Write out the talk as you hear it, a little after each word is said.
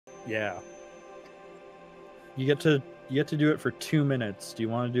Yeah. You get to do it for 2 minutes. Do you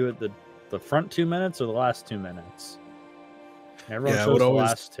want to do it the front 2 minutes or the last 2 minutes? Everyone chose the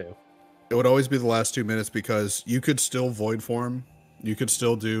last two. It would always be the last 2 minutes because you could still void form. You could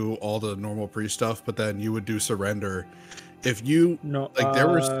still do all the normal priest stuff, but then you would do surrender. If you there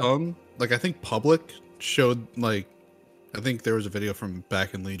were some, like I think Public showed, like I think there was a video from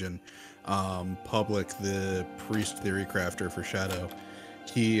back in Legion. Public, the priest theory crafter for Shadow.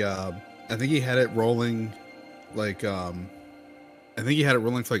 He I think he had it rolling like I think he had it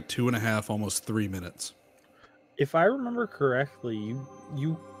rolling for like 2.5, almost 3 minutes. If I remember correctly,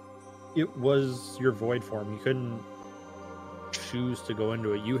 it was your void form. You couldn't choose to go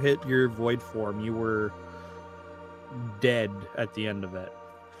into it. You hit your void form, you were dead at the end of it.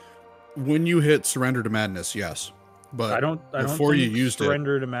 When you hit Surrender to Madness, yes. But I don't before think you used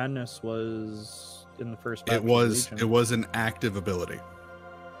Surrender to Madness was in the first patch. It was an active ability.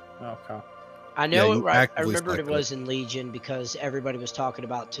 Okay. I know it right. I remembered it was in Legion because everybody was talking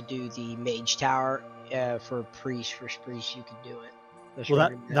about to do the Mage Tower for priest. For priest, you could do it. Well,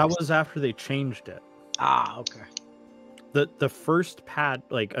 that was after they changed it. Ah, okay. The first patch,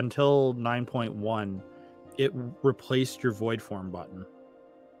 like until 9.1, it replaced your void form button.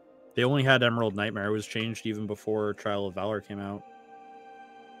 They only had Emerald Nightmare. It was changed even before Trial of Valor came out.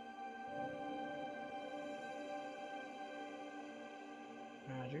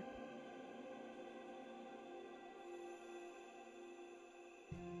 Roger.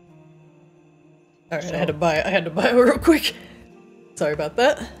 All right, I had to buy it real quick. Sorry about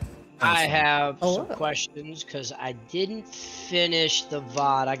that. I have some questions because I didn't finish the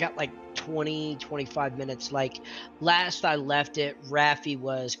VOD. I got like 20, 25 minutes. Like last I left it, Raffi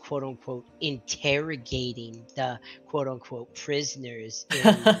was quote unquote interrogating the quote unquote prisoners.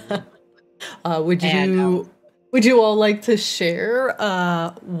 Would you all like to share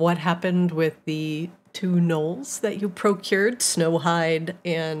what happened with the two gnolls that you procured, Snowhide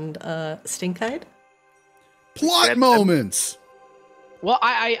and Stinkhide? Plot moments. Well,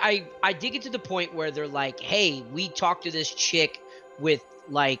 I did get to the point where they're like, hey, we talked to this chick with,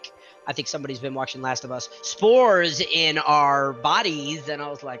 like, I think somebody's been watching Last of Us, spores in our bodies. And I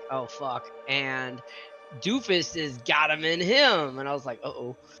was like, oh, fuck. And Doofus has got them in him. And I was like,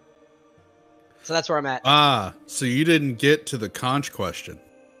 uh-oh. So that's where I'm at. Ah, so you didn't get to the conch question.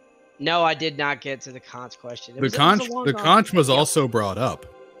 No, I did not get to the conch question. The conch was also brought up,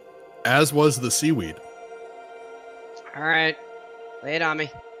 as was the seaweed. All right. Lay it on me.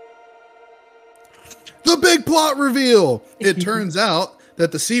 The big plot reveal! It turns out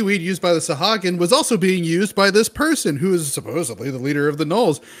that the seaweed used by the Sahagin was also being used by this person who is supposedly the leader of the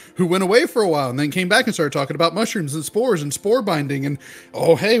Gnolls, who went away for a while and then came back and started talking about mushrooms and spores and spore binding and,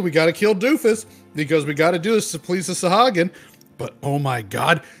 oh, hey, we gotta kill Doofus because we gotta do this to please the Sahagin. But, oh my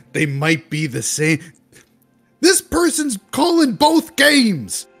god, they might be the same. This person's calling both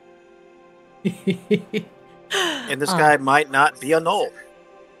games! And this guy might not be a Gnoll.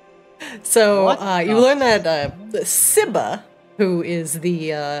 So you learn that Sybba, who is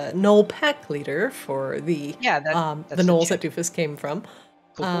the Gnoll pack leader for the Gnolls that Doofus came from,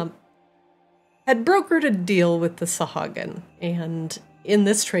 had brokered a deal with the Sahagin. And in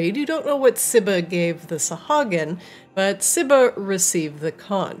this trade, you don't know what Sybba gave the Sahagin, but Sybba received the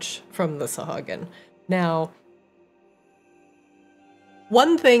conch from the Sahagin. Now,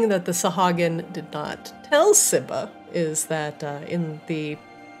 one thing that the Sahagin did not tell Sybba is that in the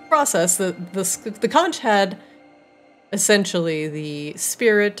process, the conch had essentially the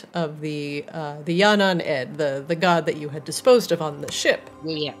spirit of the Yanan Ed, the god that you had disposed of on the ship,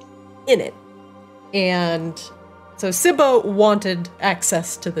 in it. And so Sybba wanted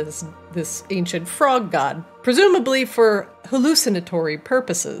access to this ancient frog god, presumably for hallucinatory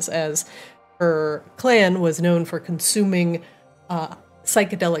purposes, as her clan was known for consuming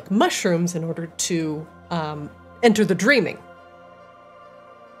psychedelic mushrooms in order to enter the dreaming.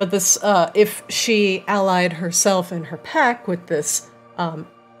 But this, if she allied herself and her pack with this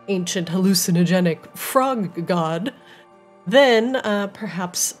ancient hallucinogenic frog god, then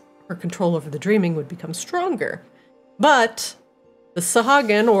perhaps her control over the dreaming would become stronger. But the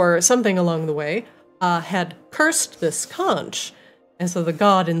Sahagin, or something along the way, had cursed this conch, and so the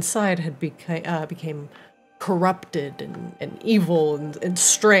god inside had became corrupted and evil and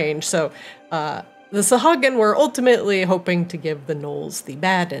strange. So the Sahagin were ultimately hoping to give the Gnolls the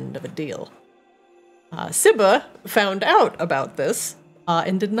bad end of a deal. Sybba found out about this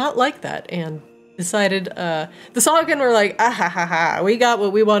and did not like that, and decided the Sahagin were like, ah ha ha ha, we got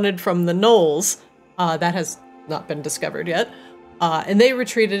what we wanted from the Gnolls. That has not been discovered yet. And they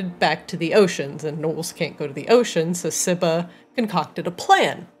retreated back to the oceans, and Gnolls can't go to the ocean, so Sybba concocted a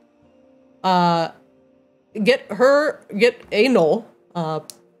plan. get a Gnoll,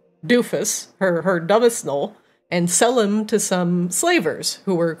 Doofus, her dumbest Gnoll, and sell him to some slavers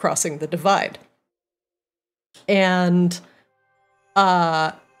who were crossing the divide. And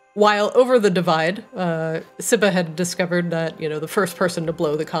while over the divide, Sybba had discovered that, the first person to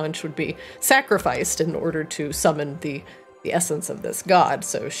blow the conch would be sacrificed in order to summon the essence of this god.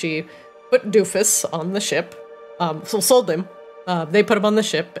 So she put Doofus on the ship, so sold him. They put him on the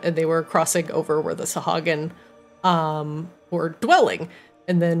ship, and they were crossing over where the Sahagin were dwelling.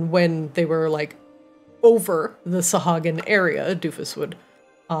 And then when they were, over the Sahagin area, Doofus would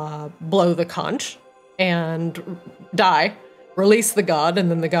blow the conch and die, release the god, and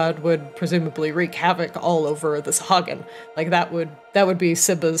then the god would presumably wreak havoc all over the Sahagin. That would be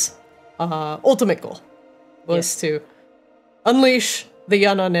Sybba's ultimate goal, was to unleash the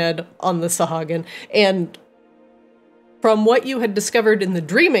Yananed on the Sahagin. And from what you had discovered in the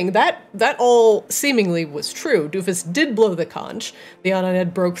dreaming, that all seemingly was true. Doofus did blow the conch. The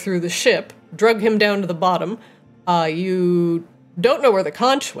Yananed broke through the ship, drug him down to the bottom. You don't know where the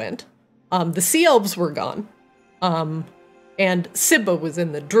conch went. The sea elves were gone. And Sybba was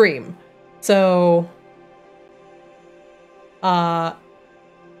in the dream. So, sorry,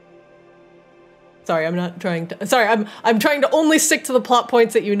 I'm trying to only stick to the plot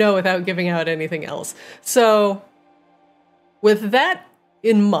points that you know without giving out anything else. So, with that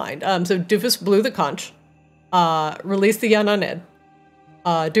in mind, so Doofus blew the conch, released the Yananed,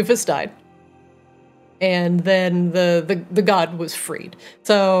 Doofus died, and then the god was freed.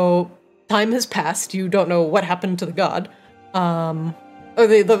 So, time has passed, you don't know what happened to the god, or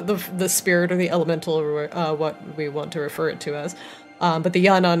the spirit or the elemental, or what we want to refer it to as, but the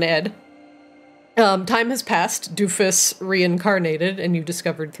Yananed. Time has passed, Doofus reincarnated, and you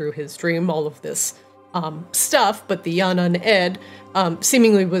discovered through his dream all of this stuff, but the Yananed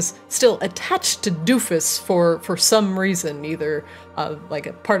seemingly was still attached to Doofus for some reason, either a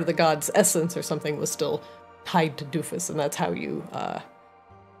part of the god's essence or something was still tied to Doofus, and that's how you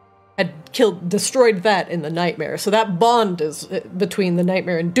had destroyed that in the nightmare. So that bond is between the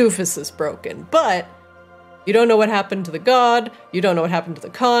nightmare and Doofus is broken, but you don't know what happened to the god, you don't know what happened to the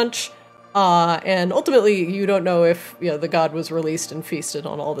conch, and ultimately you don't know if the god was released and feasted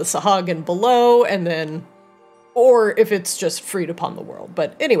on all the Sahagin below, and then, or if it's just freed upon the world.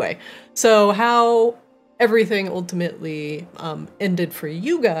 But anyway, so how everything ultimately ended for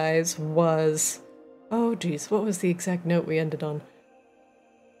you guys was, oh geez, what was the exact note we ended on?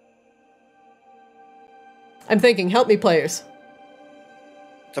 I'm thinking, help me, players.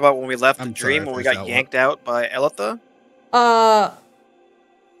 It's about when we left the dream, when we got yanked out by Elitha?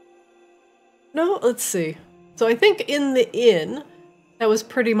 No, let's see. So I think in the inn, that was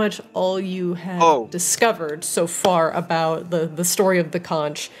pretty much all you had discovered so far about the story of the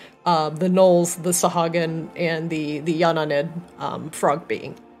conch, the Gnolls, the Sahagin, and the Yananed frog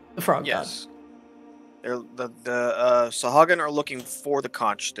being, the frog god. The Sahagin are looking for the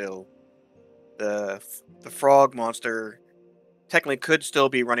conch still. The frog monster technically could still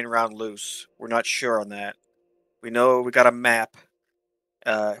be running around loose. We're not sure on that. We know we got a map.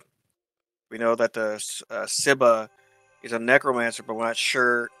 We know that the Sybba is a necromancer, but we're not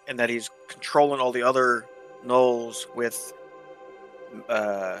sure, and that he's controlling all the other gnolls with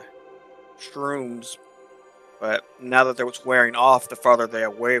shrooms. But now that they're wearing off, the farther they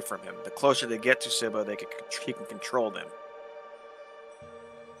are away from him. The closer they get to Sybba, he can control them.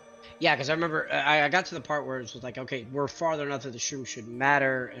 Yeah, because I remember I got to the part where it was like, okay, we're farther enough that the shroom should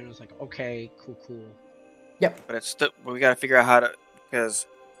matter, and it was like, okay, cool. Yep. But it's still, we got to figure out how to, because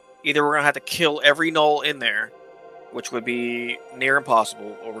either we're gonna have to kill every gnoll in there, which would be near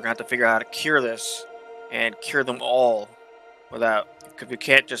impossible, or we're gonna have to figure out how to cure this and cure them all without, because we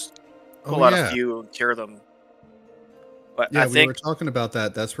can't just pull out a few and cure them. But yeah, I think we were talking about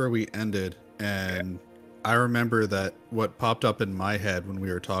that. That's where we ended, and I remember that what popped up in my head when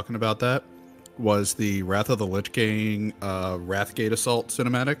we were talking about that was the Wrath of the Lich King Wrathgate Assault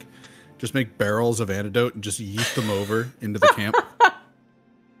cinematic. Just make barrels of antidote and just yeet them over into the camp.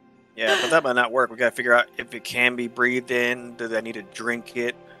 Yeah, but that might not work. We gotta figure out if it can be breathed in. Do they need to drink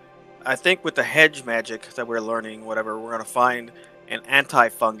it? I think with the hedge magic that we're learning, whatever, we're gonna find an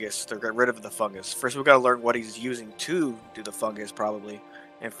anti-fungus to get rid of the fungus. First, we gotta learn what he's using to do the fungus, probably,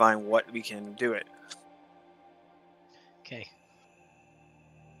 and find what we can do it. Okay.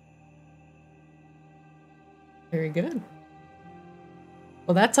 Very good.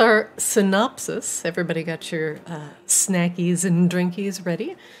 Well, that's our synopsis. Everybody got your snackies and drinkies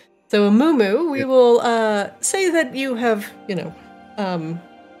ready. So, Mumu, we will say that you have,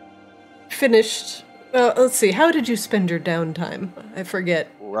 finished. Let's see. How did you spend your downtime? I forget.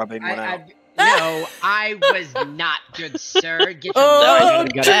 Rubbing one out. No, I was not, good sir. Get your Oh,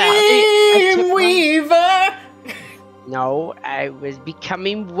 Dreamweaver! No, I was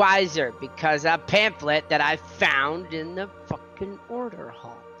becoming wiser because a pamphlet that I found in the fucking order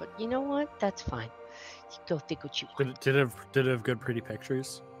hall. But you know what? That's fine. You go think what you want. Did it have good, pretty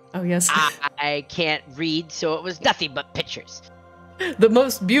pictures? Oh, yes. I can't read, so it was nothing but pictures. The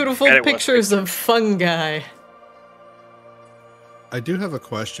most beautiful pictures of fungi. I do have a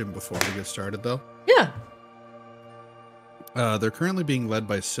question before we get started, though. Yeah. They're currently being led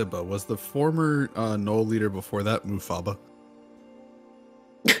by Sybba. Was the former Gnoll leader before that Mufaba?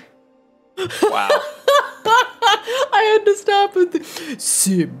 Wow. I had to stop with the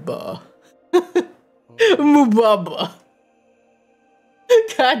Sybba. Mubaba.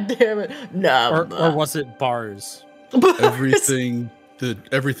 God damn it. Nah. Or was it bars? Everything the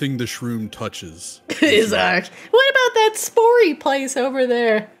shroom touches is ours. What about that spory place over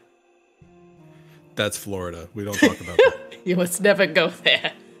there? That's Florida. We don't talk about that. You must never go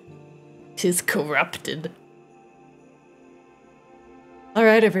there. 'Tis corrupted. All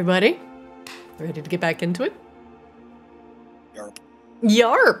right, everybody. Ready to get back into it? Yarp.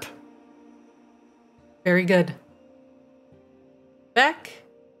 Yarp! Very good. Back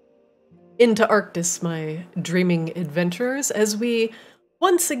into Arctis, my dreaming adventurers, as we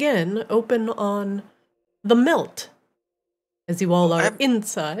once again open on the melt. As you all are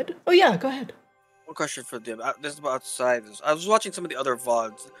inside. Oh yeah, go ahead. One question for them. This is about outside. I was watching some of the other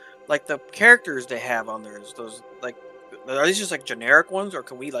VODs. Like the characters they have on there, is those like, are these just like generic ones, or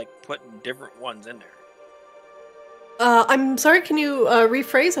can we like put different ones in there? I'm sorry, can you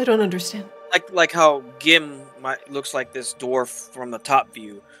rephrase? I don't understand. Like how Gim looks like this dwarf from the top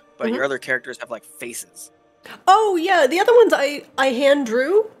view, but your other characters have like faces. Oh yeah, the other ones I hand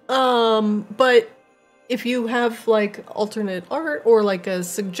drew. But if you have like alternate art or like a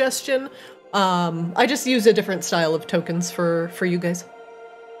suggestion, I just use a different style of tokens for you guys.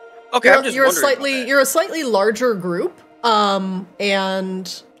 Okay, you're a slightly larger group.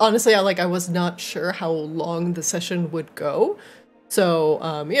 And honestly, I was not sure how long the session would go. So,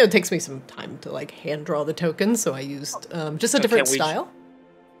 it takes me some time to like hand draw the tokens. So I used just a different style.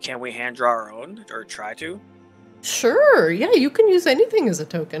 Can we hand draw our own or try to? Sure. Yeah, you can use anything as a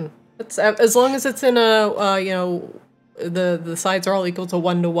token. It's as long as it's in a the sides are all equal to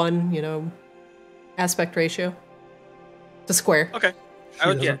 1-to-1, aspect ratio. To square. Okay.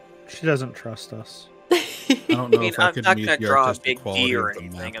 She doesn't trust us. I don't know if I I'm could not meet gonna the draw a artistic big quality deer or of the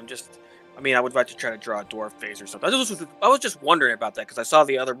anything. map. I would like to try to draw a dwarf face or something. I was just wondering about that because I saw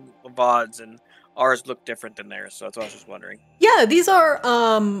the other VODs and ours looked different than theirs, so that's what I was just wondering. Yeah, these are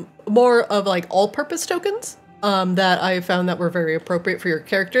more of like all-purpose tokens that I found that were very appropriate for your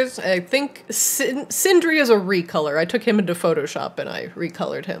characters. I think Sindri is a recolor. I took him into Photoshop and I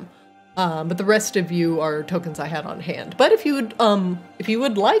recolored him. But the rest of you are tokens I had on hand. But if you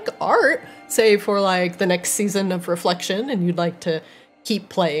would like art, say for like the next season of Reflection, and you'd like to keep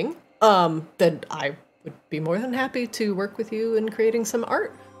playing, then I would be more than happy to work with you in creating some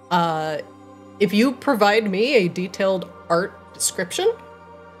art. If you provide me a detailed art description,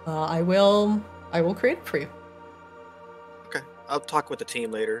 I will create it for you. Okay, I'll talk with the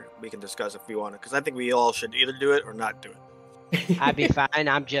team later. We can discuss if we want to, because I think we all should either do it or not do it. I'd be fine.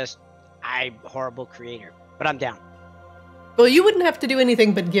 I'm a horrible creator, but I'm down. Well, you wouldn't have to do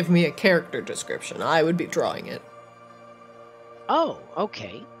anything but give me a character description. I would be drawing it. Oh,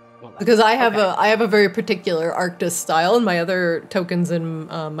 okay. Well, because I have a very particular Arctis style, and my other tokens in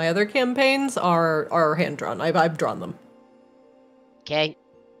my other campaigns are hand drawn. I've drawn them. Okay.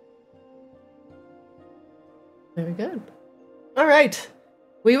 Very good. All right,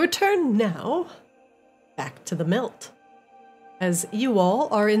 we return now back to the melt, as you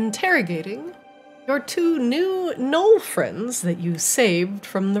all are interrogating your two new Gnoll friends that you saved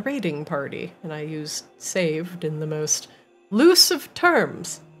from the raiding party. And I used saved in the most loose of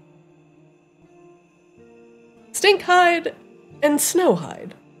terms. Snakehide and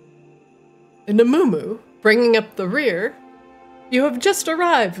Snowhide. And Amumu, bringing up the rear, you have just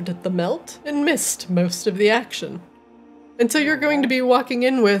arrived at the melt and missed most of the action. And so you're going to be walking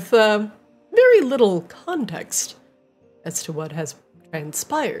in with very little context as to what has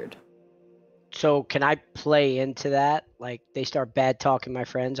transpired. So can I play into that? Like, they start bad talking my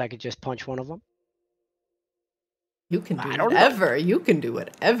friends, I could just punch one of them? You can do whatever. You can do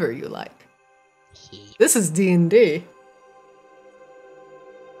whatever you like. This is D&D.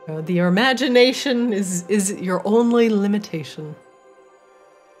 Your imagination is your only limitation.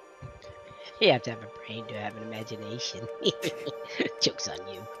 You have to have a brain to have an imagination. Joke's on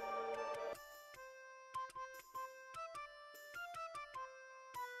you.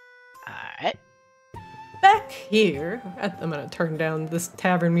 Alright. Back here, I'm gonna turn down, this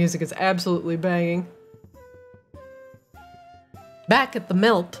tavern music is absolutely banging. Back at the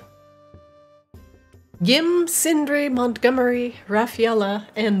Melt, Yim, Sindri, Montgomery, Raffaella,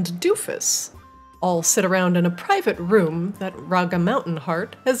 and Doofus all sit around in a private room that Raga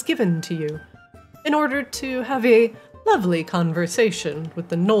Mountainheart has given to you in order to have a lovely conversation with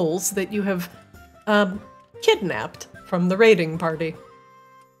the gnolls that you have kidnapped from the raiding party.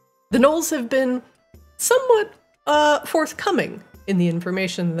 The gnolls have been somewhat forthcoming in the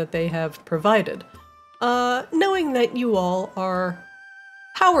information that they have provided, knowing that you all are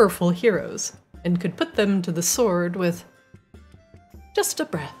powerful heroes and could put them to the sword with just a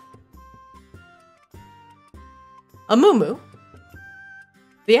breath. Amumu,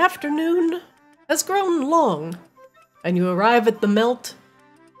 the afternoon has grown long, and you arrive at the Melt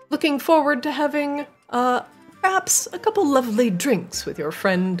looking forward to having perhaps a couple lovely drinks with your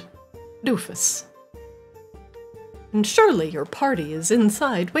friend Doofus. And surely your party is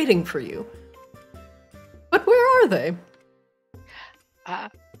inside waiting for you. But where are they?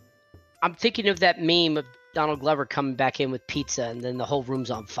 I'm thinking of that meme of Donald Glover coming back in with pizza and then the whole room's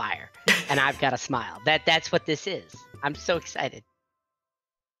on fire. And I've got a smile. That's what this is. I'm so excited.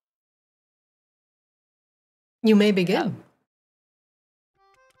 You may begin.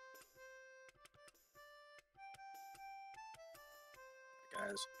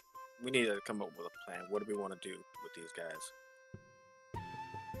 Guys, we need to come up with a plan. What do we want to do with these guys?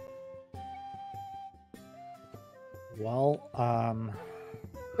 Well,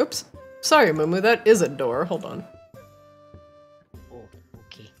 Oops. Sorry, Mumu, that is a door. Hold on. Oh,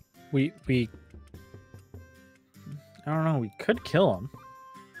 okay. we I don't know, we could kill him.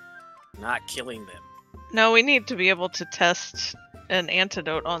 Not killing them. No, we need to be able to test an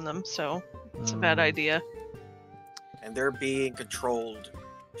antidote on them, so it's a bad idea. And they're being controlled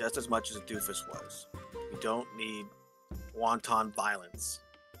just as much as Doofus was. We don't need wanton violence.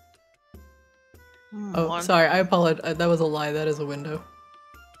 Oh, sorry, I apologize. That was a lie. That is a window.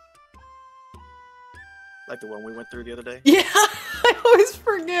 Like the one we went through the other day? Yeah, I always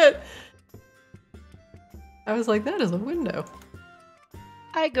forget. I was like, that is a window.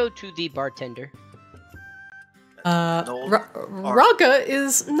 I go to the bartender. Raga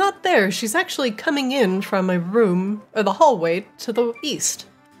is not there. She's actually coming in from a room, or the hallway, to the east.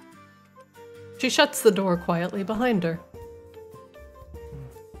 She shuts the door quietly behind her.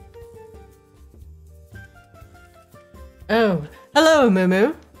 Oh, hello,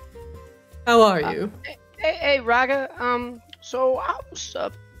 Mumu. How are you? Hey, Raga. So I was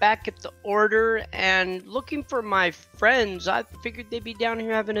back at the order and looking for my friends. I figured they'd be down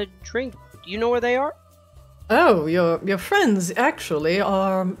here having a drink. Do you know where they are? Oh, your friends actually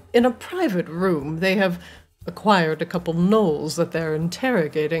are in a private room. They have acquired a couple gnolls that they're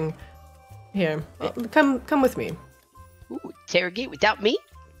interrogating. Here, come with me. Ooh, interrogate without me?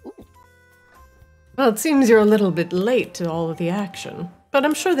 Ooh. Well, it seems you're a little bit late to all of the action, but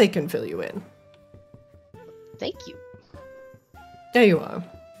I'm sure they can fill you in. Thank you. There you are.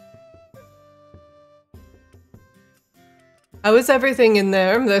 How is everything in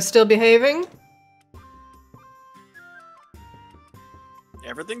there? They're still behaving?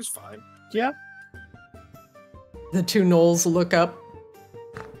 Everything's fine. Yeah. The two gnolls look up.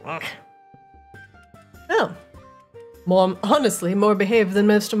 Oh. Honestly, more behaved than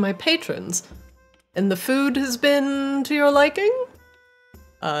most of my patrons. And the food has been to your liking?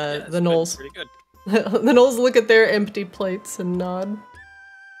 Yeah, the gnolls. Pretty good. The gnolls look at their empty plates and nod.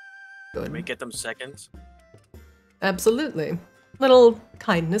 Good. Can we get them seconds? Absolutely. Little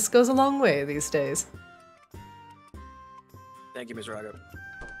kindness goes a long way these days. Thank you, Ms. Raga.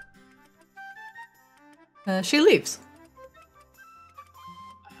 She leaves.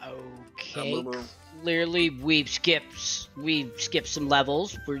 Okay. Mumu. Clearly, we've skipped some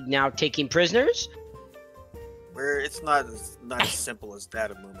levels. We're now taking prisoners. It's not as simple as that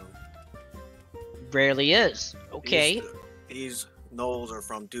of Mumu. Rarely is. Okay. These gnolls are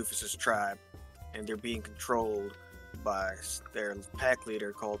from Doofus's tribe, and they're being controlled by their pack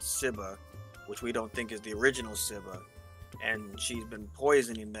leader called Sybba, which we don't think is the original Sybba, and she's been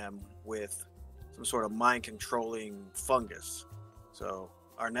poisoning them with some sort of mind-controlling fungus. So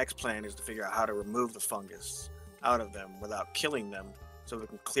our next plan is to figure out how to remove the fungus out of them without killing them, so we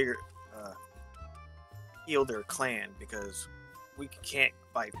can heal their clan, because we can't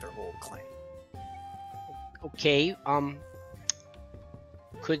fight their whole clan. Okay.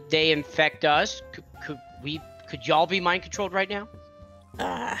 Could they infect us? Could y'all be mind controlled right now?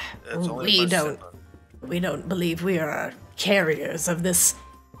 We don't believe we are carriers of this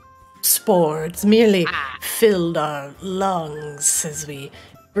spore. It's merely filled our lungs as we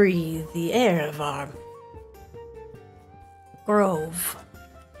breathe the air of our grove.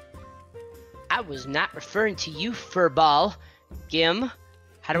 I was not referring to you, furball. Gim,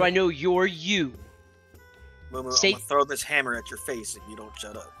 how do I know you're you? I'm gonna throw this hammer at your face if you don't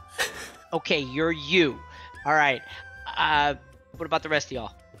shut up. Okay, you're you. All right. What about the rest of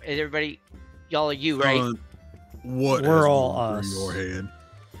y'all? Is everybody, y'all are you, right? What? We're all us. Your head.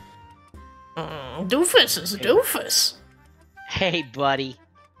 Doofus is Doofus. Hey, buddy.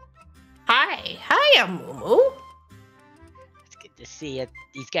 Hi, hiya, Moo. It's good to see you.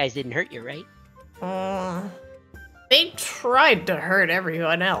 These guys didn't hurt you, right? They tried to hurt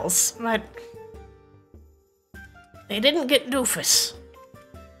everyone else, but they didn't get Doofus.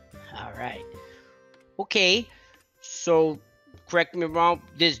 All right. Okay. So, correct me if I'm wrong.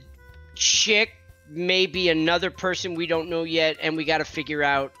 This chick may be another person we don't know yet, and we got to figure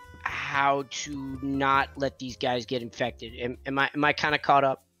out how to not let these guys get infected. Am I kind of caught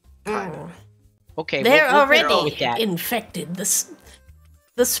up? Okay. They're we'll already infected.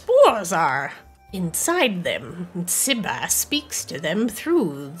 The spores are inside them. Sybba speaks to them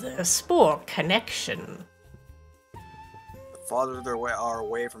through the spore connection. The farther they are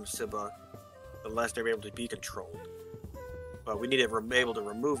away from Sybba, the less they're able to be controlled. But we need to be able to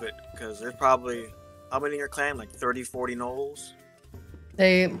remove it, because there's probably, how many in your clan? Like 30, 40 gnolls?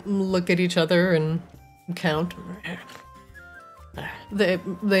 They look at each other and count.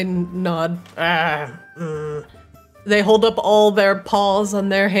 They nod. They hold up all their paws on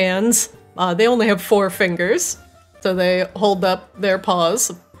their hands. They only have 4 fingers, so they hold up their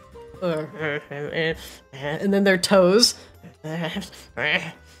paws. And then their toes. You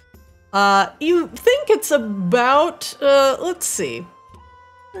think it's about, let's see,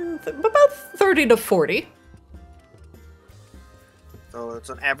 about 30 to 40. So it's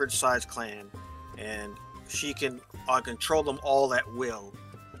an average sized clan, and she can control them all at will.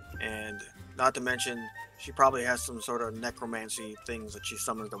 And not to mention, she probably has some sort of necromancy things that she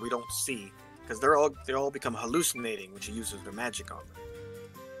summons that we don't see, because they all become hallucinating when she uses their magic on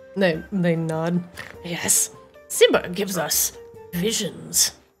them. They nod. Yes, Sybba gives us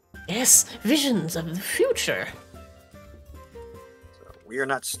visions. Yes, visions of the future. So we are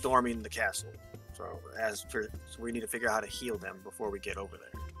not storming the castle. So we need to figure out how to heal them before we get over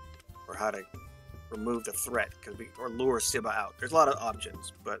there, or how to remove the threat, or lure Sybba out. There's a lot of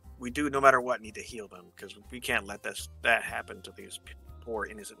options, but we do, no matter what, need to heal them, because we can't let that happen to these poor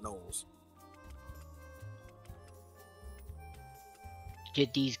innocent gnolls.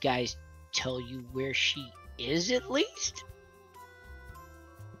 Did these guys tell you where she is, at least?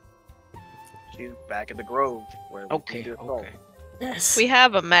 She's back at the grove. Where Okay. Yes. We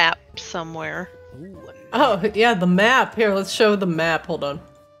have a map somewhere. Ooh, Oh, yeah, the map. Here, let's show the map. Hold on.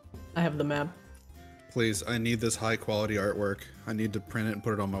 I have the map. Please, I need this high quality artwork. I need to print it and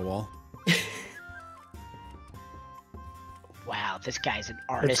put it on my wall. wow, this guy's an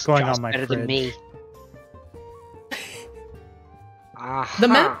artist. It's going Josh, on my better fridge. than me. The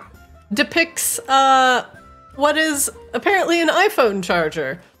map depicts what is apparently an iPhone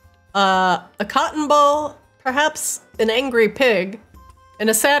charger, a cotton ball, perhaps an angry pig, and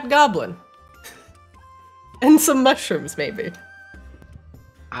a sad goblin. And some mushrooms, maybe.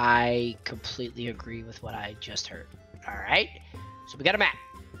 I completely agree with what I just heard. All right, so we got a map.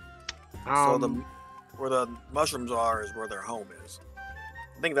 So where the mushrooms are is where their home is.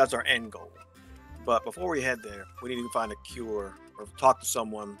 I think that's our end goal. But before we head there, we need to find a cure or talk to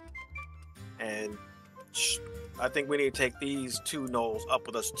someone. And I think we need to take these 2 gnolls up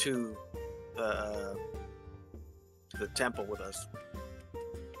with us to the temple with us,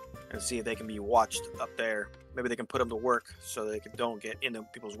 and see if they can be watched up there. Maybe they can put them to work so they don't get into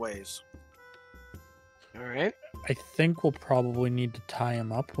people's ways. All right. I think we'll probably need to tie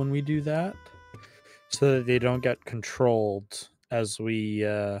them up when we do that, so that they don't get controlled as we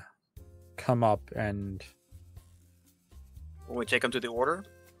come up and. When we take them to the order?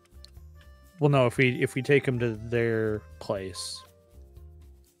 Well, no. If we take them to their place,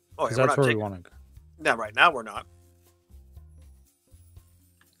 Oh, because yeah, that's where we want to go. No, right now we're not.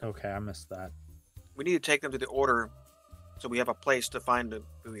 Okay, I missed that. We need to take them to the order so we have a place to find them,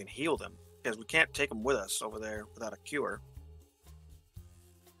 we can heal them. Because we can't take them with us over there without a cure.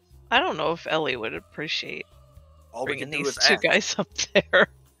 I don't know if Ellie would appreciate All we bringing can do these is 2 ask. guys up there.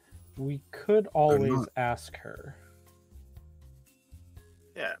 We could always ask her.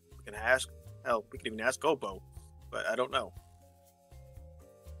 Yeah, we can ask. Hell, we can even ask Gobo, but I don't know.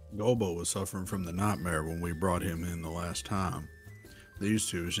 Gobo was suffering from the nightmare when we brought him in the last time. These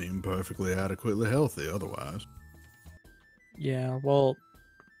 2 seem perfectly adequately healthy otherwise. Yeah, well,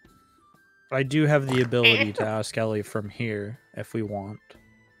 I do have the ability to ask Ellie from here if we want.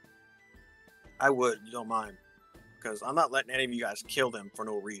 I would. You don't mind. Because I'm not letting any of you guys kill them for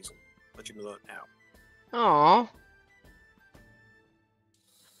no reason. Let you know that now. Aw.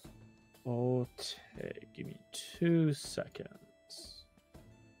 Okay, give me 2 seconds.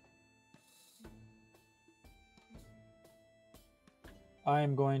 I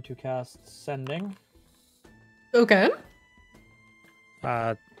am going to cast Sending. Okay.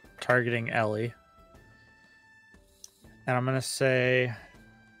 Targeting Ellie. And I'm going to say...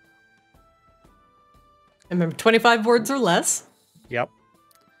 Remember, 25 words or less. Yep.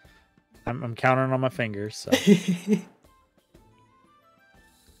 I'm counting on my fingers, so...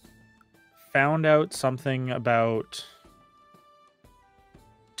 Found out something about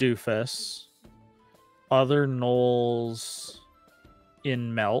Doofus. Other gnolls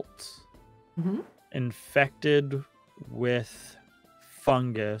in melt. Mm-hmm. Infected with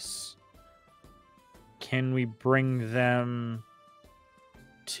fungus. Can we bring them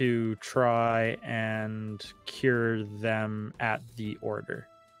to try and cure them at the order?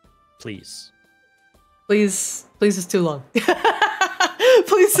 Please. Please is too long.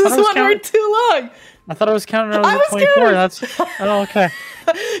 Please is one word too long. I thought I was counting out of the 24. Counting. That's oh, okay.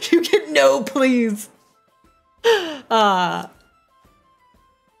 You get no please.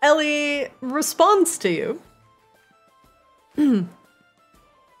 Ellie responds to you.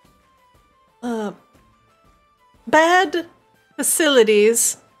 Bad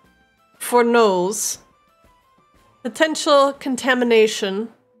facilities for gnolls. Potential contamination.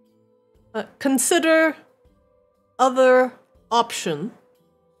 Consider other option.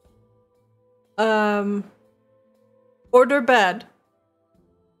 Order bad.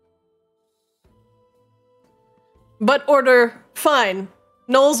 But order fine.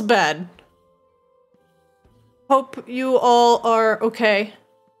 Gnoll's bad. Hope you all are okay.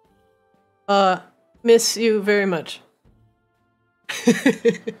 Miss you very much.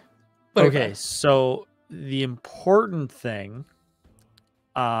 Okay, so the important thing,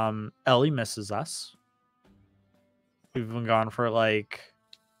 Ellie misses us. We've been gone for like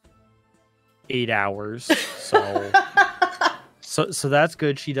 8 hours, so so that's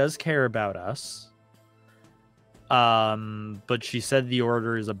good. She does care about us. But she said the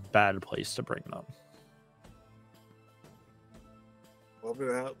order is a bad place to bring them. What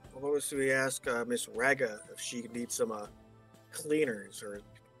was we ask Miss Raga if she needs some cleaners or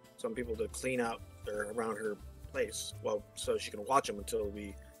some people to clean out around her place, well, so she can watch them until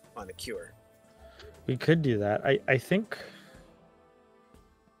we find a cure. We could do that. I think.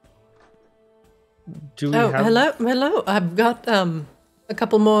 Do we have... hello. I've got a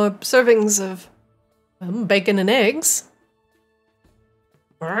couple more servings of bacon and eggs.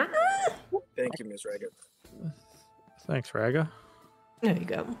 Thank you, Miss Raga. Thanks, Raga. There you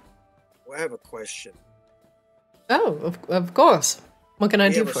go. Well, I have a question. Oh, of course. What can I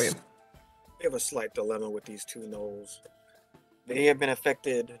do for you? We have a slight dilemma with these two gnolls. They have been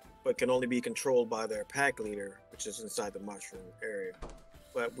affected, but can only be controlled by their pack leader, which is inside the mushroom area.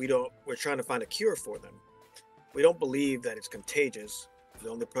 But we're trying to find a cure for them. We don't believe that it's contagious. The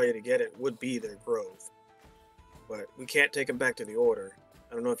only way to get it would be their growth. But we can't take them back to the order.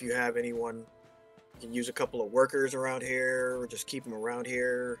 I don't know if you have anyone. You can use a couple of workers around here, or just keep them around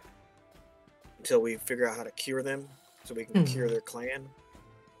here until we figure out how to cure them, so we can cure their clan.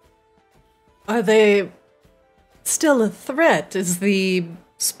 Are they still a threat? Are the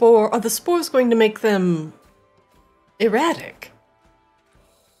spores going to make them erratic?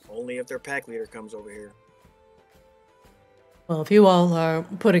 Only if their pack leader comes over here. Well, if you all are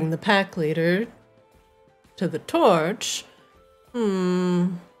putting the pack leader to the torch,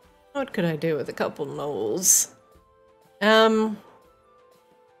 what could I do with a couple gnolls?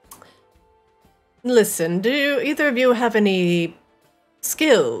 Listen, do either of you have any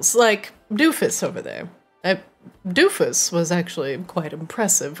skills, like Doofus over there? Doofus was actually quite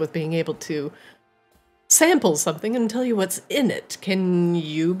impressive with being able to sample something and tell you what's in it. Can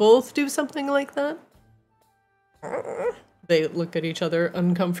you both do something like that? They look at each other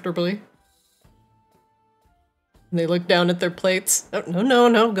uncomfortably. They look down at their plates. Oh,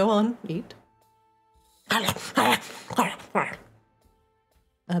 no, go on, eat.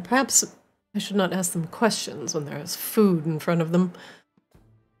 Perhaps I should not ask them questions when there is food in front of them.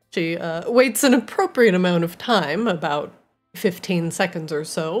 She waits an appropriate amount of time, about 15 seconds or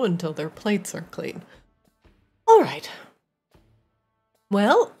so, until their plates are clean. All right.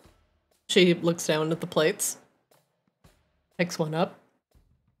 Well, she looks down at the plates, picks one up,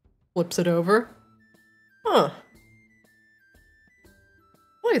 flips it over. Huh.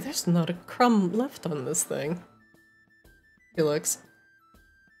 Boy, there's not a crumb left on this thing. He looks.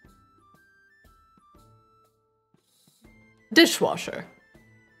 Dishwasher.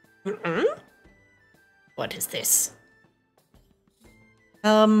 What is this?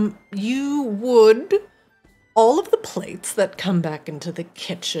 You would... All of the plates that come back into the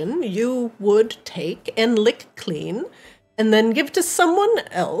kitchen, you would take and lick clean, and then give to someone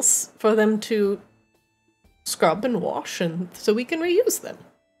else for them to scrub and wash, and so we can reuse them.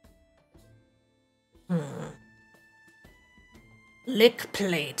 Lick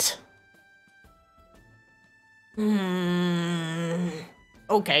plate.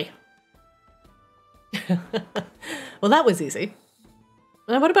 Okay. Well, that was easy.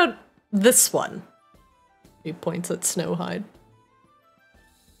 Now, what about this one? He points at Snowhide.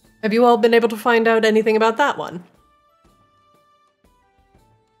 Have you all been able to find out anything about that one?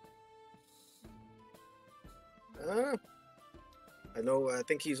 I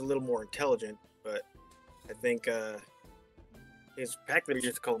think he's a little more intelligent, but I think his pack leader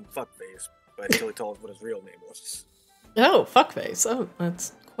used to call him Fuckface, but until he told us what his real name was. Oh, Fuckface. Oh,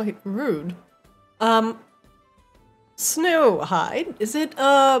 that's quite rude. Snowhide, is it,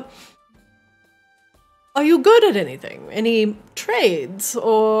 are you good at anything? Any trades,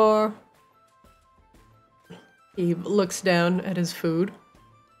 or... He looks down at his food.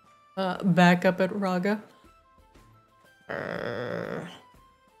 Back up at Raga.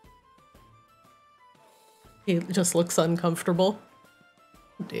 He just looks uncomfortable.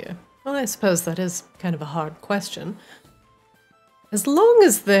 Oh dear. Well, I suppose that is kind of a hard question. As long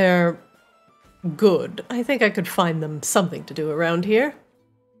as they're good, I think I could find them something to do around here.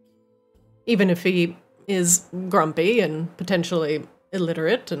 Even if he is grumpy and potentially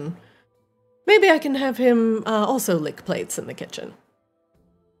illiterate, and maybe I can have him also lick plates in the kitchen.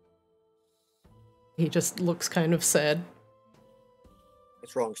 He just looks kind of sad.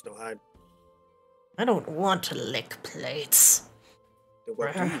 What's wrong, Snowhide? I don't want to lick plates. Then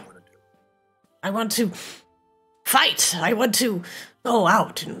what do you want to do? I want to fight. I want to go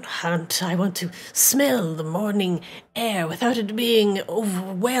out and hunt. I want to smell the morning air without it being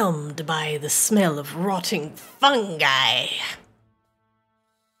overwhelmed by the smell of rotting fungi.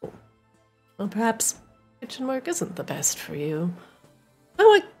 Well, perhaps kitchen work isn't the best for you.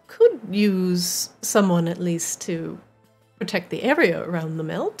 Oh, I could use someone at least to protect the area around the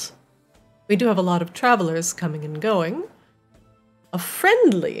melt. We do have a lot of travelers coming and going. A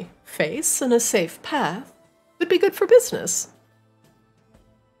friendly face and a safe path would be good for business.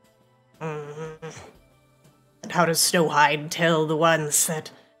 And how does Snowhide tell the ones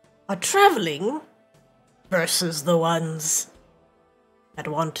that are traveling versus the ones that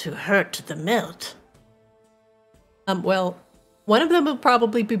want to hurt the melt? Well, one of them will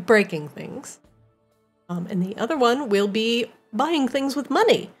probably be breaking things. And the other one will be buying things with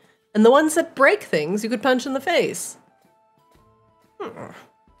money. And the ones that break things, you could punch in the face.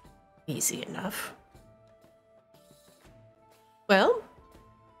 Easy enough. Well,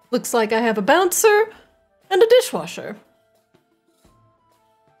 looks like I have a bouncer and a dishwasher.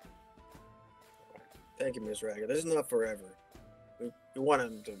 Thank you, Miss Raga. This is not forever. We want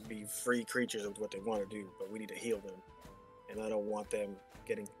them to be free creatures of what they want to do, but we need to heal them. And I don't want them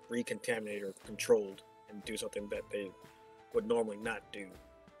getting recontaminated or controlled and do something that they would normally not do.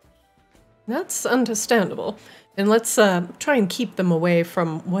 That's understandable. And let's try and keep them away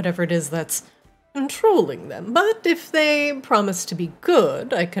from whatever it is that's controlling them. But if they promise to be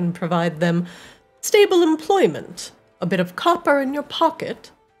good, I can provide them stable employment, a bit of copper in your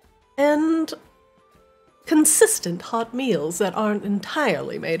pocket, and consistent hot meals that aren't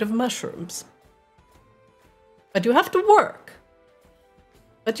entirely made of mushrooms. But you have to work.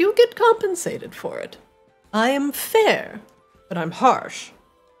 But you get compensated for it. I am fair, but I'm harsh.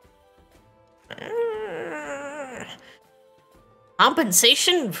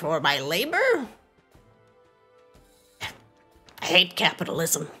 Compensation for my labor? I hate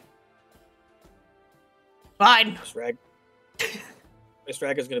capitalism. Fine. Miss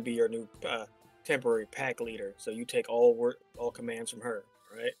Raga's going to be your new temporary pack leader, so you take all commands from her,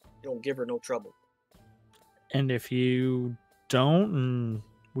 all right? You don't give her no trouble. And if you don't, and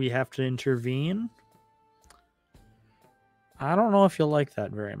we have to intervene, I don't know if you'll like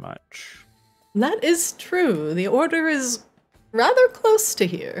that very much. That is true. The order is rather close to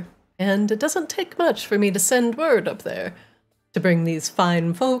here, and it doesn't take much for me to send word up there to bring these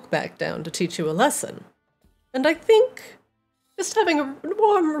fine folk back down to teach you a lesson. And I think just having a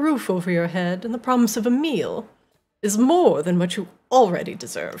warm roof over your head and the promise of a meal is more than what you already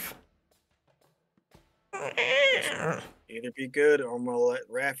deserve. Either be good or I'm going to let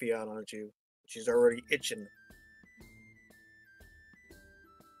Raffi out on you. She's already itching.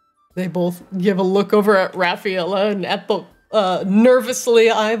 They both give a look over at Raffaella and at the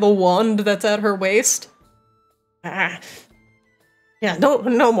nervously eye the wand that's at her waist. Yeah,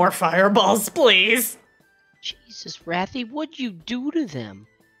 no more fireballs, please. Jesus, Wrathy, what'd you do to them?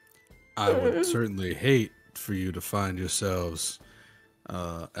 I would certainly hate for you to find yourselves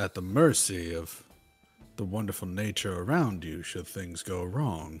at the mercy of the wonderful nature around you should things go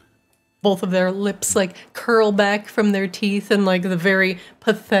wrong. Both of their lips like curl back from their teeth, and like the very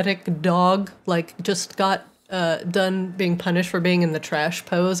pathetic dog like just got done being punished for being in the trash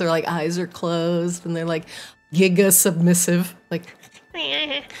pose. Their like eyes are closed and they're like giga submissive, like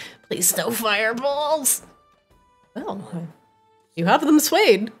please no fireballs. Well, you have them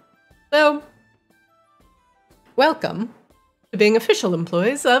swayed. So welcome to being official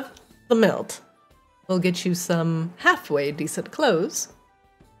employees of the Melt. We'll get you some halfway decent clothes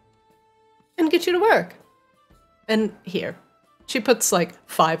and get you to work. And here, she puts like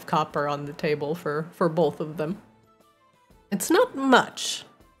 5 copper on the table for both of them. It's not much,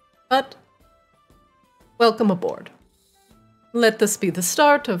 but welcome aboard. Let this be the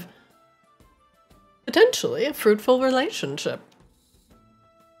start of potentially a fruitful relationship.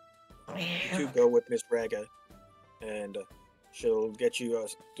 You two go with Miss Braga, and she'll get you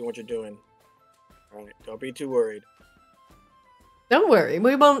doing what you're doing. All right, don't be too worried. Don't worry,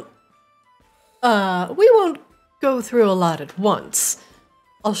 we won't go through a lot at once.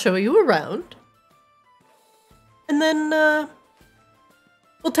 I'll show you around, and then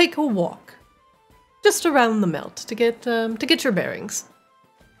we'll take a walk just around the Melt to get your bearings.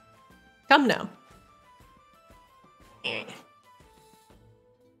 Come now.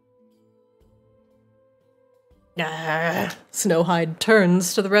 Snowhide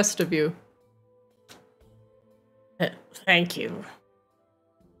turns to the rest of you. Thank you,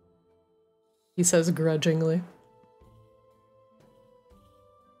 he says grudgingly.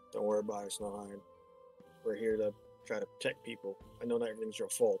 Don't worry about it, Snowhide. We're here to try to protect people. I know not everything's your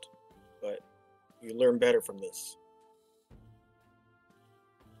fault, but you learn better from this.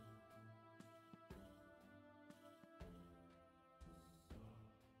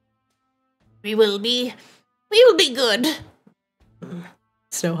 We will be good.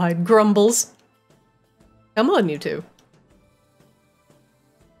 Snowhide grumbles. Come on, you two.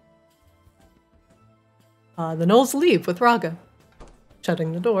 The Gnolls leave with Raga,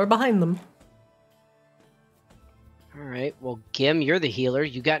 shutting the door behind them. All right. Well, Gim, you're the healer.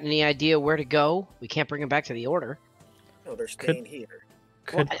 You got any idea where to go? We can't bring them back to the Order. No, they're staying here.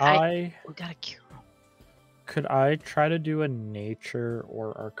 Could we gotta cure them. Could I try to do a nature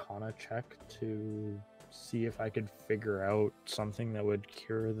or arcana check to see if I could figure out something that would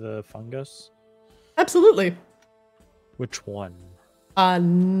cure the fungus? Absolutely. Which one?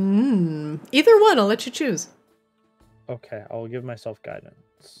 Either one, I'll let you choose. Okay, I'll give myself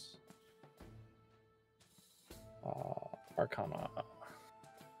guidance. Arcana.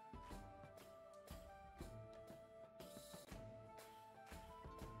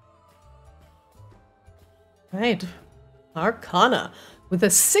 Right. Arcana. With a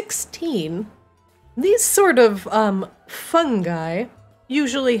 16, these sort of fungi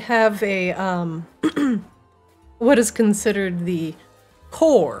usually have a what is considered the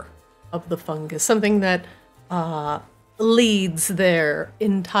core of the fungus, something that leads their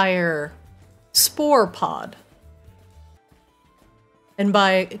entire spore pod. And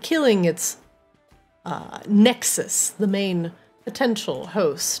by killing its nexus, the main potential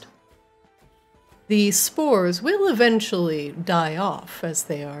host, the spores will eventually die off as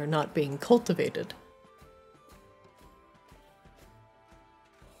they are not being cultivated.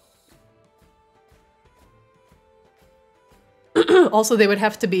 Also, they would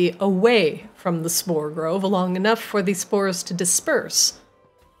have to be away from the spore grove long enough for the spores to disperse.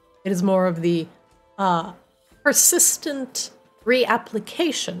 It is more of the persistent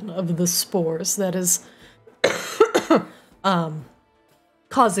reapplication of the spores that is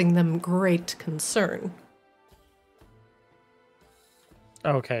causing them great concern.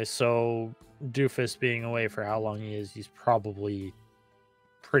 Okay, so Doofus being away for how long he is, he's probably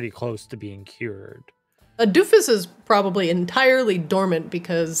pretty close to being cured. Doofus is probably entirely dormant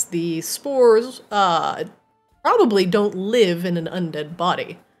because the spores probably don't live in an undead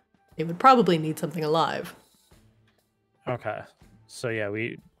body. They would probably need something alive. Okay, so yeah,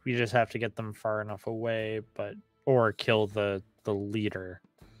 we just have to get them far enough away, or kill the leader.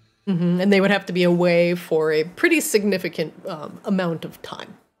 Mm-hmm. And they would have to be away for a pretty significant amount of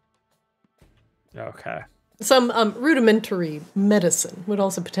time. Okay. Some rudimentary medicine would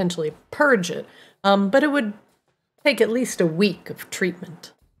also potentially purge it, but it would take at least a week of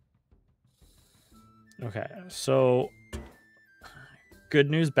treatment. Okay, so good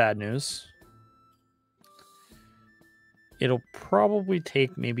news, bad news. It'll probably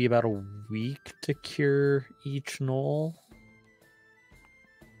take maybe about a week to cure each gnoll.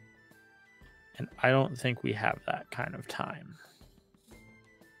 And I don't think we have that kind of time.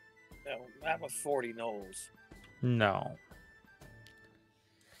 No, not with 40 gnolls. No.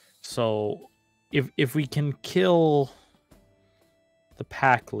 So, if we can kill the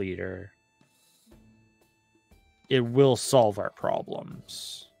pack leader, it will solve our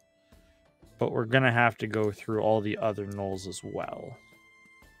problems. But we're going to have to go through all the other gnolls as well.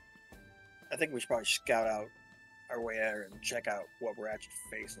 I think we should probably scout out our way there and check out what we're actually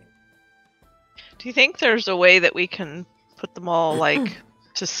facing. Do you think there's a way that we can put them all, like,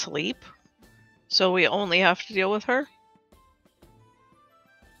 to sleep? So we only have to deal with her?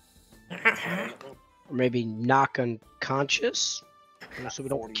 Or maybe knock unconscious so we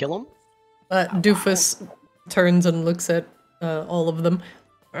don't kill him? Doofus turns and looks at all of them.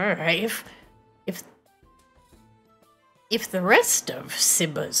 Alright, if the rest of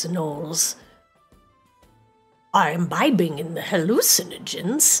Sybba's gnolls are imbibing in the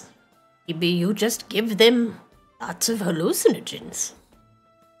hallucinogens, maybe you just give them lots of hallucinogens.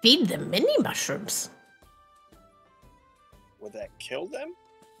 Feed them many mushrooms. Would that kill them?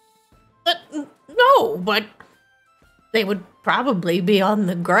 No, but they would probably be on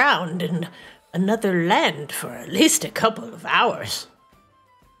the ground in another land for at least a couple of hours.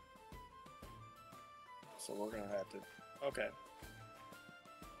 So we're gonna have to... Okay.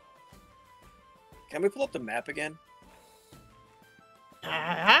 Can we pull up the map again?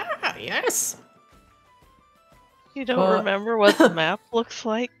 Yes. You don't remember what the map looks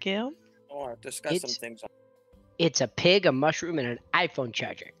like, Gil? I want to discuss some things. It's a pig, a mushroom, and an iPhone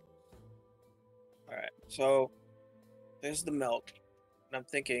charger. Alright, so there's the melt. And I'm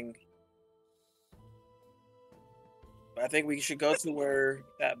thinking... I think we should go to where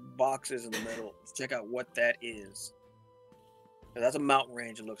that box is in the middle. Let's check out what that is. That's a mountain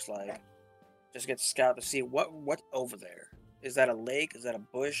range, it looks like. Just get scout to see what's over there. Is that a lake? Is that a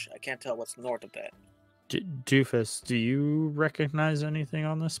bush? I can't tell what's north of that. Doofus, do you recognize anything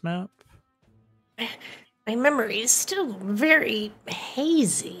on this map? My memory is still very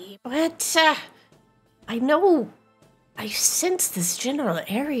hazy, but I sense this general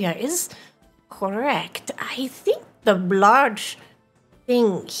area is correct. I think the large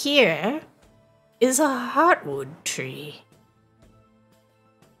thing here is a heartwood tree.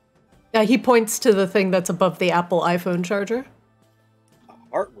 Yeah, he points to the thing that's above the Apple iPhone charger.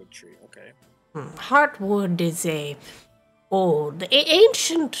 A heartwood tree, okay. Heartwood is a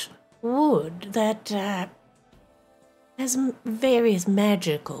ancient wood that has various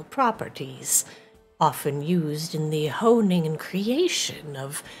magical properties, often used in the honing and creation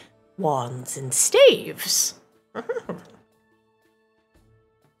of wands and staves.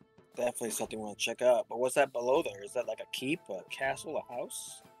 Definitely something we want to check out. But what's that below there? Is that like a keep, a castle, a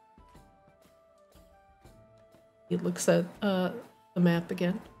house? He looks at the map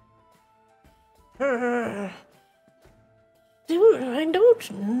again. I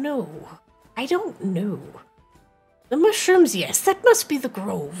don't know. The mushrooms, yes, that must be the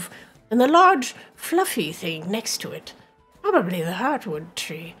grove. And the large, fluffy thing next to it. Probably the heartwood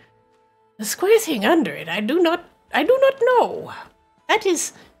tree. The square thing under it, I do not know. That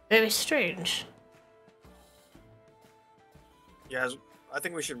is very strange. Yeah, I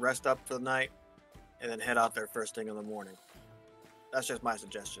think we should rest up for the night and then head out there first thing in the morning. That's just my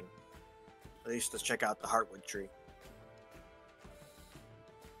suggestion. At least let's check out the heartwood tree.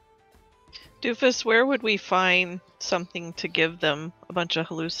 Doofus, where would we find something to give them a bunch of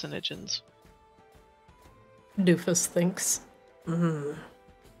hallucinogens? Doofus thinks. The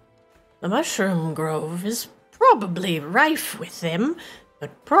mushroom grove is probably rife with them,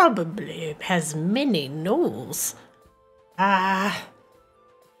 but probably has many gnolls.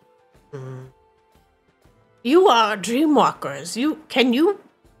 You are dreamwalkers. Can you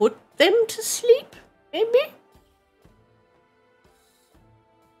put them to sleep, maybe?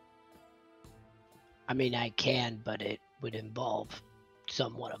 I mean, I can, but it would involve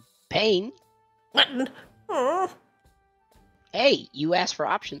somewhat of pain. Hey, you asked for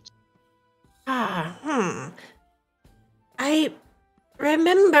options. I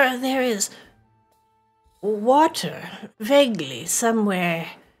remember there is water, vaguely,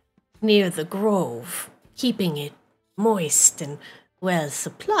 somewhere near the grove, keeping it moist and well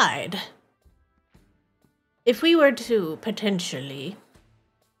supplied. If we were to potentially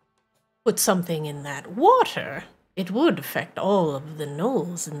put something in that water, it would affect all of the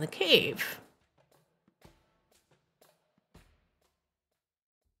gnolls in the cave.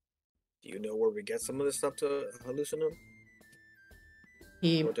 Do you know where we get some of this stuff to hallucinate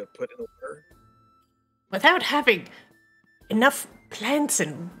them? Or to put in the water? Without having enough plants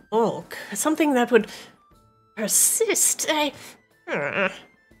in bulk, something that would persist,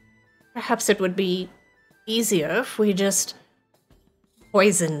 Perhaps it would be easier if we just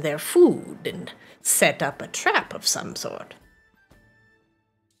poisoned their food and set up a trap of some sort.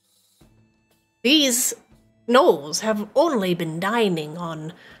 These gnolls have only been dining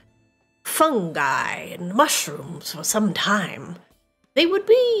on fungi and mushrooms for some time. They would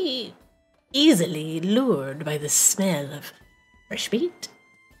be easily lured by the smell of fresh meat.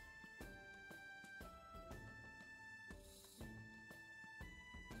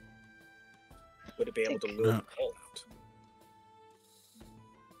 Would it be able to lure them all out?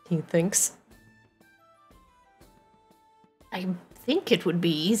 He thinks. I think it would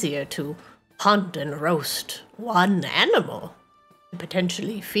be easier to hunt and roast one animal and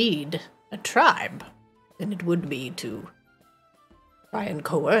potentially feed a tribe than it would be to try and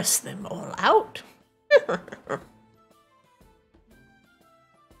coerce them all out.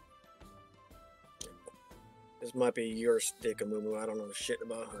 This might be your stick, Amumu. I don't know shit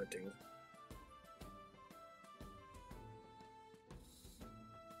about hunting.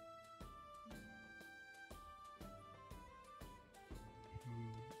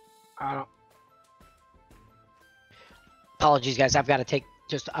 Apologies, guys. I've got to take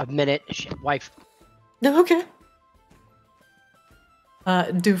just a minute. Shit, wife. Okay.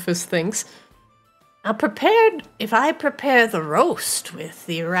 Doofus thinks. If I prepare the roast with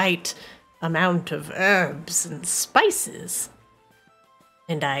the right amount of herbs and spices,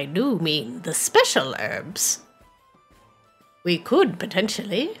 and I do mean the special herbs, we could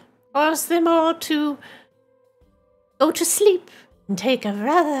potentially cause them all to go to sleep and take a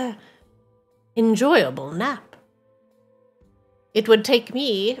rather enjoyable nap. It would take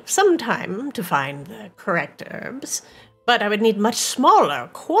me some time to find the correct herbs, but I would need much smaller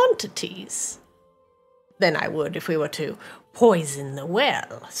quantities than I would if we were to poison the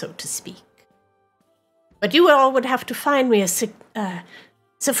well, so to speak. But you all would have to find me a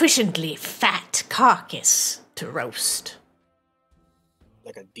sufficiently fat carcass to roast.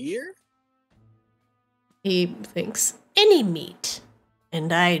 Like a deer? He thinks any meat,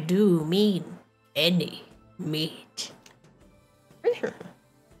 and I do mean any meat.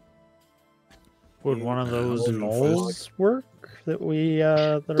 Would one of those gnolls work that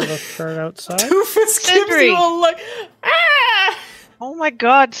that are left charred outside? Doofus gives you a look. Ah! Oh my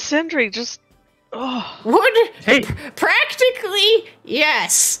god, Sindri, just... Oh. Hey. Practically,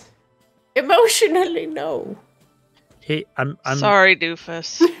 yes. Emotionally, no. Hey, I'm Sorry,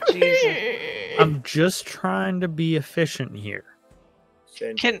 Doofus. Jesus. I'm just trying to be efficient here.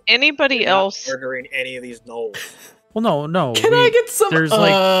 Can anybody else... murdering any of these gnolls. Well, no. Can I get some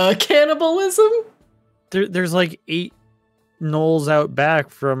cannibalism? There's like 8 gnolls out back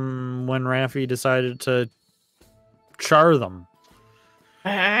from when Raffi decided to char them.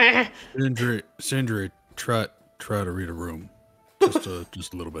 Sindri, try to read a room. Just a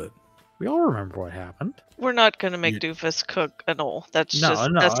little bit. We all remember what happened. We're not gonna make Doofus cook a gnoll. That's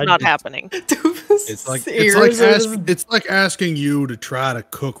that's not happening. Doofus it's like asking you to try to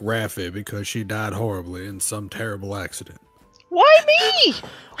cook Raffi because she died horribly in some terrible accident. Why me?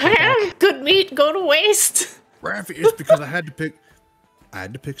 Good meat go to waste. Raffi, it's because I had to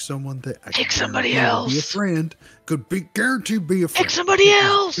pick someone that I Pick somebody else. Be a friend. Could be guaranteed be a friend. Pick somebody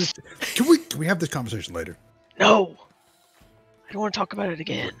else. Can we have this conversation later? No. I don't want to talk about it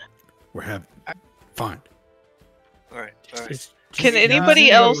again. We're having fine. All right. Can anybody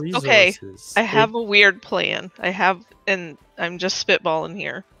else? Okay, I have a weird plan. And I'm just spitballing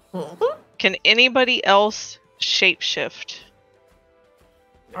here. Can anybody else shapeshift?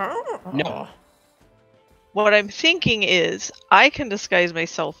 No. What I'm thinking is I can disguise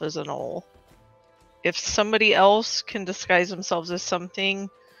myself as an gnoll. If somebody else can disguise themselves as something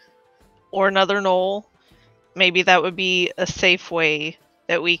or another gnoll, maybe that would be a safe way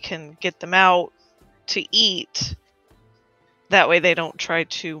that we can get them out to eat. That way they don't try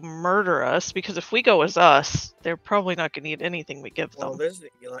to murder us, because if we go as us, they're probably not going to eat anything we give them. Well, there's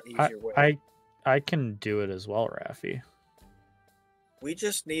a lot easier way. I can do it as well, Raffi. We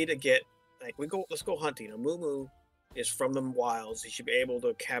just need to get, let's go hunting. Amumu is from the wilds. He should be able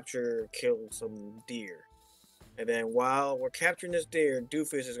to kill some deer. And then while we're capturing this deer,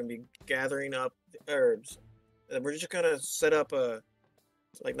 Doofus is going to be gathering up the herbs. And we're just going to set up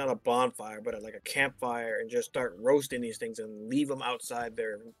not a bonfire, but like a campfire, and just start roasting these things and leave them outside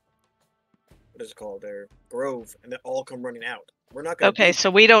their, what is it called, their grove, and they all come running out. We're not going to... Okay,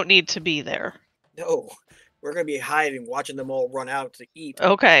 so we don't need to be there. No, we're going to be hiding, watching them all run out to eat.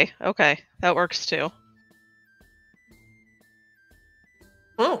 Okay, that works too.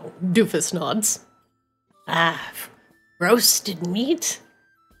 Oh, Doofus nods. Roasted meat?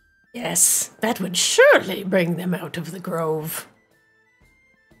 Yes, that would surely bring them out of the grove.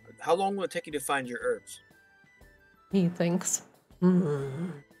 How long will it take you to find your herbs? He thinks.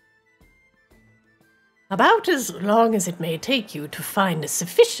 About as long as it may take you to find a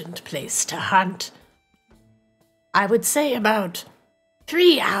sufficient place to hunt. I would say about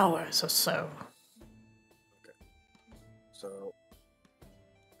 3 hours or so. Okay. So,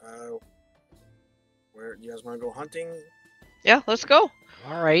 where you guys want to go hunting? Yeah, let's go.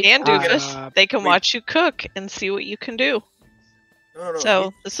 All right. And Doofus, they can watch you cook and see what you can do. No.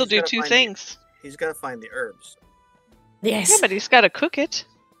 So this will do two things. He's got to find the herbs. Yes. Yeah, but he's got to cook it.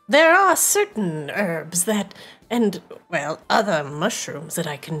 There are certain herbs that, and, well, other mushrooms that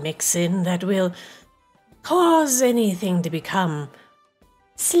I can mix in that will cause anything to become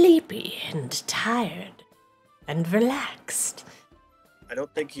sleepy and tired and relaxed. I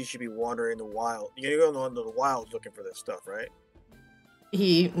don't think you should be wandering the wild. You're going into the wild looking for this stuff, right?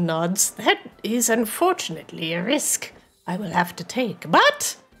 He nods. That is unfortunately a risk I will have to take,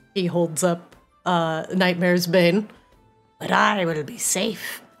 but He holds up Nightmare's Bane. but I will be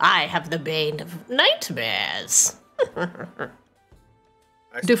safe. I have the bane of nightmares.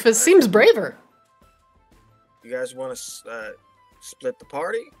 Doofus seems braver. You guys want to split the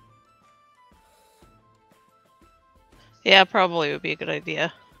party? Yeah, probably would be a good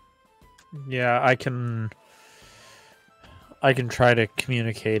idea. Yeah, I can try to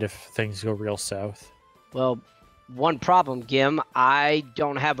communicate if things go real south. Well, one problem, Gim. I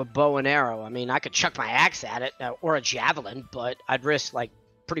don't have a bow and arrow. I mean, I could chuck my axe at it or a javelin, but I'd risk like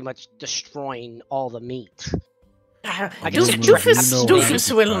pretty much destroying all the meat.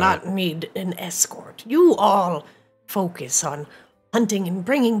 Doofus will not need an escort. You all focus on hunting and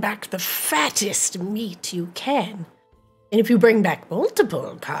bringing back the fattest meat you can. And if you bring back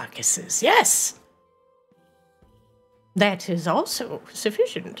multiple carcasses, yes, that is also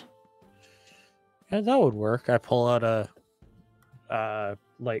sufficient. Yeah, that would work. I pull out a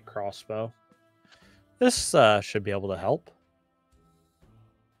light crossbow. This should be able to help.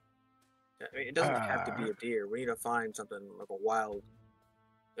 I mean, it doesn't have to be a deer. We need to find something like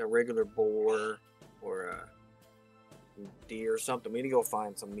a regular boar or a deer or something. We need to go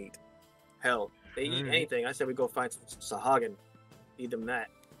find some meat. Hell, they eat anything. I said we go find some sahagin. Feed them that.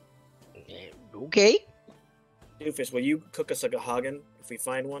 Okay. Doofus, will you cook us like a hagen if we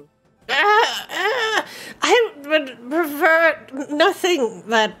find one? I would prefer nothing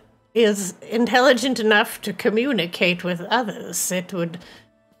that is intelligent enough to communicate with others. It would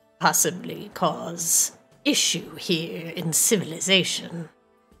possibly cause issue here in civilization.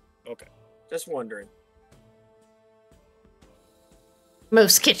 Okay, just wondering.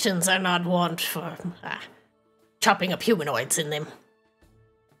 Most kitchens are not wont for chopping up humanoids in them.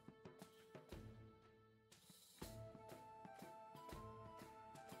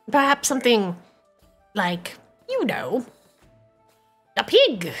 Perhaps something like, a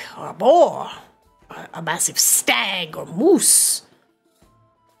pig or a boar, or a massive stag or moose.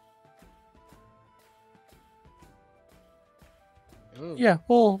 Yeah,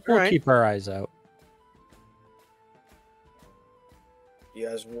 we'll keep our eyes out.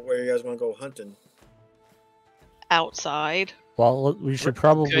 Where you guys want to go hunting? Outside. Well, we should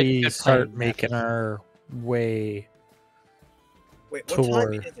probably good start plan. making our way. Wait, what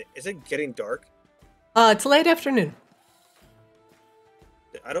time is it? Is it getting dark? It's late afternoon.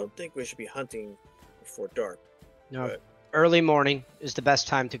 I don't think we should be hunting before dark. No, but early morning is the best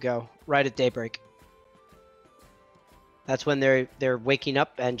time to go. Right at daybreak. That's when they're waking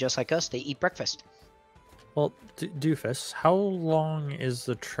up, and just like us, they eat breakfast. Well, Doofus, how long is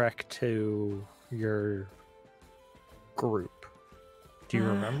the trek to your group? Do you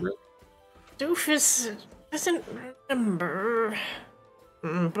remember it? Doofus doesn't remember.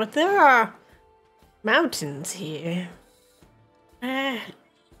 But there are mountains here.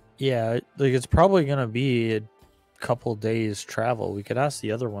 Yeah, like it's probably gonna be a couple days travel. We could ask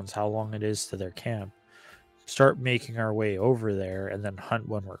the other ones how long it is to their camp. Start making our way over there and then hunt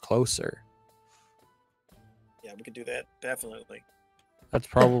when we're closer. yeah, we could do that, definitely. That's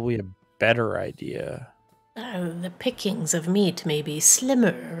probably a better idea. The pickings of meat may be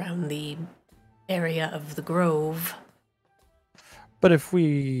slimmer around the area of the grove. But if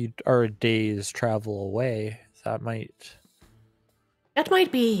we are a day's travel away, that might... That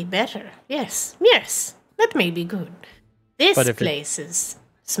might be better. Yes, that may be good. This place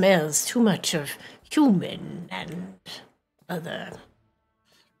smells too much of human and other.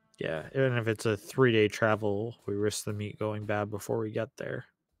 Yeah, even if it's a 3-day travel, we risk the meat going bad before we get there.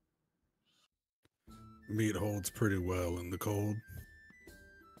 Meat holds pretty well in the cold.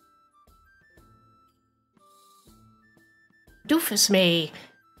 Doofus may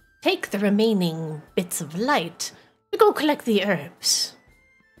take the remaining bits of light to go collect the herbs.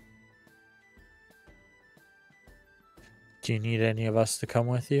 Do you need any of us to come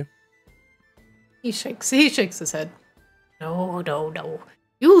with you? He shakes his head. No, no, no.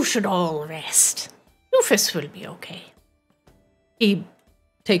 You should all rest. Doofus will be okay. He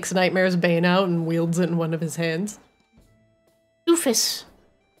takes Nightmare's Bane out and wields it in one of his hands. Doofus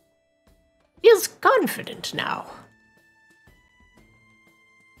feels confident now.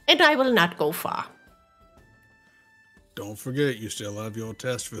 And I will not go far. Don't forget, you still have your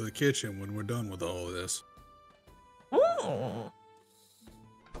test for the kitchen when we're done with all of this. Mm.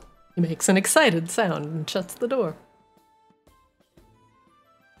 He makes an excited sound and shuts the door.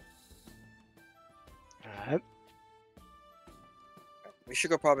 Alright. We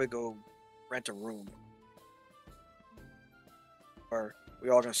should probably go rent a room. Or we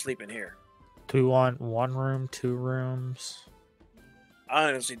all gonna sleep in here. Do we want 1 room, 2 rooms? I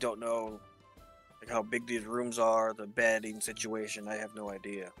honestly don't know like how big these rooms are, the bedding situation. I have no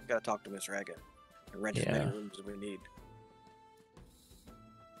idea. We gotta talk to Miss Raga and rent as many rooms as we need.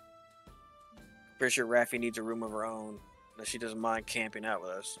 Pretty sure Raffi needs a room of her own, that she doesn't mind camping out with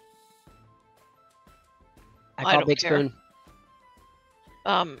us. I I call don't Big care. Spoon.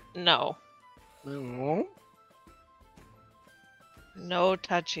 No. No. No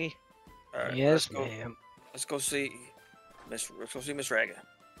touchy. All right, Yes, let's go. ma'am. Let's go see Miss Raga.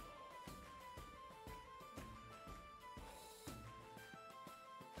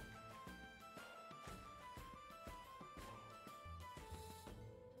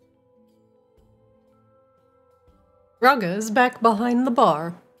 Raga is back behind the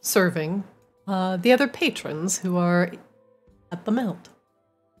bar, serving the other patrons who are at the melt.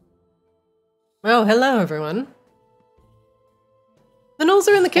 Oh, hello, everyone. The Gnolls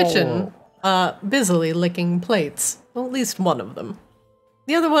are in the kitchen, busily licking plates. Well, at least one of them.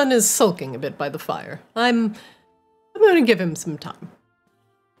 The other one is sulking a bit by the fire. I'm going to give him some time.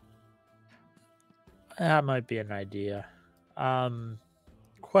 That might be an idea.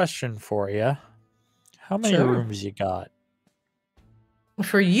 Question for you. How many Sure. rooms you got?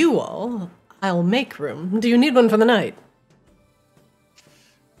 For you all, I'll make room. Do you need one for the night?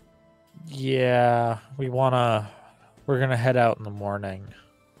 Yeah, we're gonna head out in the morning.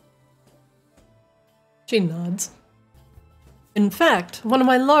 She nods. In fact, one of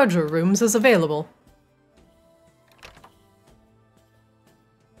my larger rooms is available.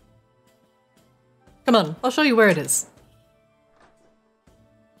 Come on, I'll show you where it is.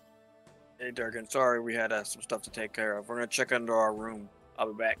 Hey, Durgan, sorry we had some stuff to take care of. We're gonna check under our room.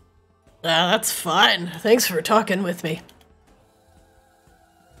 I'll be back. That's fine. Thanks for talking with me.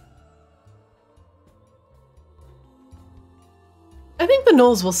 I think the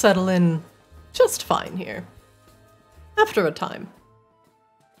Gnolls will settle in just fine here. After a time.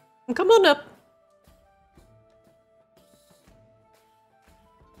 Come on up.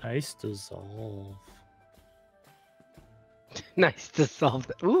 Nice dissolve. Nice to solve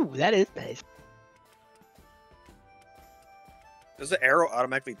that. Ooh, that is nice. Does the arrow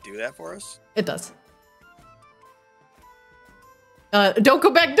automatically do that for us? It does. Don't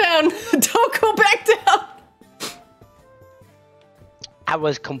go back down! Don't go back down! I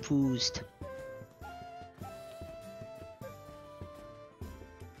was confused.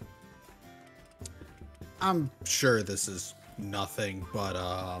 I'm sure this is nothing, but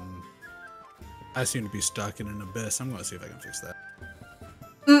I seem to be stuck in an abyss. I'm gonna see if I can fix that.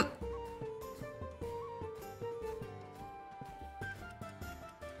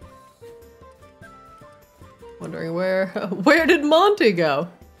 Wondering where did Monty go?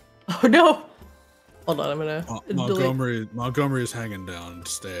 Oh no! Hold on, I'm gonna delete. Montgomery is hanging down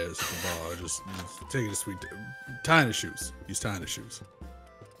stairs at the bar, just taking a sweet, tying his shoes. He's tying his shoes.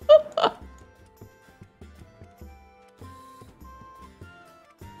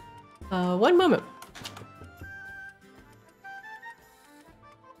 One moment.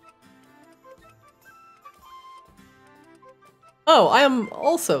 Oh, I am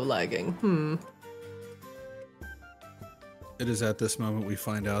also lagging. It is at this moment we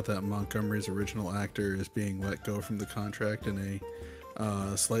find out that Montgomery's original actor is being let go from the contract, and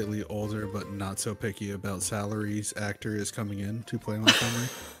a slightly older but not so picky about salaries actor is coming in to play Montgomery.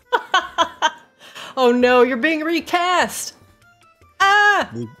 Oh no, you're being recast! Ah!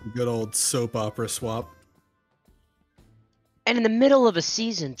 The good old soap opera swap. And in the middle of a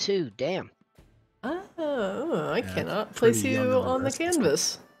season, too. Damn. Oh, I Yeah, cannot pretty place young you and on the restless.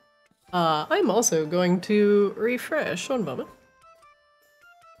 canvas. I'm also going to refresh. One moment.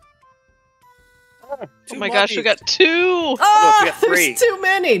 Oh my gosh, we got 2! Ah, we got 3. there's too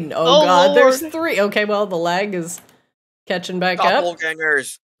many! Oh, Oh, god, there's Lord. 3. Okay, well, the lag is catching back up.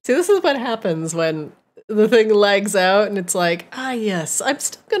 Doppelgangers. See, this is what happens when the thing lags out and it's like, ah, yes, I'm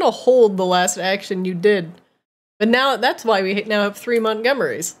still gonna hold the last action you did But now that's why we now have 3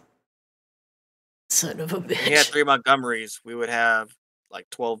 Montgomerys. Son of a bitch. If we had 3 Montgomerys, we would have like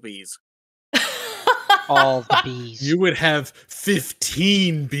 12 bees. All the bees. You would have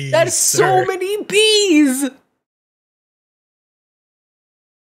 15 bees. That's so many bees.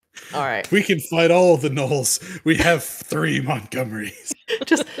 All right. We can fight all of the Gnolls. We have 3 Montgomerys.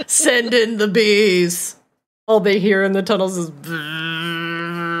 Just send in the bees. All they hear in the tunnels is.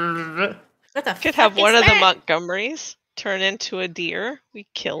 What the Could have one of the Montgomerys turn into a deer. We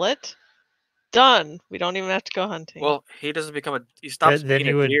kill it. Done. We don't even have to go hunting. Well, he doesn't become a. He stops being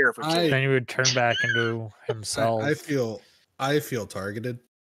a deer. Then he would turn back into himself. I feel targeted.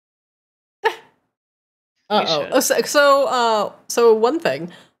 So one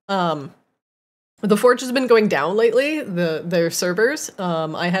thing. The Forge has been going down lately. Their servers.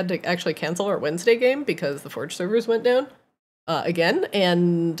 I had to actually cancel our Wednesday game because the Forge servers went down again,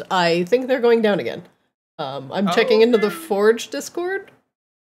 and I think they're going down again. I'm checking into the Forge Discord.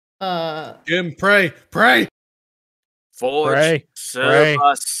 Jim, pray. Forge, serve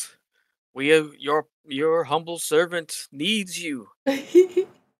us. Your humble servant needs you.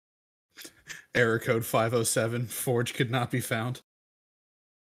 Error code 507. Forge could not be found.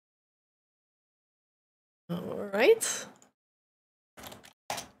 All right.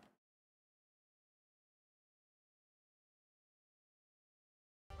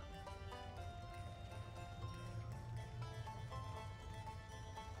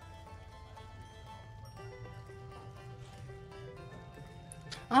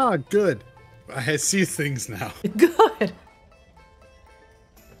 Ah, good. I see things now. Good.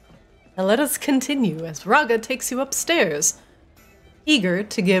 Now let us continue as Raga takes you upstairs, eager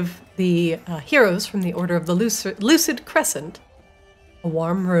to give the heroes from the Order of the Lucid Crescent a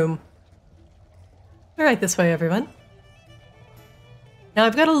warm room. All right, this way, everyone. Now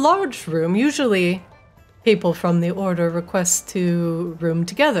I've got a large room. Usually people from the Order request to room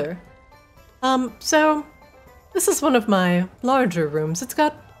together. So this is one of my larger rooms. It's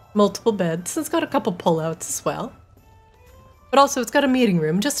got multiple beds. It's got a couple pullouts as well. But also it's got a meeting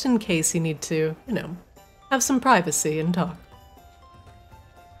room just in case you need to, have some privacy and talk.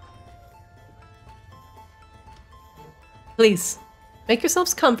 Please, make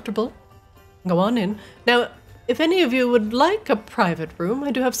yourselves comfortable. Go on in. Now, if any of you would like a private room,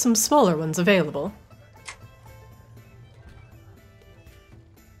 I do have some smaller ones available.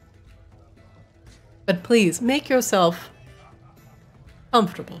 But please, make yourself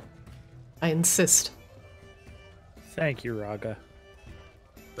comfortable. I insist. Thank you, Raga.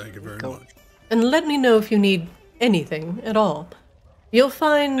 Thank you very much. And let me know if you need anything at all. You'll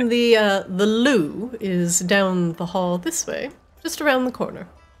find the loo is down the hall this way, just around the corner.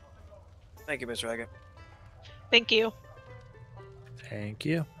 Thank you, Mr. Raga. Thank you. Thank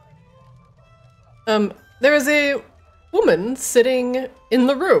you. There is a woman sitting in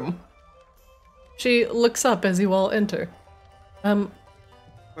the room. She looks up as you all enter.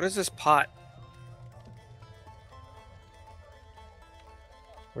 What is this pot?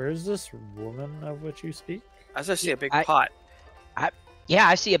 Where is this woman of which you speak? I just see a big pot. Yeah,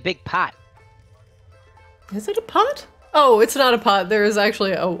 I see a big pot. Is it a pot? Oh, it's not a pot. There is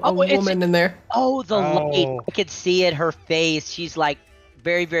actually a woman in there. Oh, the light. I could see it, her face. She's like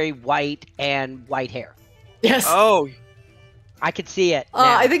very, very white and white hair. Yes. Oh. I could see it.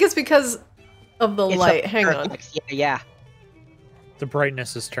 I think it's because of the light. Hang on. Yeah. The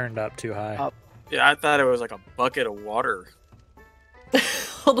brightness is turned up too high. Yeah, I thought it was like a bucket of water.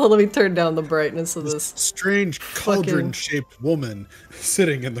 Hold on, let me turn down the brightness of this. Strange cauldron-shaped woman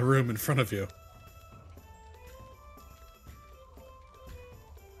sitting in the room in front of you.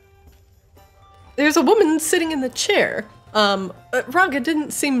 There's a woman sitting in the chair. Raga didn't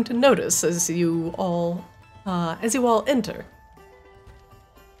seem to notice as you all enter.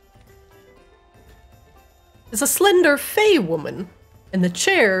 There's a slender fey woman, and the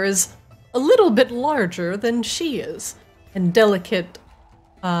chair is a little bit larger than she is, and delicate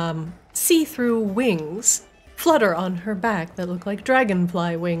see-through wings flutter on her back that look like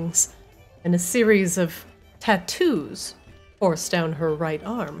dragonfly wings, and a series of tattoos force down her right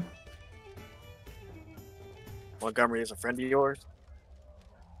arm. Montgomery is a friend of yours?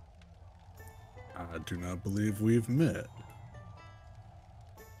 I do not believe we've met.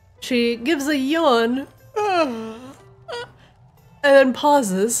 She gives a yawn and then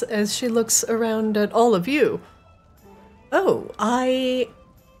pauses as she looks around at all of you. Oh,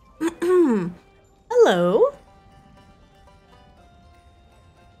 Hello?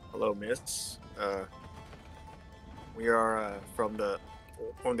 Hello, miss. We are from the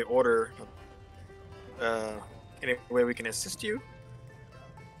order. Any way we can assist you?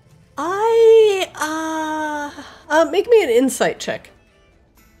 Make me an insight check.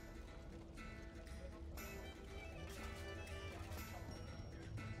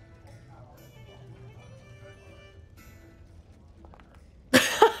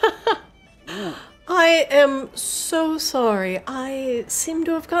 I am so sorry. I seem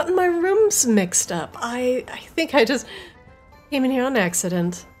to have gotten my rooms mixed up. I think I just came in here on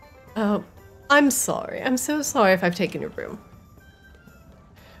accident. I'm sorry. I'm so sorry if I've taken your room.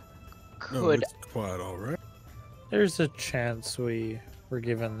 No, it's quite all right. There's a chance we were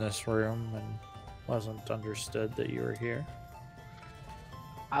given this room and wasn't understood that you were here.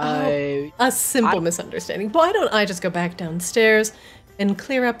 A simple misunderstanding. Why don't I just go back downstairs and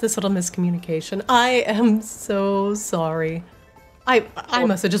clear up this little miscommunication? I am so sorry. I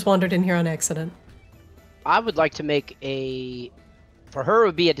must have just wandered in here on accident. I would like to make a... For her, it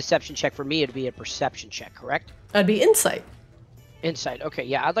would be a deception check. For me, it would be a perception check, correct? That'd be insight. Insight. Okay,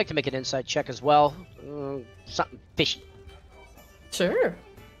 yeah, I'd like to make an insight check as well. Something fishy. Sure.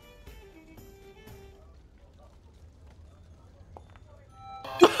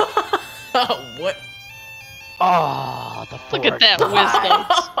 Oh, what? Oh, the Look at that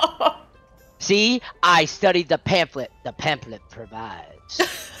wisdom. See, I studied the pamphlet. The pamphlet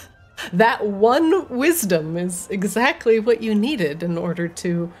provides. That one wisdom is exactly what you needed in order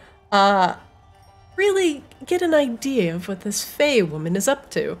to really get an idea of what this Fey woman is up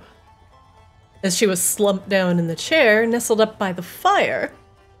to. As she was slumped down in the chair, nestled up by the fire,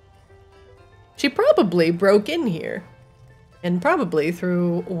 she probably broke in here, and probably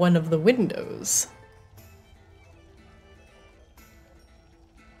through one of the windows.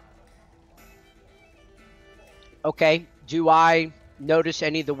 Okay, do I notice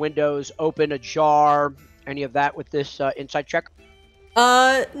any of the windows open, ajar, any of that with this insight check?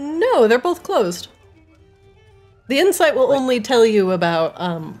 No, they're both closed. The insight will only tell you about,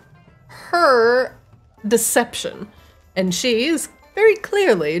 her deception. And she is very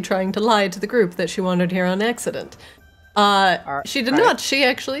clearly trying to lie to the group that she wandered here on accident. She did not. She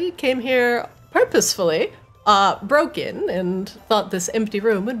actually came here purposefully, broke in, and thought this empty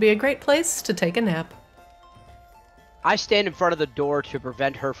room would be a great place to take a nap. I stand in front of the door to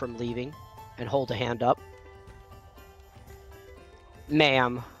prevent her from leaving and hold a hand up.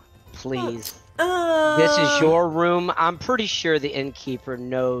 Ma'am, please. This is your room. I'm pretty sure the innkeeper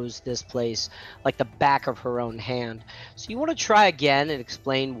knows this place like the back of her own hand. So you want to try again and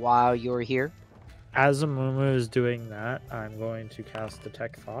explain why you're here? As Amumu is doing that, I'm going to cast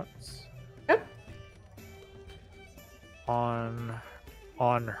Detect Thoughts. Yep. On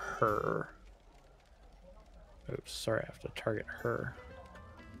her. Oops, sorry, I have to target her.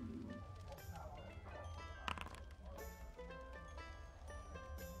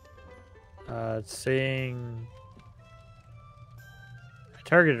 It's saying I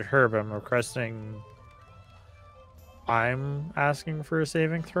targeted her, but I'm requesting I'm asking for a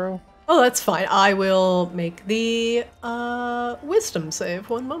saving throw. Oh, that's fine. I will make the wisdom save.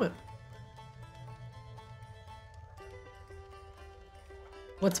 One moment.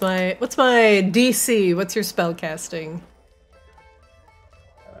 What's my DC? What's your spell casting?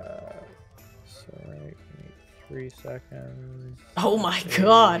 Sorry, 3 seconds. Oh my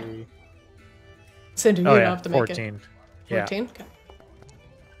god. Cindy, you have to make 14. it. 14?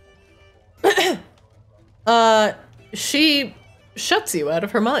 Yeah. Okay. She shuts you out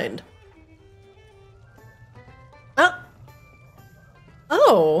of her mind.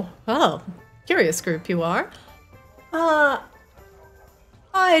 Oh, curious group you are.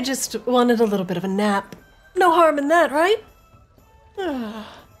 I just wanted a little bit of a nap. No harm in that, right?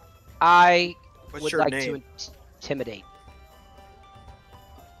 I What's would your like name? to intimidate.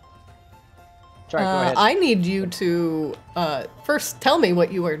 Sorry, go ahead. I need you to first tell me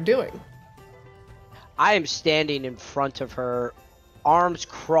what you are doing. I am standing in front of her, arms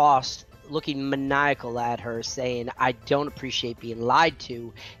crossed, looking maniacal at her, saying, I don't appreciate being lied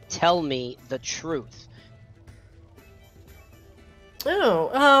to. Tell me the truth.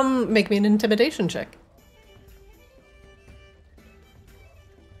 Oh, make me an intimidation check.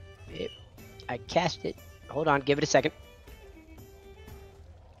 I cast it. Hold on, give it a second.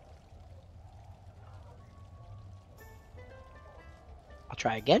 I'll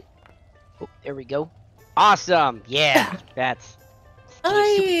try again. Oh, there we go. Awesome. Yeah, that's...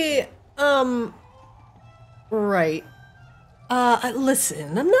 Right.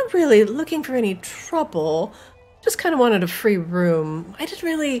 Listen, I'm not really looking for any trouble. Just kind of wanted a free room. I didn't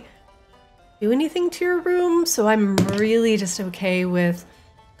really do anything to your room, so I'm really just okay with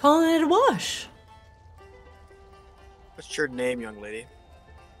calling it a wash. What's your name, young lady?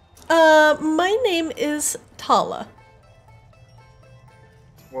 My name is Tala.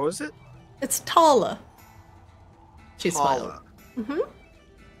 What was it? It's Tala. She smiled. Mm-hmm.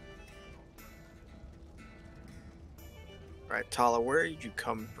 Right, Tala, where did you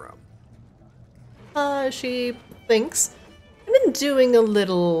come from? She thinks. I've been doing a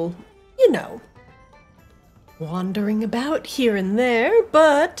little, wandering about here and there,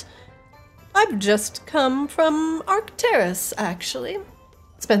 but I've just come from Arctis, actually.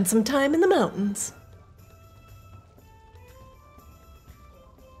 Spent some time in the mountains.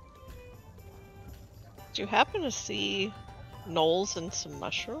 Do you happen to see gnolls and some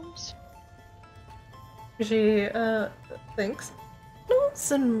mushrooms? She, thinks.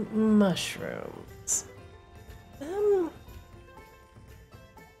 Gnolls and mushrooms.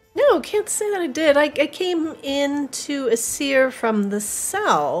 No, can't say that I did. I came into Asir from the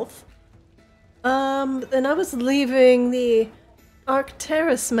south. And I was leaving the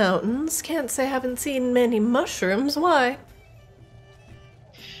Arctis Mountains. Can't say I haven't seen many mushrooms. Why?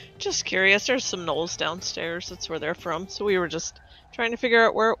 Just curious. There's some gnolls downstairs. That's where they're from. So we were just trying to figure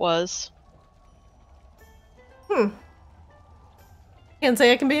out where it was. Can't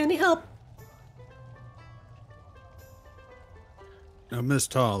say I can be any help. Now, Miss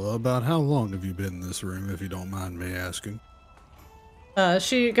Tala, about how long have you been in this room, if you don't mind me asking?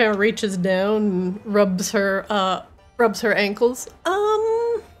 She kind of reaches down and rubs her ankles.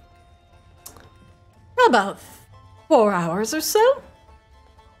 About 4 hours or so.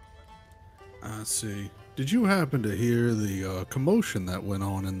 I see. Did you happen to hear the commotion that went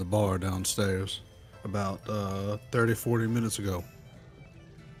on in the bar downstairs about 30, 40 minutes ago?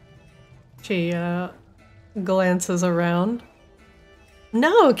 She glances around.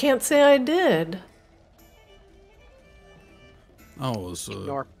 No, can't say I did. Oh,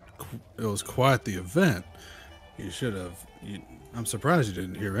 it was quite the event. You should have. I'm surprised you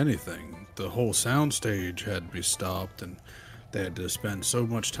didn't hear anything. The whole soundstage had to be stopped, and they had to spend so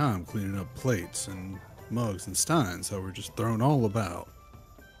much time cleaning up plates and mugs and steins that were just thrown all about.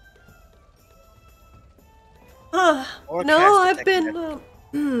 No, I've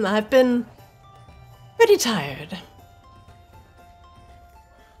been pretty tired.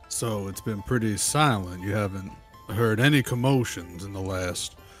 So it's been pretty silent. You haven't heard any commotions in the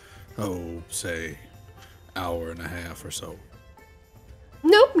last, say, hour and a half or so.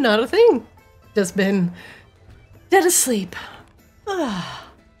 Nope, not a thing. Just been dead asleep.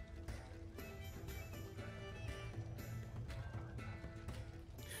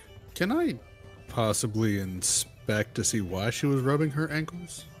 Can I possibly inspect to see why she was rubbing her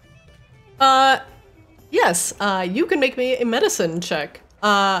ankles? Yes, you can make me a medicine check.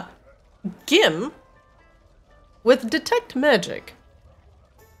 Gim, with detect magic.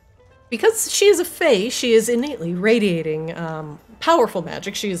 Because she is a fae, she is innately radiating powerful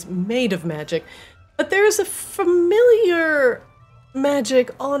magic. She is made of magic. But there is a familiar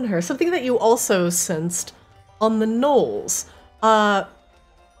magic on her, something that you also sensed on the gnolls.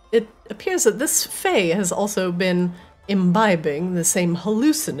 It appears that this fae has also been imbibing the same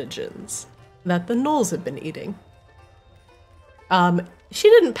hallucinogens that the gnolls have been eating. She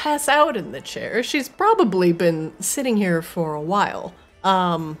didn't pass out in the chair. She's probably been sitting here for a while.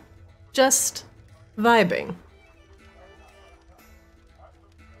 Just vibing.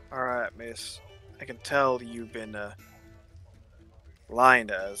 Alright, miss. I can tell you've been lying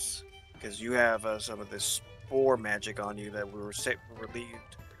to us because you have some of this spore magic on you that we were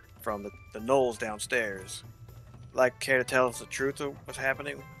relieved from the gnolls downstairs. Care to tell us the truth of what's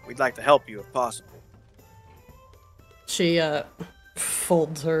happening? We'd like to help you if possible. She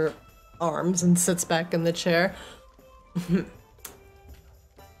folds her arms and sits back in the chair.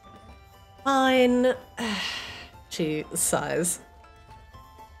 Fine. She sighs.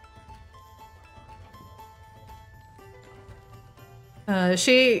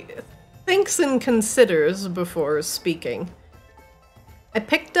 She thinks and considers before speaking. I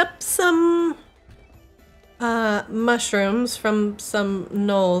picked up some mushrooms from some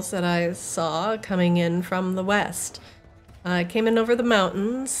gnolls that I saw coming in from the west. I came in over the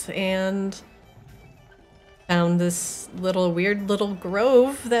mountains and found this weird little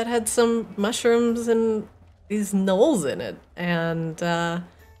grove that had some mushrooms and these gnolls in it. And, I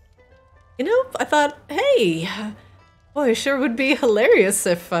thought, hey, boy, sure would be hilarious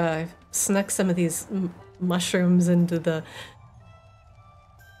if I snuck some of these mushrooms into the,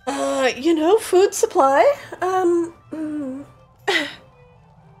 food supply.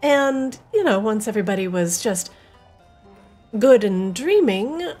 And, once everybody was just good and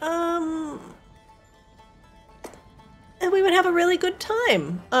dreaming, and we would have a really good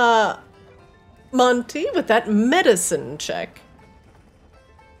time. Monty, with that medicine check.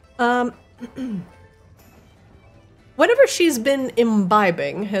 Whatever she's been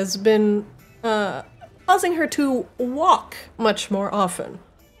imbibing has been, causing her to walk much more often.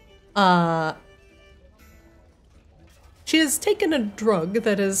 She has taken a drug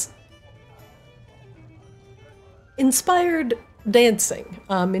that has inspired dancing.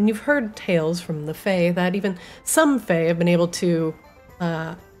 And you've heard tales from the Fae that even some Fae have been able to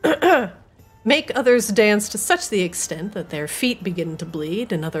make others dance to such the extent that their feet begin to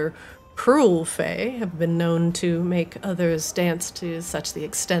bleed, and other cruel Fae have been known to make others dance to such the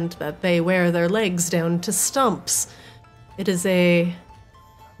extent that they wear their legs down to stumps. It is a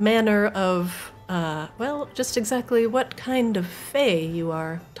manner of, well, just exactly what kind of Fae you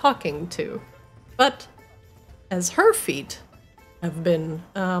are talking to. But as her feet have been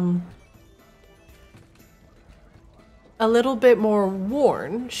a little bit more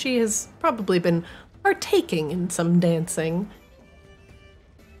worn, she has probably been partaking in some dancing.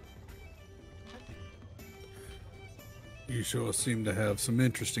 You sure seem to have some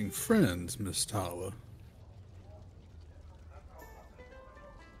interesting friends, Miss Tala.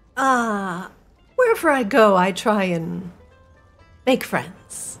 Wherever I go, I try and make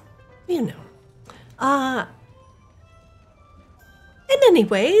friends. You know. And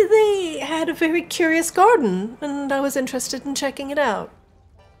anyway, they had a very curious garden, and I was interested in checking it out.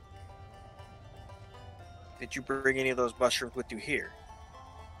 Did you bring any of those mushrooms with you here?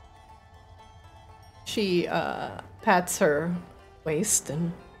 She, pats her waist,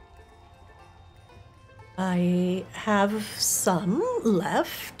 and I have some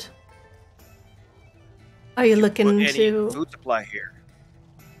left. Are you looking Put any to... food supply here?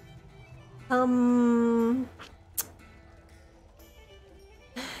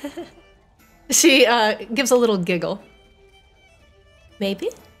 She, gives a little giggle.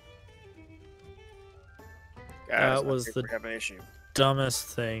 Maybe? That was the dumbest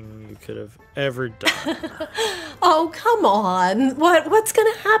thing you could have ever done. Oh, come on. What's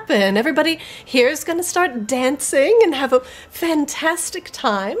gonna happen? Everybody here's gonna start dancing and have a fantastic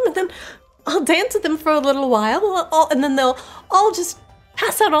time, and then I'll dance with them for a little while, and then they'll all just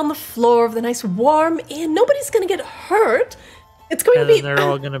pass out on the floor of the nice warm inn. Nobody's gonna get hurt. It's going to be... And they're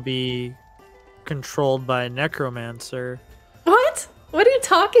all gonna be controlled by a necromancer. What? What are you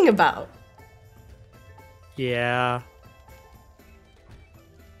talking about? Yeah.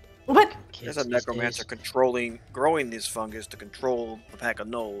 What? There's a necromancer growing this fungus to control the pack of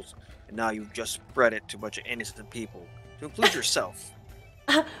gnolls, and now you've just spread it to a bunch of innocent people, to include yourself.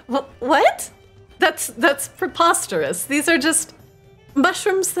 What? That's preposterous. These are just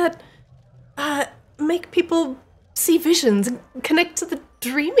mushrooms that make people see visions and connect to the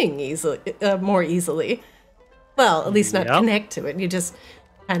dreaming more easily. Well, at least not connect to it. You just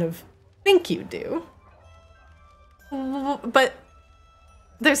kind of think you do. But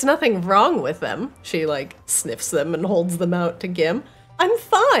there's nothing wrong with them. She, like, sniffs them and holds them out to Gim. I'm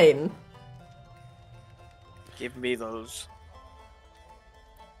fine. Give me those.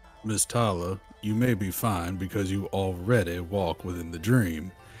 Miss Tala, you may be fine because you already walk within the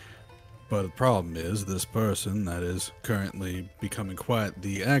dream. But the problem is, this person that is currently becoming quite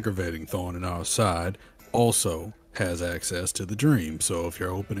the aggravating thorn in our side also has access to the dream. So if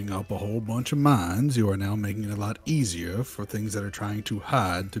you're opening up a whole bunch of minds, you are now making it a lot easier for things that are trying to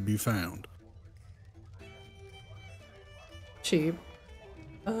hide to be found. She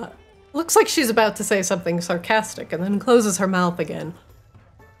looks like she's about to say something sarcastic and then closes her mouth again.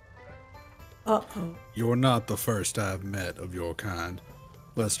 Uh-oh. You're not the first I've met of your kind.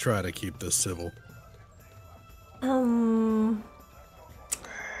 Let's try to keep this civil.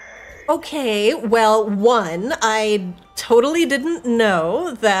 Okay, well, one, I totally didn't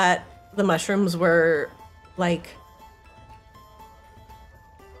know that the mushrooms were, like,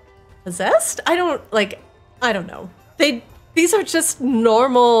 possessed? I don't know. These are just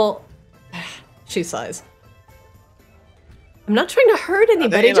normal... She sighs. I'm not trying to hurt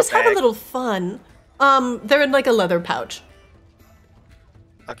anybody, just have a little fun. They're in, like, a leather pouch.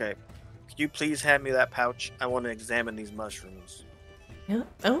 Okay. Could you please hand me that pouch? I want to examine these mushrooms. Yeah,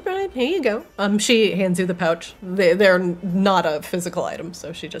 alright, here you go. She hands you the pouch. They're not a physical item,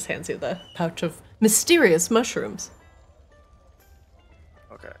 so she just hands you the pouch of mysterious mushrooms.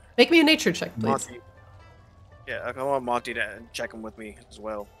 Okay. Make me a nature check, please. Monty. Yeah, I want Monty to check them with me as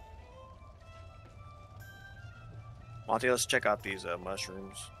well. Monty, let's check out these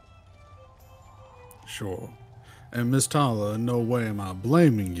mushrooms. Sure. And Miss Tala, in no way am I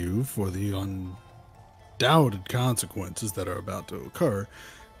blaming you for the undoubted consequences that are about to occur.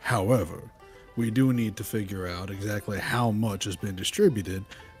 However, we do need to figure out exactly how much has been distributed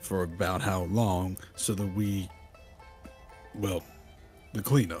for about how long so that the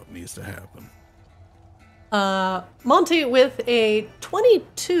cleanup needs to happen. Monty with a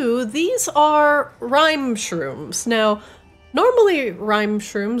 22. These are rime shrooms. Now, normally rime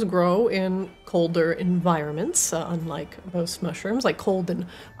shrooms grow in colder environments, unlike most mushrooms, like cold and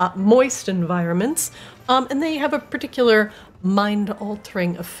moist environments. And they have a particular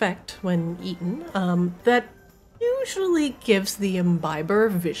mind-altering effect when eaten that usually gives the imbiber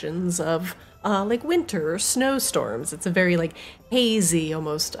visions of like winter or snowstorms. It's a very like hazy,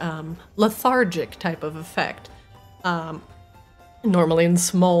 almost lethargic type of effect. Normally in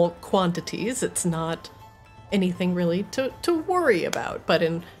small quantities, it's not anything really to worry about, but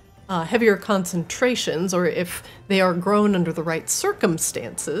in heavier concentrations, or if they are grown under the right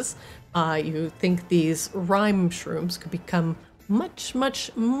circumstances, you think these rime shrooms could become much,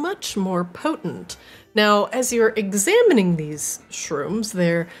 much, much more potent. Now, as you're examining these shrooms,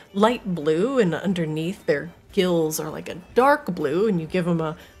 they're light blue, and underneath their gills are like a dark blue, and you give them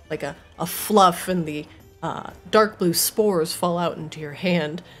a fluff, and the dark blue spores fall out into your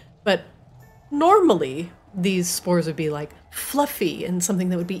hand. But normally, these spores would be like fluffy and something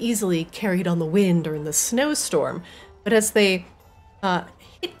that would be easily carried on the wind or in the snowstorm. But as they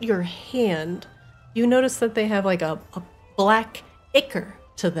hit your hand, you notice that they have like a black ichor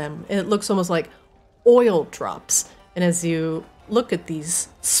to them. It looks almost like oil drops. And as you look at these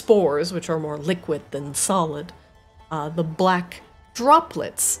spores, which are more liquid than solid, the black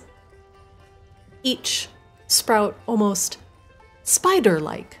droplets each sprout almost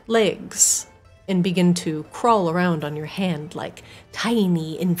spider-like legs and begin to crawl around on your hand like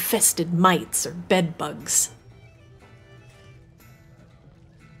tiny infested mites or bed bugs.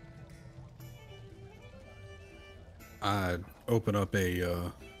 I open up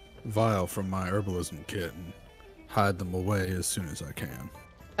a vial from my herbalism kit and hide them away as soon as I can.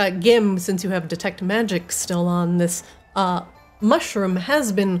 Gim, since you have detect magic still on, this mushroom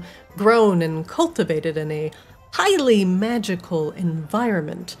has been grown and cultivated in a highly magical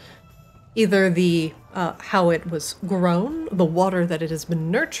environment. Either the how it was grown, the water that it has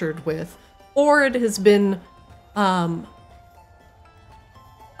been nurtured with, or it has been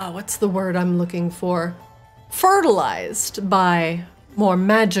what's the word I'm looking for? Fertilized by more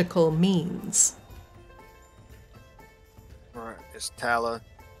magical means. Alright, it's Tala.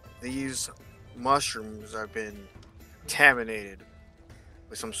 These mushrooms have been contaminated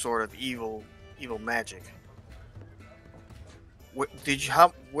with some sort of evil magic. When did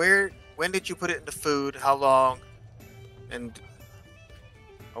you put it in the food? How long? And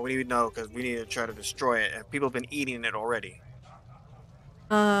we need to know because we need to try to destroy it. And people have been eating it already.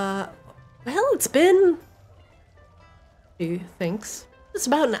 Well, it's been, he thinks, it's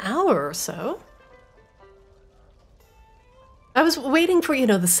about an hour or so. I was waiting for,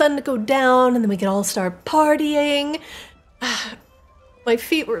 the sun to go down and then we could all start partying. My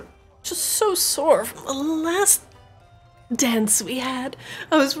feet were just so sore from the last dance we had.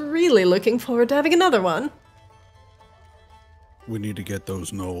 I was really looking forward to having another one. We need to get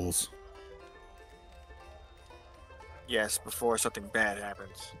those gnolls. Yes, before something bad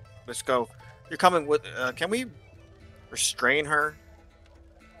happens. Let's go. You're coming with... can we restrain her?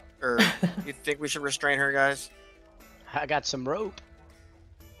 Or you think we should restrain her, guys? I got some rope.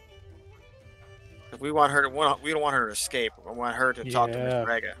 If we want her to... We don't want her to escape. We want her to talk to Miss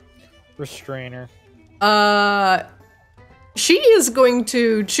Rega. Restrainer. She is going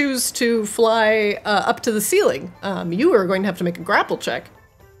to choose to fly up to the ceiling. You are going to have to make a grapple check.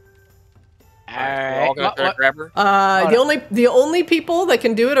 We're all gonna try to grab her? The only people that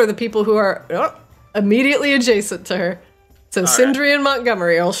can do it are the people who are immediately adjacent to her. So Sindri and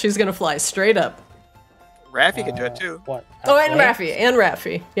Montgomery, or she's gonna fly straight up. Raffi can do it too. What? Oh, and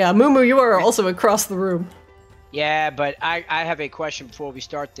Raffi. Yeah, Mumu, you are also across the room. Yeah, but I have a question before we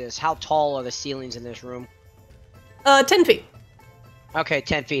start this. How tall are the ceilings in this room? 10 feet. Okay,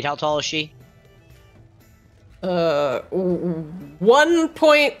 10 feet. How tall is she?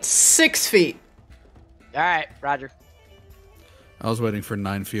 1.6 feet. All right, Roger. I was waiting for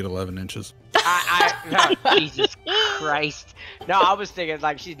 9 feet 11 inches. Jesus Christ! No, I was thinking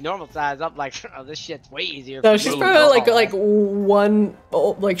like she's normal size. I'm like, oh, this shit's way easier. No, she's probably like one,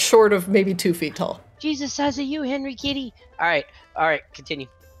 like short of maybe 2 feet tall. Jesus size of you, Henry Kitty. All right, continue.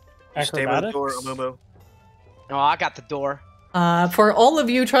 Stay by the door, Amumu. No, I got the door. For all of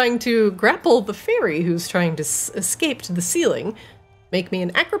you trying to grapple the fairy who's trying to escape to the ceiling, make me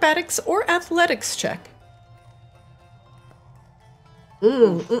an acrobatics or athletics check.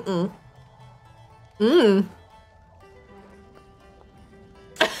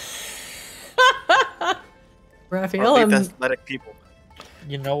 Raphael, athletic people.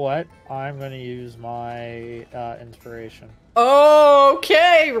 You know what? I'm gonna use my inspiration.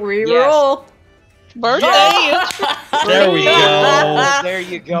 Okay, reroll. Birthday. There we go. There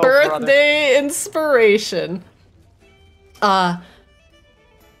you go. Birthday inspiration. Hala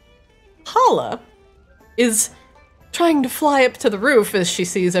is trying to fly up to the roof as she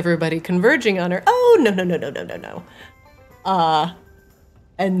sees everybody converging on her. Oh, no.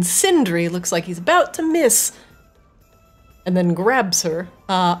 And Sindri looks like he's about to miss and then grabs her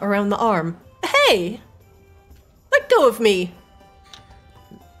around the arm. Hey! Let go of me!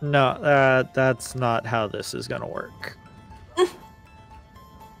 No, that's not how this is gonna work.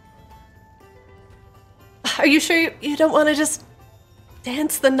 Are you sure you don't want to just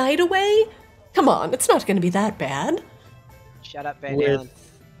dance the night away? Come on, it's not gonna be that bad. Shut up, Van Halen.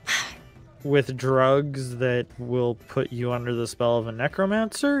 With drugs that will put you under the spell of a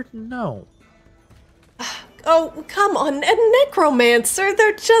necromancer? No. Oh, come on, a necromancer,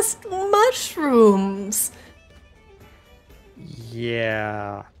 they're just mushrooms.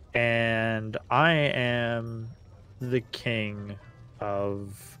 Yeah, and I am the king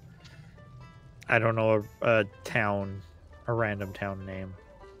of, I don't know, a town, a random town name.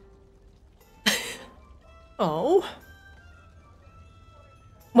 Oh.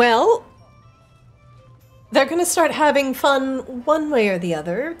 Well, they're gonna start having fun one way or the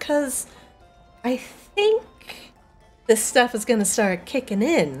other, because I think this stuff is gonna start kicking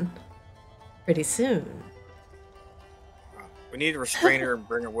in pretty soon. We need to restrain her and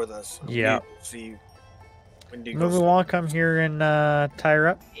bring her with us. Yeah. See. When do you Move go? along, come here and tie her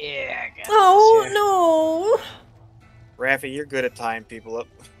up. Yeah, I got Oh, no! Raffi, you're good at tying people up.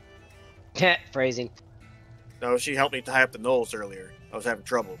 this. Phrasing. No, she helped me tie up the Gnolls earlier. I was having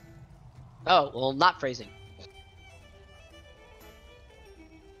trouble. Oh, well, not phrasing.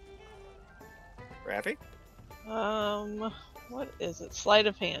 Raffi? What is it? Sleight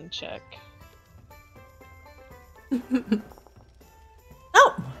of hand check.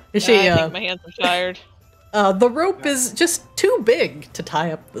 Oh! Is she, I think my hands are tired. the rope is just too big to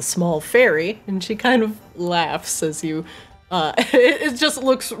tie up the small fairy, and she kind of laughs as you, it just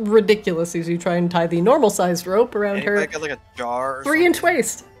looks ridiculous as you try and tie the normal-sized rope around Anybody her got like a jar or 3-inch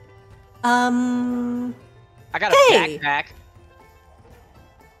waist. I got a Hey! backpack.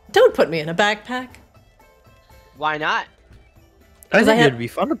 Don't put me in a backpack. Why not? I 'Cause I think had- it'd be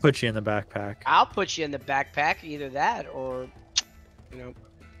fun to put you in the backpack. I'll put you in the backpack. Either that or,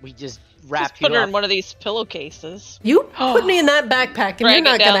 we just wrap Just put you her up. in one of these pillowcases. You put me in that backpack, and Drag you're it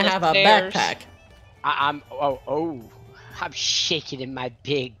not down gonna the have a stairs. backpack. I'm I'm shaking in my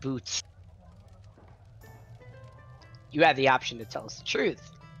big boots. You had the option to tell us the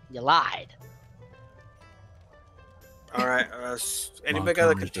truth. You lied. All right. Anybody got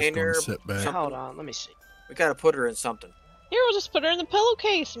a Montgomery's just container? gonna sit back. Hold on, let me see. We gotta put her in something. Here, we'll just put her in the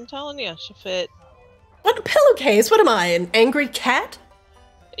pillowcase. I'm telling you, she'll fit. What a pillowcase? What am I, an angry cat?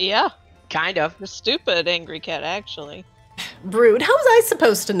 Yeah, Kind of. a stupid angry cat, actually. Rude. How was I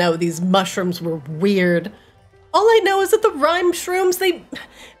supposed to know these mushrooms were weird? All I know is that the rhyme shrooms, they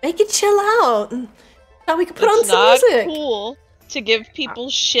make you chill out. And thought we could put on It's some not music. cool to give people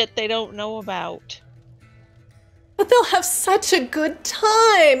shit they don't know about. But they'll have such a good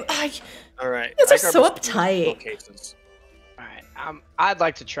time. All right. You guys are I grabbed so us uptight. pillowcases. All right. I'd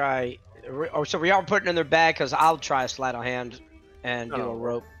like to try. Oh, so we are putting it in their bag because I'll try a sleight of hand and do a No.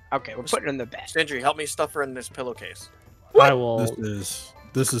 rope. Okay, we're putting it in the bag. Sindri, help me stuff her in this pillowcase. I will.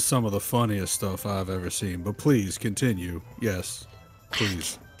 This is some of the funniest stuff I've ever seen. But please continue. Yes,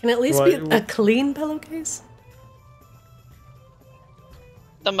 please. Can it at least be What- a clean pillowcase?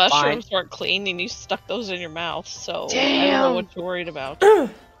 The mushrooms weren't clean and you stuck those in your mouth, so I don't know Damn. what you're worried about.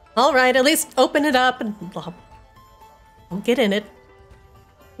 All right, at least open it up and I'll get in it.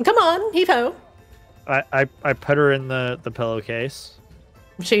 Come on, heave-ho. I put her in the pillowcase.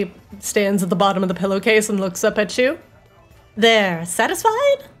 She stands at the bottom of the pillowcase and looks up at you. There,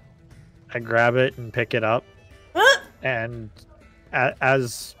 satisfied? I grab it and pick it up. Huh? And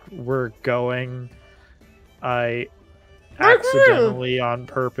as we're going, I accidentally, on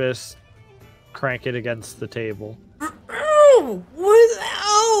purpose, crank it against the table. Ow!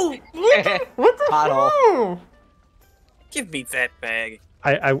 What the Pothole. hell? Give me that bag.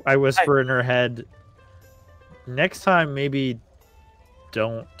 I whisper in her head, next time maybe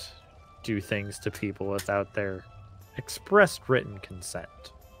don't do things to people without their expressed written consent.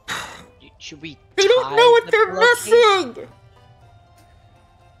 Should we? They don't tie know what the they're pillowcase? missing!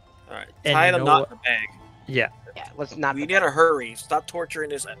 All right. And Tie you them know not what? in the bag. Yeah. Yeah, let's not. We gotta hurry. Stop torturing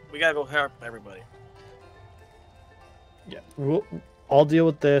this. We gotta go help everybody. Yeah. I'll deal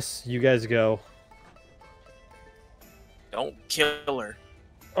with this. You guys go. Don't kill her.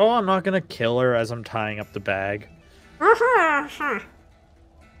 Oh, I'm not gonna kill her as I'm tying up the bag.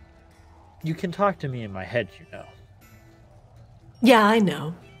 You can talk to me in my head, you know. Yeah, I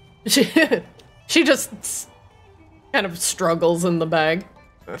know. She just kind of struggles in the bag.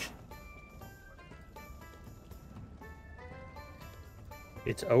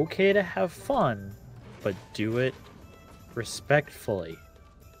 It's okay to have fun, but do it respectfully.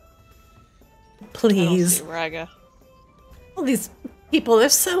 Please. Raga. All these people, they're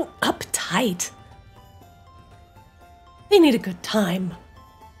so uptight. They need a good time.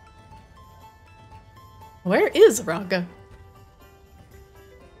 Where is Raga?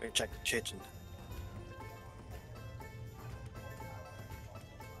 Let me check the kitchen.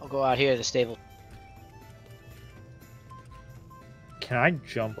 I'll go out here to the stable. Can I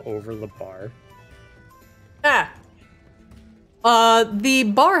jump over the bar? Ah! The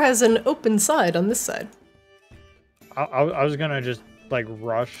bar has an open side on this side. I was gonna just like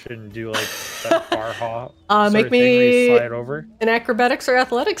rush and do like that bar hop. Make me slide over. An acrobatics or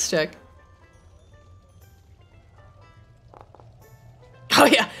athletics check. Oh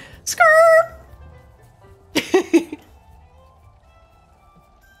yeah, skirt.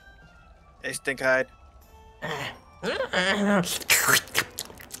 Hey, Snowhide.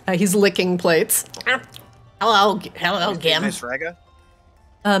 He's licking plates. Hello, Gim. Miss Raga?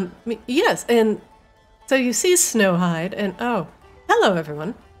 Yes, and so you see Snowhide, and oh, hello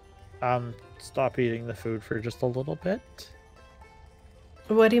everyone. Stop eating the food for just a little bit.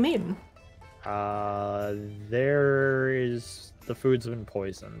 What do you mean? The food's been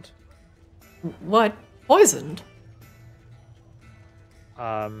poisoned. What? Poisoned?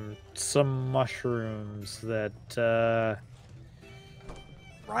 Some mushrooms that,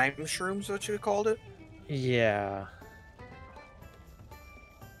 Rhyme shrooms, what you called it? yeah.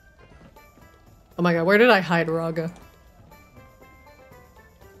 Oh my god, where did I hide Raga?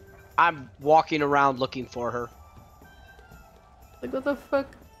 I'm walking around looking for her. Like, what the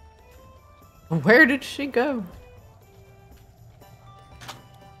fuck? Where did she go?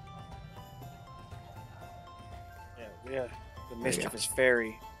 Yeah, the mischievous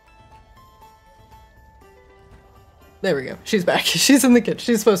fairy. There we go. She's back. She's in the kitchen.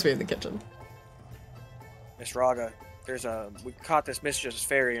 She's supposed to be in the kitchen. Miss Raga, we caught this mischievous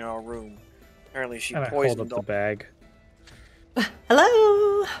fairy in our room. Apparently she And I hold poisoned up the bag.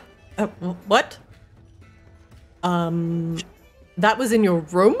 Hello? What? That was in your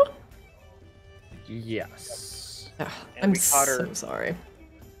room? Yes. Ugh, And I'm we caught her. so sorry.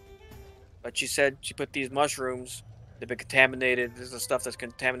 But she said she put these mushrooms, they've been contaminated. This is the stuff that's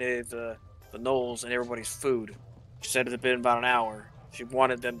contaminated the gnolls and everybody's food. She said it had been about an hour. She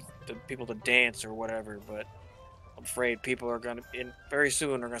wanted the people to dance or whatever, but I'm afraid people are very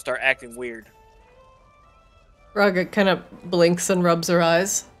soon are gonna start acting weird. Raga kind of blinks and rubs her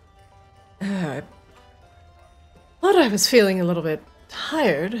eyes. I thought I was feeling a little bit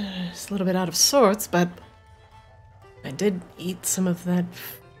tired, just a little bit out of sorts, but I did eat some of that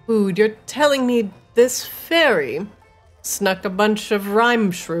food. You're telling me this fairy snuck a bunch of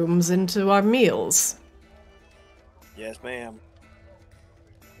rhyme shrooms into our meals? Yes, ma'am.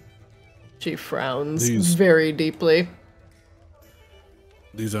 She frowns These- very deeply.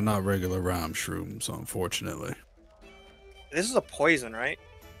 These are not regular rhyme shrooms, unfortunately. This is a poison, right?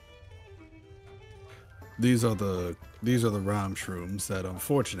 These are the rhyme shrooms that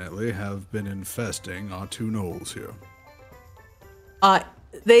unfortunately have been infesting our two gnolls here.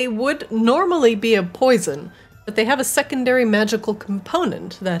 They would normally be a poison, but they have a secondary magical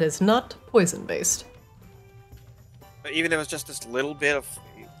component that is not poison-based. But even if it's just this little bit of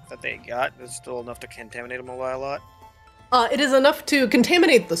that they got, it's still enough to contaminate them a lot. It is enough to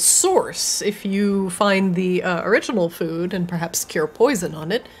contaminate the source. If you find the original food and perhaps cure poison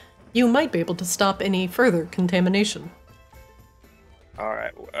on it, you might be able to stop any further contamination. All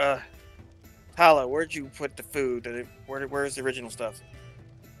right. Tala, where'd you put the food? Where's the original stuff?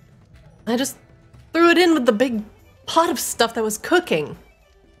 I just threw it in with the big pot of stuff that was cooking.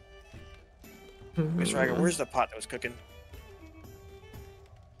 Miss Raga, where's the pot that was cooking?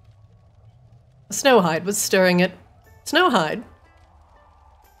 Snowhide was stirring it. Snowhide,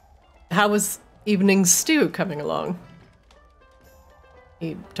 how was evening stew coming along?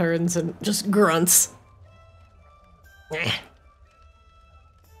 He turns and just grunts.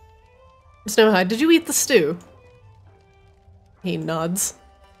 Snowhide, did you eat the stew? He nods.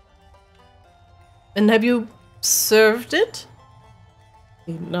 And have you served it?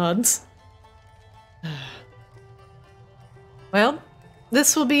 He nods. Well,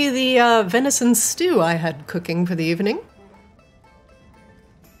 this will be the venison stew I had cooking for the evening.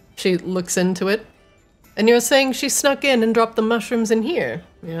 She looks into it. And you're saying she snuck in and dropped the mushrooms in here?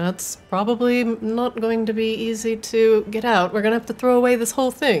 Yeah, it's probably not going to be easy to get out. We're gonna have to throw away this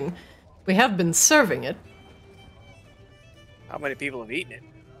whole thing. We have been serving it. How many people have eaten it?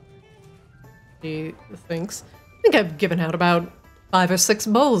 He thinks. I think I've given out about 5 or 6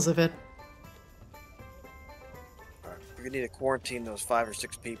 bowls of it. Alright, we need to quarantine those 5 or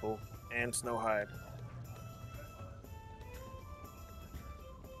 6 people and Snowhide.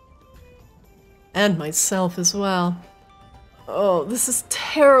 And myself as well. Oh, this is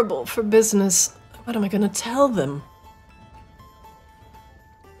terrible for business. What am I going to tell them?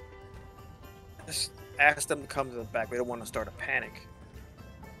 Just ask them to come to the back. We don't want to start a panic.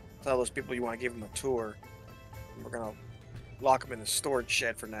 Tell those people you want to give them a tour. We're going to lock them in the storage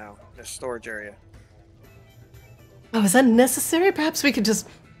shed for now. The storage area. Oh, is that necessary? Perhaps we could just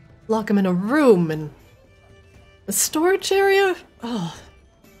lock them in a room and... a storage area? Oh...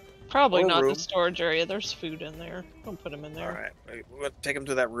 Probably Or not room. the storage area. There's food in there. Don't put them in there. Alright, we'll take them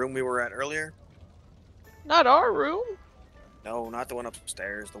to that room we were at earlier. Not our room. No, not the one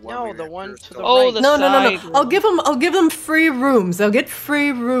upstairs. The one. No, we were the at one first. to the Oh, right. the No. side I'll give them free rooms. They'll get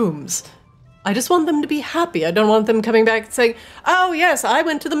free rooms. I just want them to be happy. I don't want them coming back and saying, "Oh yes, I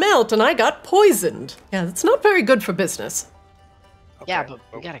went to the melt and I got poisoned." Yeah, that's not very good for business. Yeah, Okay, but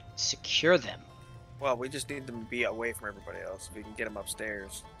we gotta secure them. Well, we just need them to be away from everybody else. We can get them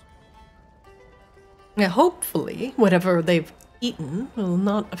upstairs. Yeah, hopefully whatever they've eaten will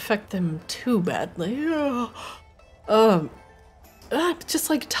not affect them too badly. I'm just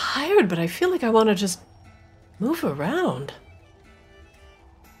like tired, but I feel like I want to just move around.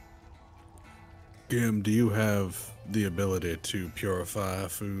 Gim, do you have the ability to purify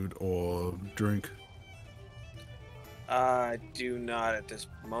food or drink? I do not at this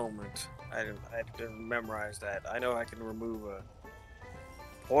moment. I didn't memorize that. I know I can remove a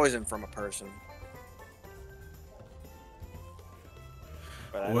poison from a person.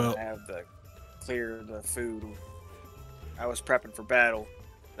 But I Well- don't have the clear the food. I was prepping for battle,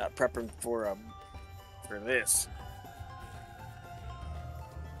 not prepping for this.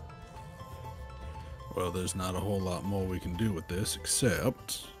 Well, there's not a whole lot more we can do with this,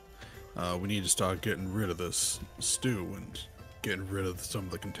 except we need to start getting rid of this stew and getting rid of some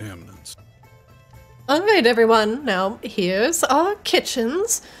of the contaminants. All right, everyone. Now, here's our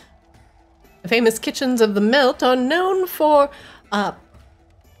kitchens. The famous kitchens of the Melt are known for a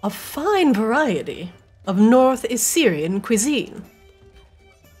fine variety of North Assyrian cuisine.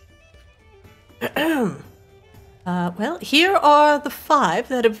 Well, here are the 5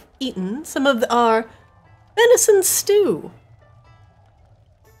 that have eaten some of our venison stew.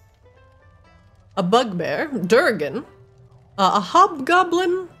 A bugbear, Durgan, a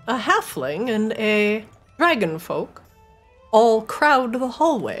hobgoblin, a halfling, and a dragonfolk all crowd the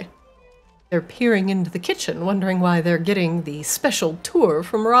hallway. They're peering into the kitchen, wondering why they're getting the special tour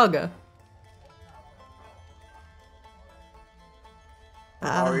from Raga.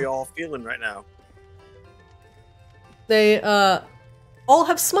 How are you all feeling right now? They all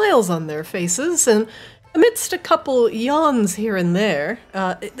have smiles on their faces, and amidst a couple yawns here and there,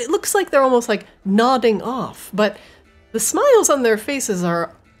 it looks like they're almost like nodding off, but the smiles on their faces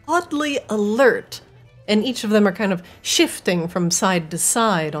are oddly alert, and each of them are kind of shifting from side to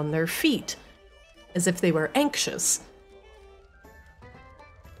side on their feet, as if they were anxious.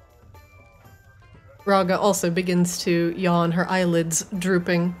 Raga also begins to yawn, her eyelids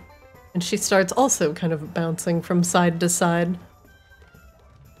drooping, and she starts also kind of bouncing from side to side.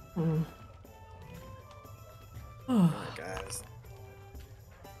 Guys.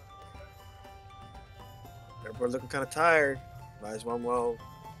 Everybody's looking kind of tired. Might as well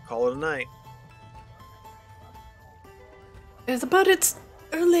call it a night. But it's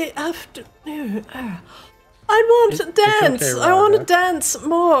early afternoon. I want to dance. okay, I want to Raga. dance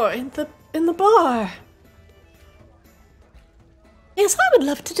more in the bar. Yes, I would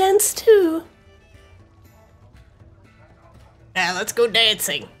love to dance too. Now let's go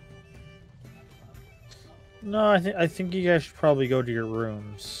dancing. No, I think you guys should probably go to your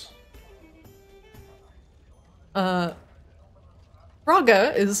rooms. Raga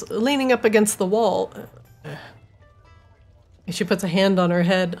is leaning up against the wall. She puts a hand on her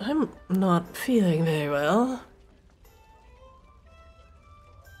head. I'm not feeling very well.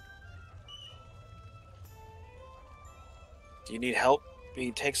 Do you need help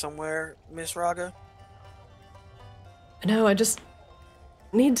being taken somewhere, Miss Raga? No, I just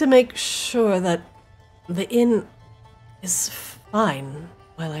need to make sure that the inn is fine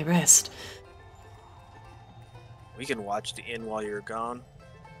while I rest. We can watch the inn while you're gone.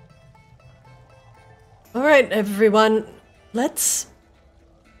 All right, everyone, let's...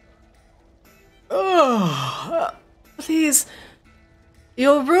 Oh, please.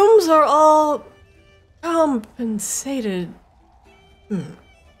 Your rooms are all compensated.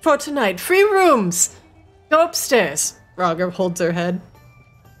 for tonight. Free rooms. Go upstairs. Raga holds her head.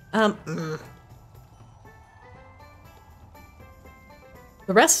 The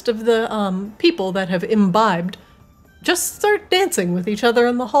rest of the people that have imbibed just start dancing with each other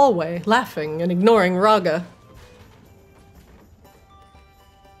in the hallway, laughing and ignoring Raga.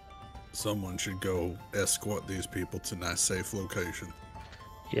 Someone should go escort these people to a nice, safe location.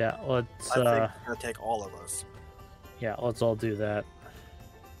 Yeah, let's. I think it's gonna take all of us. Yeah, let's all do that.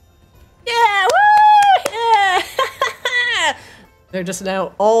 Yeah! Woo! Yeah! They're just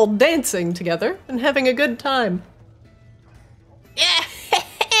now all dancing together and having a good time. Yeah!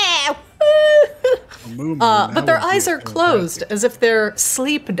 But their eyes are closed, as if they're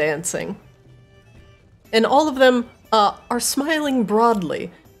sleep dancing. And all of them are smiling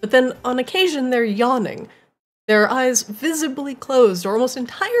broadly, but then on occasion they're yawning. Their eyes visibly closed, or almost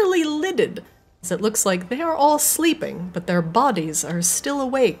entirely lidded, as it looks like they are all sleeping, but their bodies are still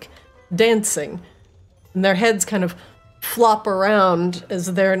awake, dancing. And their heads kind of flop around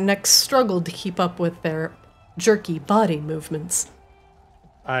as their necks struggle to keep up with their jerky body movements.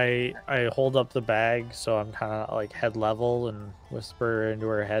 I hold up the bag so I'm kind of like head level and whisper into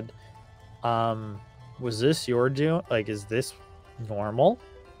her head. Was this your doing? Like, is this normal?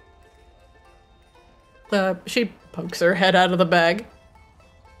 She pokes her head out of the bag.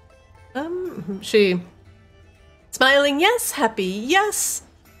 She... Smiling, yes. Happy, yes.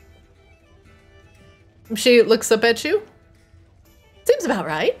 She looks up at you. Seems about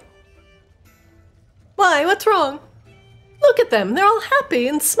right. Why? What's wrong? Look at them. They're all happy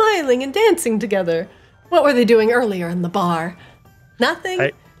and smiling and dancing together. What were they doing earlier in the bar?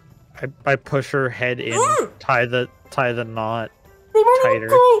 Nothing? I push her head in, tie the knot They were tighter. not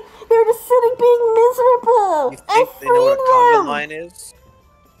free. They're just sitting being miserable. You think they know what a conga line is?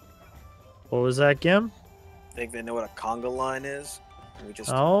 What was that, Gim? Think they know what a conga line is? We just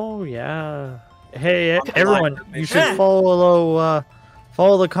Oh yeah. Hey, Conga everyone, line, you should follow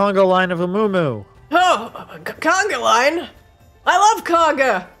the conga line of a moo. Oh, conga line? I love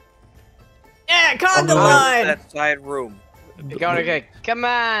conga! Yeah, conga go line! into that side room. You're gonna go, come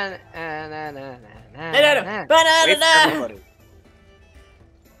on. Wait for everybody.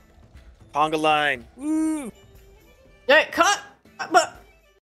 Conga line. Woo! Hey, but...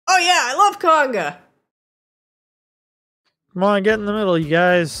 Oh yeah, I love conga! Come on, get in the middle, you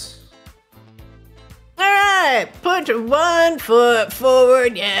guys. Alright, put one foot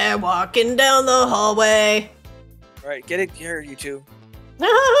forward, yeah, walking down the hallway. Alright, get it here, you two. Whee!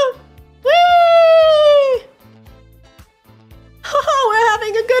 Oh, we're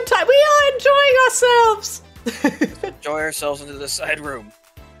having a good time. We are enjoying ourselves. Enjoy ourselves into the side room.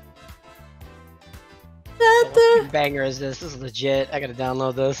 What fucking banger is this? This is legit. I gotta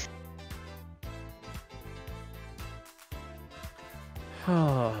download this.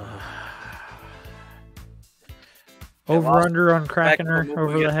 Over under on cracking her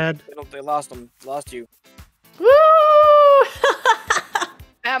over the head. They lost them. Lost you. Woo!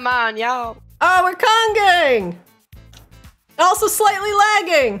 Come on, y'all. Oh, we're congaing. Also slightly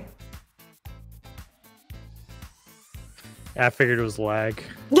lagging. I figured it was lag.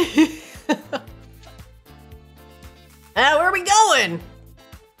 Where are we going?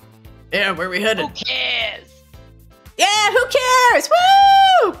 Yeah, where are we headed? Who cares? Yeah, who cares?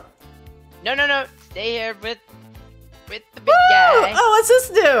 Woo! No. Stay here with the big Woo! guy. Oh, what's this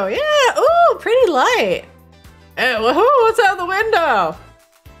do? Yeah, ooh, pretty light. Hey, woohoo, what's out the window?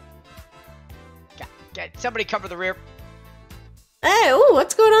 Get somebody cover the rear. Hey, ooh,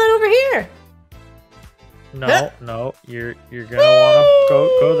 what's going on over here? No, you're gonna wanna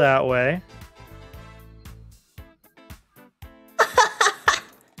go that way.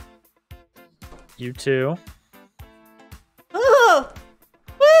 You too. Ooh,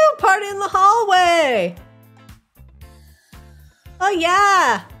 woo, party in the hallway. Oh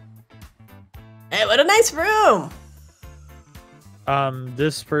yeah. Hey, what a nice room.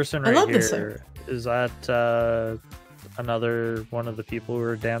 This person I right love here, this room. is that another one of the people who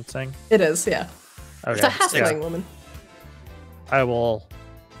are dancing? It is, yeah. Okay. It's a halfling yeah. woman. I will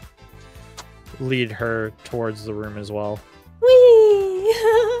lead her towards the room as well. Whee!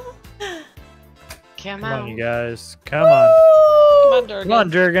 Come Come on, on. you guys. Come on. Come on, Durgan. Come on,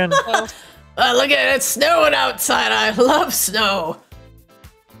 Durgan. Oh, Look at it, it's snowing outside. I love snow.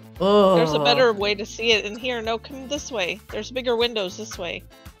 Oh. there's a better way to see it in here. No, come this way. There's bigger windows this way.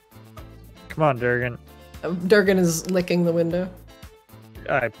 Come on, Durgan. Durgan is licking the window.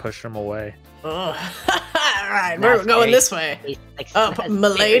 I push him away. Oh. Alright, we're That's going great. this way. Up,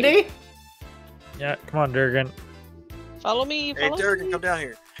 milady. Yeah, come on, Durgan. Follow me. Hey, Follow Durgan, me. come down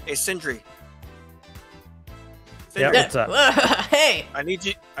here. Hey, Sindri. Yeah, Sindri, what's up? Hey, I need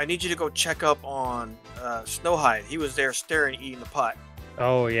you. I need you to go check up on Snowhide. He was there staring, eating the pot.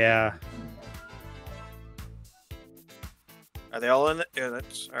 Oh, yeah. Are they all in it? Yeah,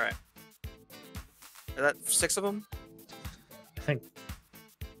 that's all right. Are that 6 of them? I think.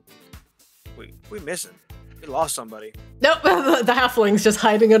 We missing. We lost somebody. Nope, the halfling's just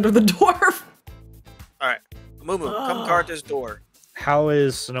hiding under the dwarf. All right, Moo, come guard this door. How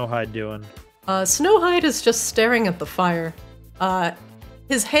is Snowhide doing? Snowhide is just staring at the fire.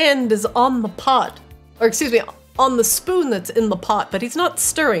 His hand is on the pot, or excuse me, on the spoon that's in the pot, but he's not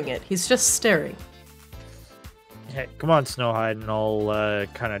stirring it. He's just staring. Hey, come on, Snowhide, and I'll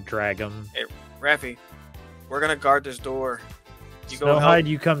kind of drag him. Hey, Raffi, we're gonna guard this door. You go Snowhide,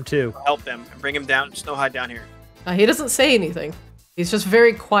 you come too. help them and bring him down. Snowhide down here. He doesn't say anything. He's just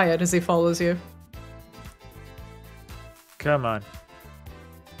very quiet as he follows you. Come on.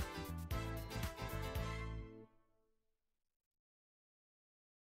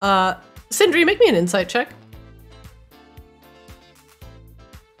 Sindri, make me an insight check.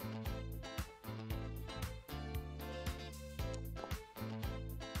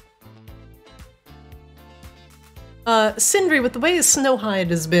 Sindri, with the way Snowhide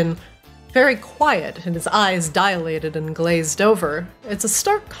has been very quiet and his eyes dilated and glazed over, it's a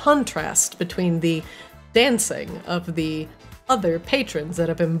stark contrast between the dancing of the other patrons that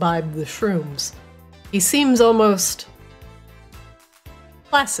have imbibed the shrooms. He seems almost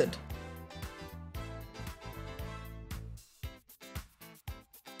placid.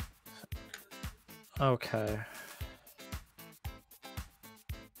 Okay.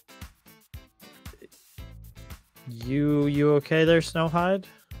 You okay there, Snowhide?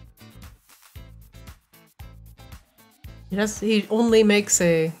 Yes, he only makes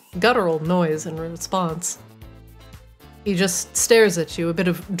a guttural noise in response. He just stares at you, a bit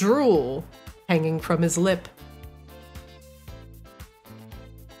of drool hanging from his lip.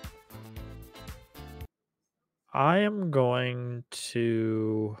 I am going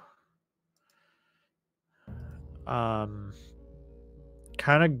to kind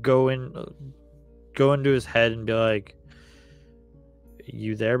of go into his head and be like,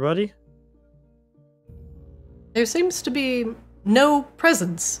 "You there, buddy?" There seems to be no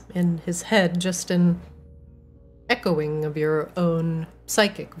presence in his head, just an echoing of your own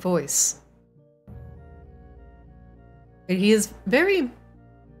psychic voice. He is very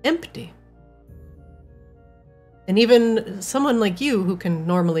empty. And even someone like you, who can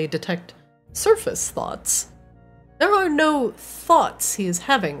normally detect surface thoughts, there are no thoughts he is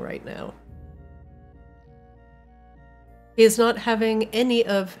having right now. He is not having any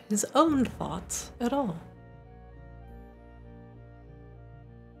of his own thoughts at all.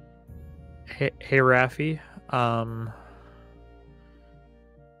 Hey, Raffi. I'm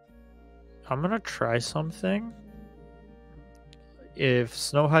gonna try something. If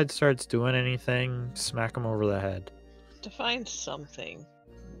Snowhide starts doing anything, smack him over the head. Define something.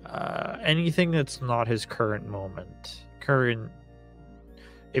 Anything that's not his current moment.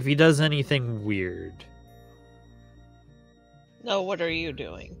 If he does anything weird. No, what are you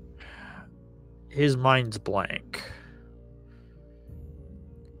doing? His mind's blank.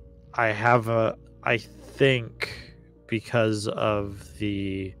 I think because of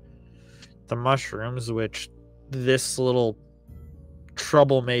the mushrooms, which this little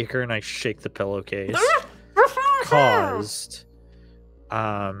troublemaker, and I shake the pillowcase, caused,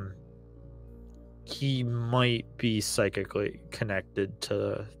 he might be psychically connected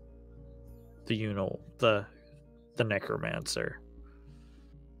to the necromancer.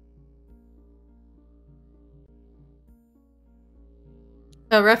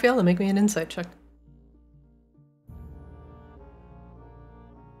 Raphael, make me an insight check.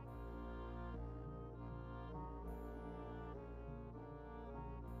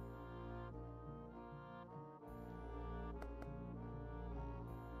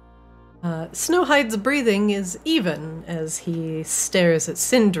 Snowhide's breathing is even as he stares at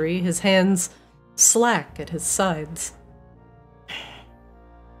Sindri, his hands slack at his sides.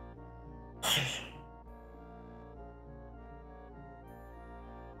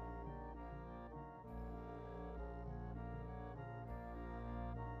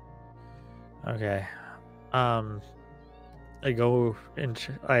 Okay. I go and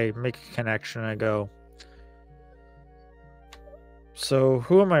I make a connection. I go, so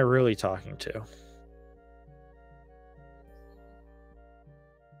who am I really talking to?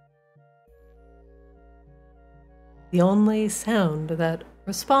 The only sound that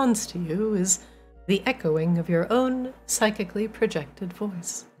responds to you is the echoing of your own psychically projected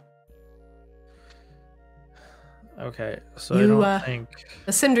voice. Okay, so I don't think...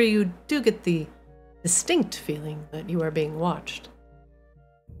 Sindri, you do get the distinct feeling that you are being watched.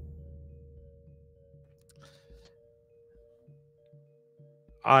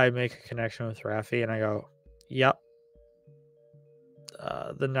 I make a connection with Raffi and I go, yep.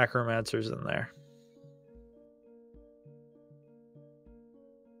 The necromancer's in there.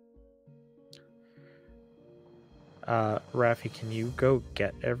 Raffi, can you go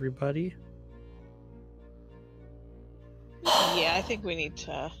get everybody? Yeah, I think we need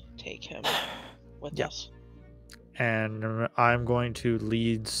to take him with us. And I'm going to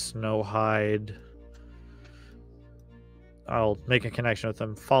lead Snowhide. I'll make a connection with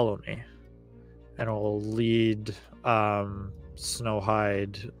him. Follow me. And I'll lead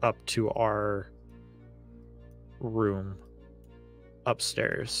Snowhide up to our room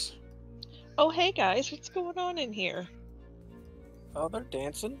upstairs. Oh, hey guys, what's going on in here? Oh, they're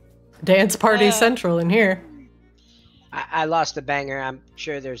dancing. Dance party central in here. I lost the banger. I'm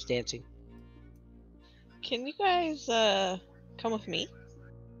sure there's dancing. Can you guys come with me?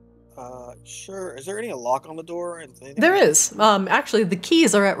 Sure. Is there any lock on the door? There is. Actually, the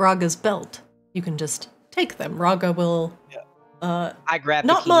keys are at Raga's belt. You can just take them. Raga will. I grab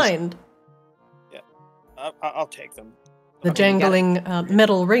not the keys. mind. Yeah, I'll take them. The jangling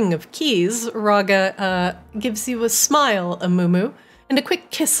metal ring of keys. Raga gives you a smile, Amumu, and a quick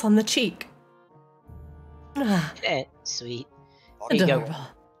kiss on the cheek. Sweet. Here you go. Adorable.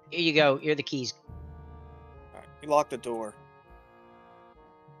 Here you go. Here are the keys. All right, you lock the door.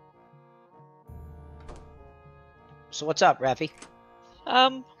 So what's up, Raffi?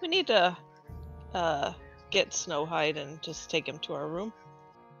 We need to get Snowhide and just take him to our room.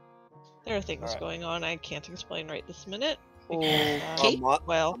 There are things going on I can't explain right this minute. Okay.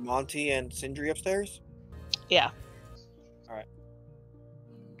 Well, Monty and Sindri upstairs? yeah. Alright.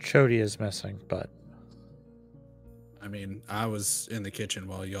 Chody is missing, but... I mean, I was in the kitchen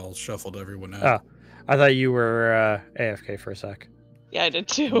while y'all shuffled everyone out. Oh, I thought you were AFK for a sec. Yeah, I did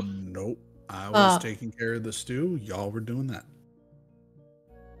too. Nope. I was taking care of the stew. Y'all were doing that.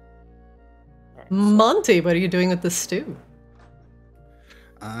 Monty, what are you doing with the stew?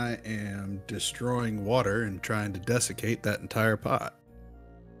 I am destroying water and trying to desiccate that entire pot.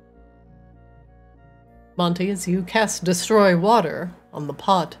 Monty, as you cast Destroy Water on the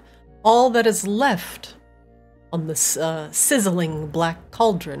pot, all that is left on this sizzling black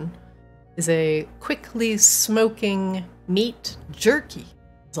cauldron is a quickly smoking meat jerky,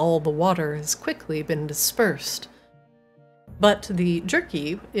 as all the water has quickly been dispersed. But the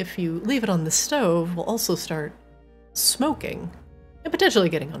jerky, if you leave it on the stove, will also start smoking and potentially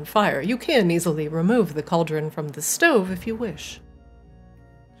getting on fire. You can easily remove the cauldron from the stove if you wish.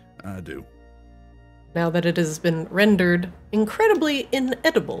 I do. Now that it has been rendered incredibly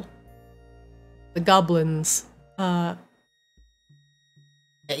inedible, the goblins, yeah,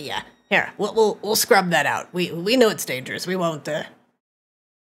 here, we'll scrub that out. We know it's dangerous. We won't eat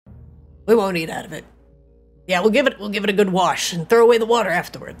out of it. Yeah, we'll give it a good wash and throw away the water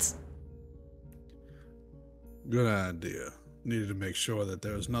afterwards. Good idea. Needed to make sure that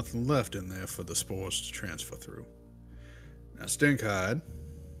there was nothing left in there for the spores to transfer through. Now, Snowhide.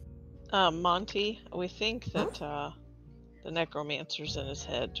 Monty, we think that the necromancer's in his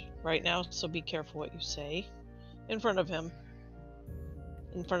head right now, so be careful what you say in front of him.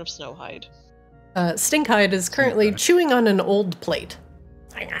 In front of Snowhide. Stinkhide is currently chewing on an old plate.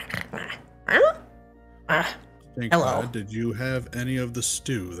 Hello. Did you have any of the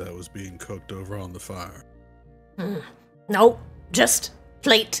stew that was being cooked over on the fire? No, just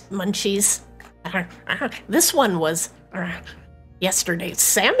plate munchies. This one was yesterday's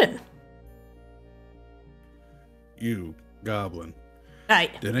salmon. You, goblin.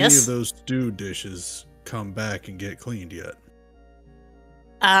 Did any Yes. of those stew dishes come back and get cleaned yet?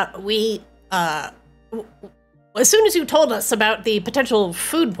 As soon as you told us about the potential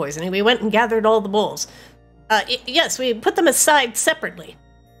food poisoning, we went and gathered all the bowls. Yes, we put them aside separately.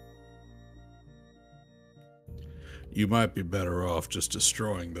 You might be better off just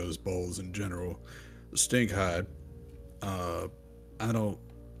destroying those bowls in general. Stinkhide, I don't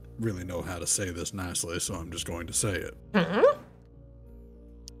really know how to say this nicely, so I'm just going to say it.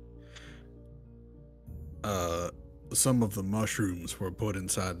 Some of the mushrooms were put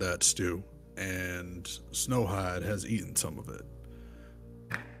inside that stew, and Snowhide has eaten some of it.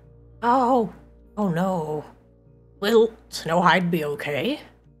 Oh no. Will Snowhide be okay?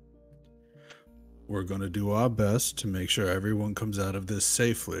 We're going to do our best to make sure everyone comes out of this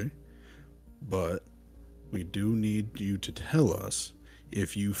safely, but we do need you to tell us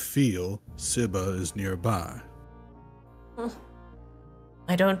if you feel Sybba is nearby.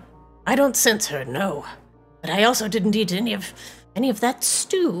 I don't sense her, no. But I also didn't eat any of that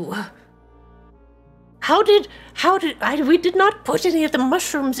stew. We did not put any of the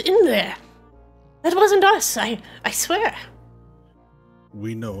mushrooms in there. That wasn't us, I swear.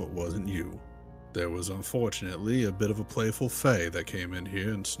 we know it wasn't you. There was unfortunately a bit of a playful fae that came in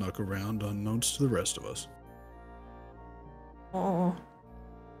here and snuck around unknowns to the rest of us. Oh.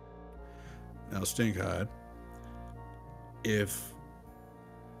 Now, Stinkhide, if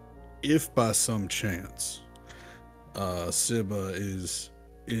by some chance Sybba is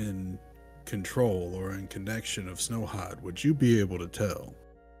in control or in connection of Snowhide, would you be able to tell?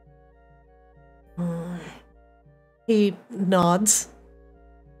 He nods.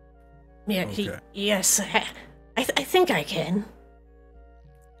 Yeah, Okay. yes, I think I can.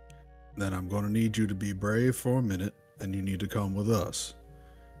 Then I'm going to need you to be brave for a minute, and you need to come with us.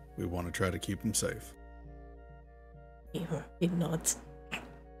 We want to try to keep him safe. He nods.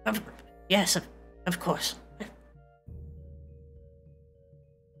 Yes, of course.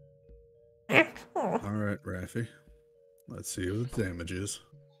 All right, Raffi. Let's see what the damage is.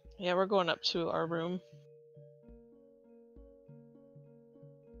 Yeah, we're going up to our room.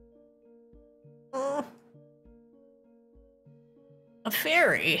 A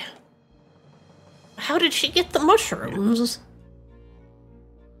fairy. How did she get the mushrooms?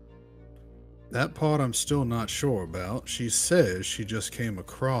 That part I'm still not sure about. She says she just came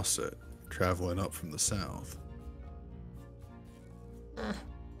across it, traveling up from the south.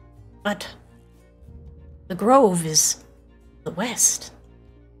 But the grove is the west.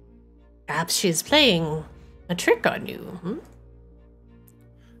 Perhaps she's playing a trick on you, hmm?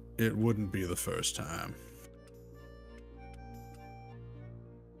 It wouldn't be the first time.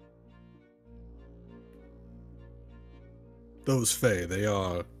 Those fae, they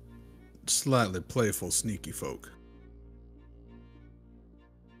are slightly playful, sneaky folk.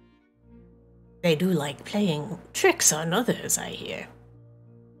 They do like playing tricks on others, I hear.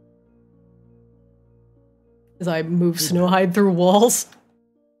 As I move Snowhide through walls.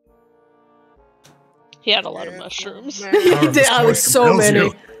 He had a lot of mushrooms. He did. I was so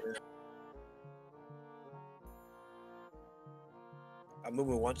many. I'm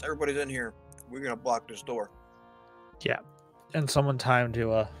moving once everybody's in here. We're gonna block this door. Yeah, and someone time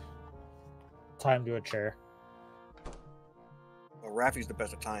to a chair. Well, Raffi's the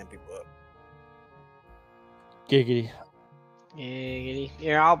best at tying people up. Giggity. Giggity.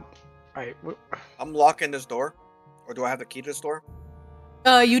 Yeah, Alright. I'm locking this door. Or do I have the key to this door?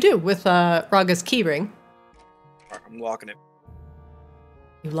 You do, with Raga's keyring. Alright, I'm locking it.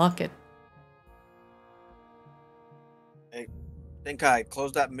 You lock it. Hey, Dinkai,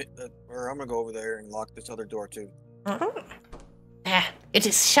 close that, or I'm gonna go over there and lock this other door too. It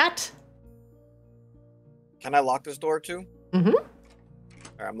is shut. Can I lock this door too? Mm-hmm. Alright,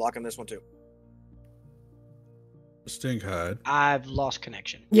 I'm locking this one too. Stinkhide. I've lost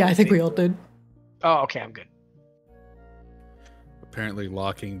connection. Yeah, I think we all did. Oh, okay, I'm good. Apparently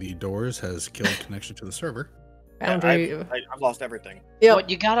locking the doors has killed connection to the server. Foundry. I've lost everything. Yeah, But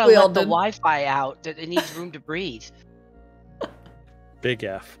you gotta we all let the did. Wi-Fi out. It needs room to breathe. Big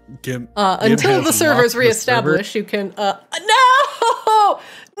F. Until the server's reestablished, you can. No!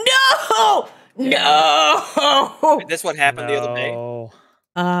 This what happened the other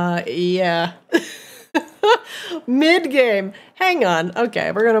day. Yeah. Mid game. Hang on.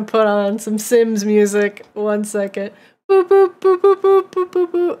 Okay, we're gonna put on some Sims music. 1 second. Boop boop boop boop boop boop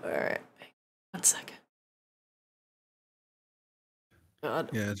boop boop. All right. 1 second. God.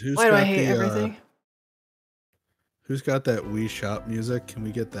 Yeah, Why do I hate everything? Who's got that Wii Shop music? Can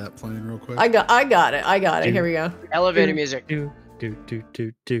we get that playing real quick? I got it. Here we go. Elevator music. Do.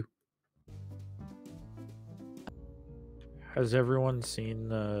 Has everyone seen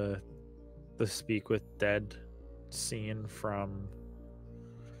the Speak with Dead scene from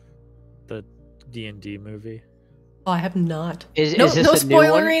the D&D movie? Oh, I have not. Is No this the new one?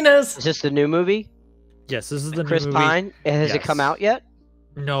 spoilerinas. Is this the new movie? Yes, this is the Chris new movie. Pine? Has it come Yes. out yet?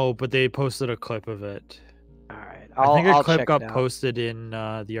 No, but they posted a clip of it. All right, I think a I'll clip check got it out. posted in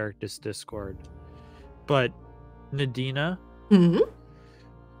the Arctis Discord. But Nadina, Hmm.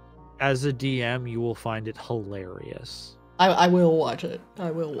 as a DM, you will find it hilarious. I will watch it.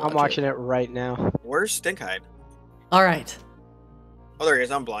 I'm watching it right now. Where's Stinkhide? All right. Oh, there he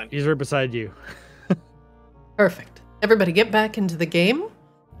is. I'm blind. He's right beside you. Perfect. Everybody get back into the game.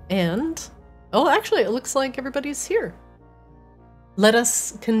 And, oh, actually, it looks like everybody's here. Let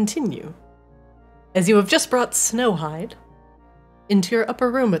us continue. As you have just brought Snowhide into your upper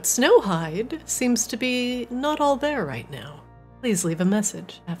room, but Snowhide seems to be not all there right now. Please leave a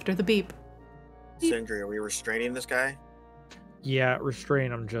message after the beep. Sindri, are we restraining this guy? Yeah,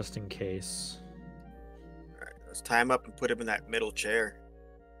 restrain him just in case. Alright, let's tie him up and put him in that middle chair.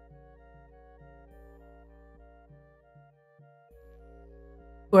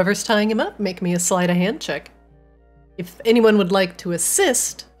 Whoever's tying him up, make me a sleight of hand check. If anyone would like to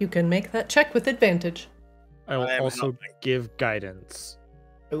assist, you can make that check with advantage. I will also give guidance.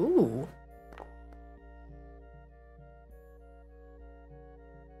 Ooh.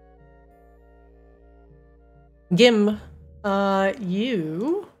 Gim,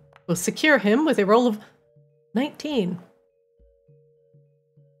 you will secure him with a roll of 19.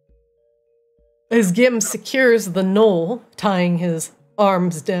 As Gim secures the Gnoll, tying his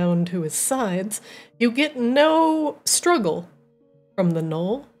arms down to his sides, you get no struggle from the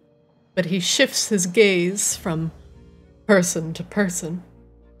Gnoll, but he shifts his gaze from person to person,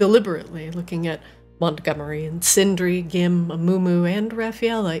 deliberately looking at Montgomery and Sindri, Gim, Amumu, and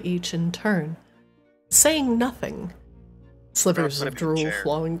Raffaella each in turn, saying nothing. Slivers of drool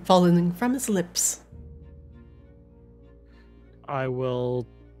falling from his lips. I will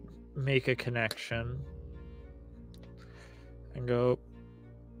make a connection and go,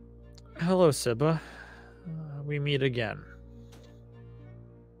 "Hello, Sybba. We meet again."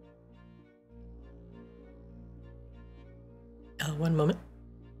 One moment.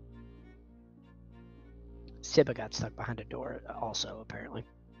 Sybba got stuck behind a door also, apparently.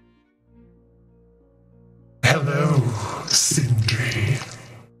 Hello, Sindri.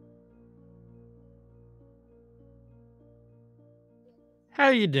 How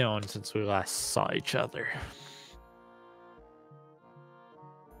you doing since we last saw each other?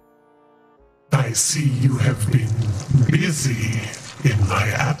 I see you have been busy in my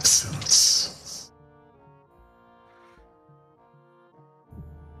absence.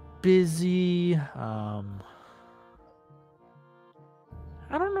 Busy, I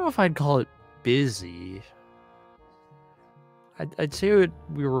don't know if I'd call it busy. I'd say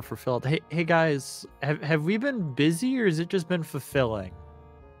we were fulfilled. Hey guys, have we been busy or has it just been fulfilling?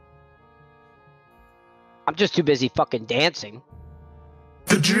 I'm just too busy fucking dancing.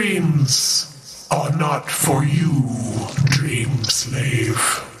 The dreams are not for you, dream slave.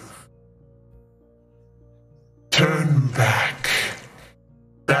 Turn back.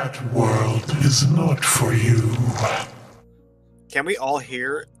 That world is not for you. Can we all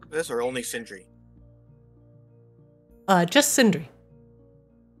hear this or only Sindri? Just Sindri.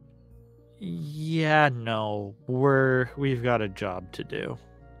 Yeah, no. We've got a job to do.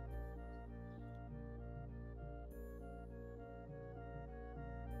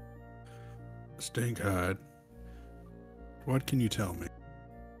 Snowhide, what can you tell me?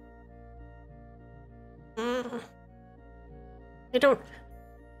 I don't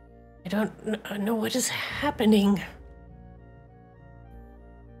know what is happening.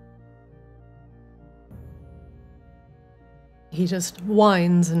 He just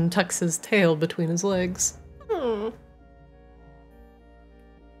whines and tucks his tail between his legs.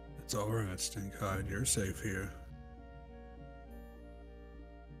 It's alright, Snowhide. You're safe here.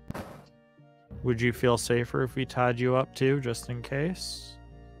 Would you feel safer if we tied you up too, just in case?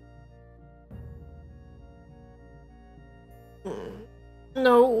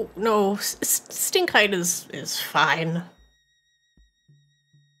 No. Snowhide is fine.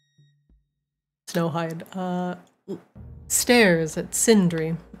 Snowhide, stares at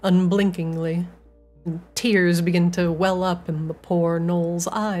Sindri unblinkingly, and tears begin to well up in the poor Gnoll's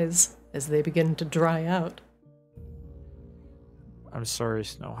eyes as they begin to dry out. I'm sorry,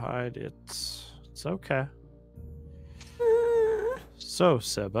 Snowhide. It's okay. So,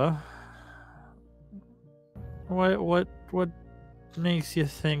 Sybba, what makes you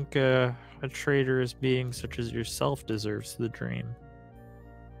think a traitorous being such as yourself deserves the dream?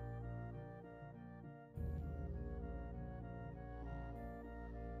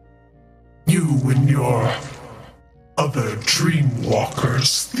 You and your other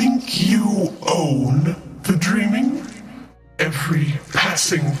dreamwalkers think you own the dreaming? Every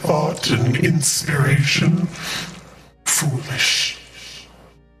passing thought and inspiration? Foolish.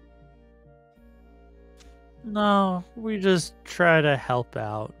 No, we just try to help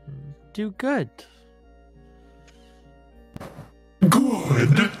out and do good.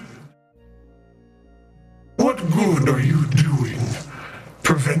 Good? What good are you doing?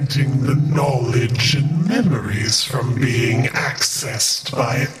 Preventing the knowledge and memories from being accessed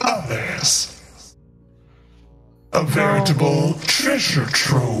by others. A veritable treasure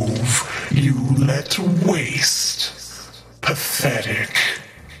trove you let waste. Pathetic.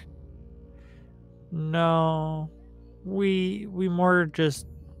 No, we more just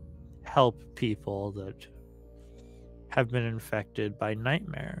help people that have been infected by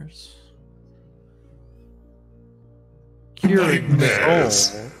nightmares. Curing the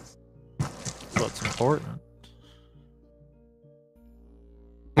soul. What's important.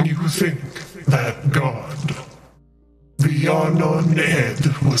 You think that god, the Yarnon Ed,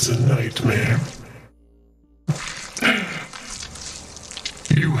 was a nightmare?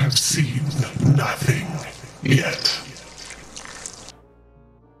 have seen nothing yet.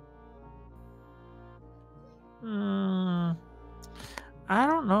 I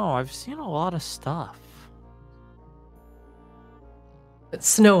don't know. I've seen a lot of stuff.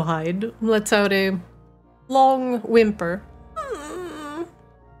 Snowhide lets out a long whimper.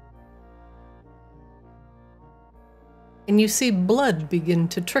 And you see blood begin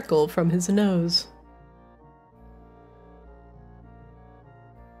to trickle from his nose.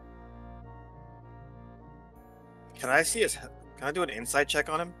 Can I see his? Can I do an insight check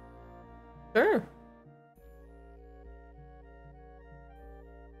on him? Sure.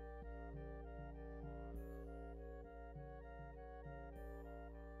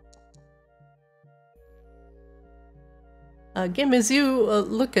 Gim, as you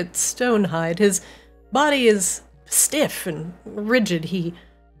look at Stonehide, his body is stiff and rigid.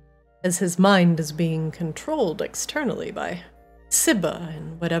 As his mind is being controlled externally by Sybba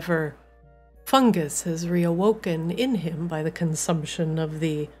and whatever fungus has reawoken in him by the consumption of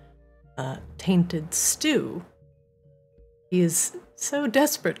the tainted stew. He is so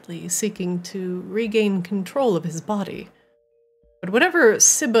desperately seeking to regain control of his body. But whatever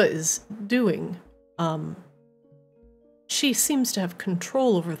Sybba is doing, she seems to have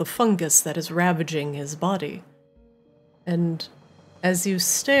control over the fungus that is ravaging his body. And as you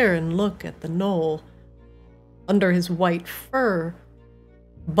stare and look at the gnoll, under his white fur,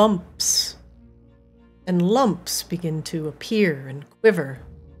 bumps and lumps begin to appear and quiver,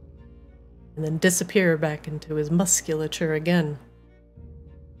 and then disappear back into his musculature again.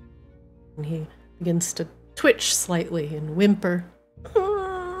 And he begins to twitch slightly and whimper.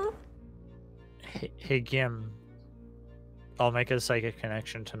 Hey, Gim. I'll make a psychic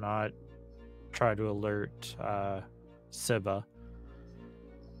connection to not try to alert Sybba.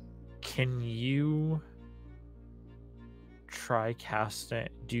 Can you try casting?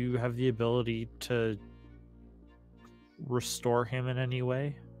 Do you have the ability to restore him in any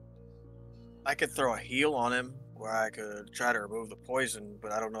way? I could throw a heal on him, where I could try to remove the poison,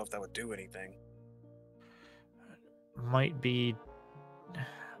 but I don't know if that would do anything. Might be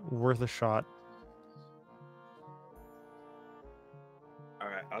worth a shot.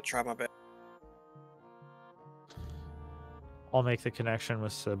 Alright, I'll try my best. I'll make the connection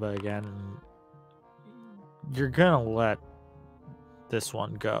with Sybba again. You're gonna let this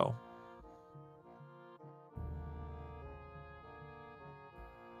one go.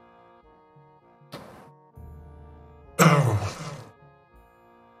 Oh.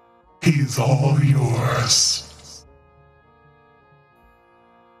 He's all yours.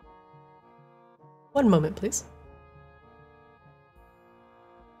 One moment, please.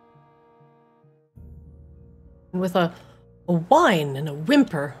 And with a whine and a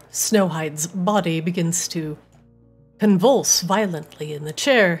whimper, Snowhide's body begins to convulse violently in the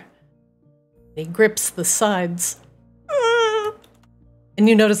chair. He grips the sides. And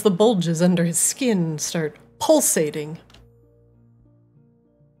you notice the bulges under his skin start pulsating.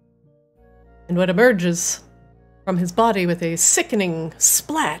 And what emerges from his body with a sickening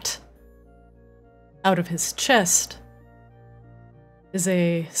splat out of his chest is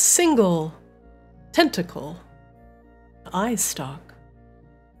a single tentacle eye stalk.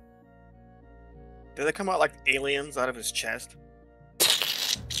 Do they come out like aliens out of his chest?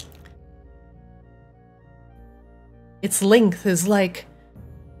 Its length is like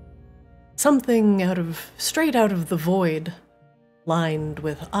something straight out of the void, lined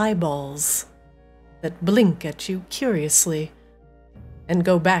with eyeballs that blink at you curiously and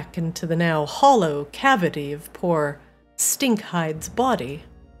go back into the now hollow cavity of poor Stinkhide's body.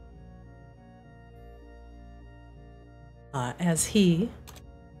 As he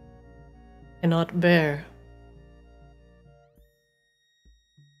cannot bear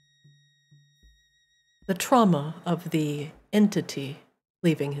the trauma of the entity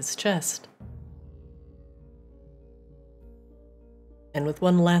leaving his chest. And with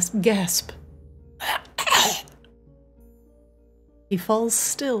one last gasp, he falls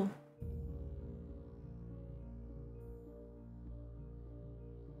still.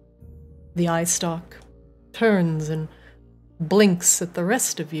 The eye stalk turns and blinks at the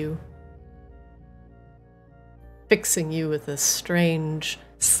rest of you, fixing you with a strange,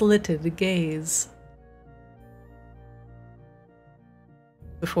 slitted gaze,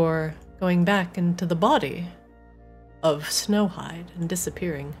 before going back into the body of Snowhide and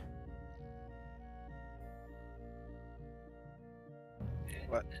disappearing.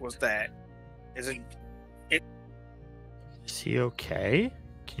 What was that? Is it? Is he okay?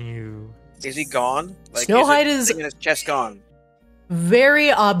 Can you? Is he gone? Like, Snowhide is is his chest gone? very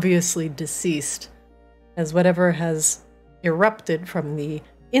obviously deceased, as whatever has erupted from the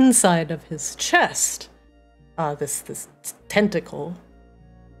inside of his chest, this tentacle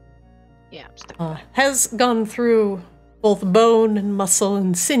Yeah, I'm stuck. has gone through both bone and muscle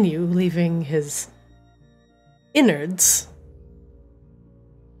and sinew, leaving his innards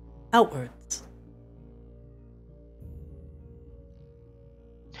outwards.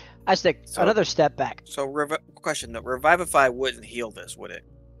 I stick another step back. So, question: the Revivify wouldn't heal this, would it?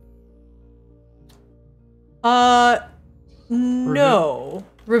 No.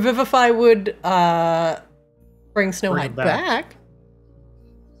 Revivify would bring Snowhide back.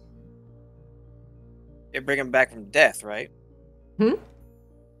 It'd bring him back from death, right? You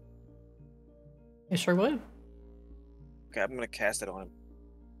sure would. Okay, I'm gonna cast it on him.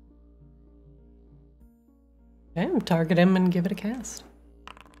 Okay, target him and give it a cast.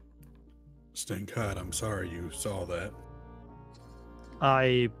 Stinkhead, I'm sorry you saw that.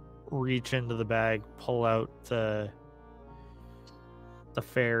 I reach into the bag, pull out the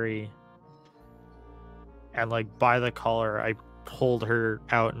fairy, and like by the collar, I pulled her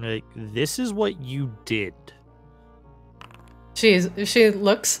out and like, this is what you did. She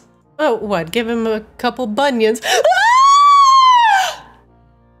looks. Oh, what? Give him a couple bunions.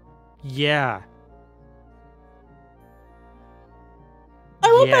 Yeah.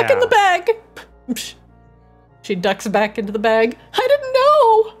 I went back in the bag. She ducks back into the bag. I didn't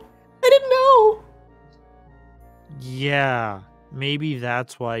know. Yeah. Maybe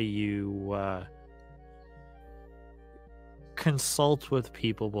that's why you consult with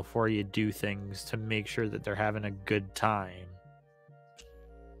people before you do things to make sure that they're having a good time.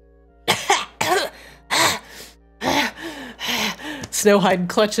 Snowhide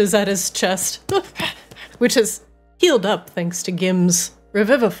clutches at his chest, which has healed up thanks to Gim's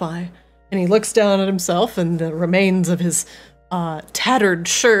Revivify, and he looks down at himself and the remains of his tattered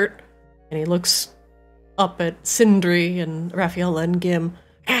shirt, and he looks up at Sindri and Raffaella and Gim.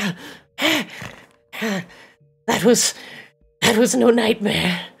 That was no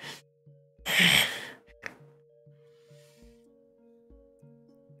nightmare.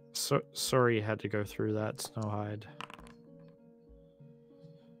 So sorry you had to go through that, Snowhide.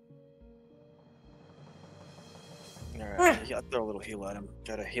 Alright, I'll throw a little heal at him.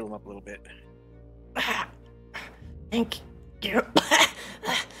 Try to heal him up a little bit. Thank you.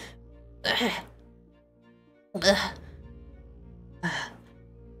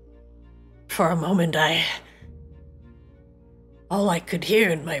 For a moment, all I could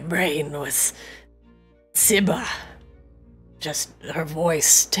hear in my brain was Sybba. Just her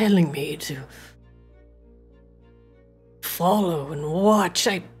voice telling me to follow and watch.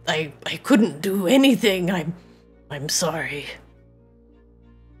 I couldn't do anything. I'm sorry.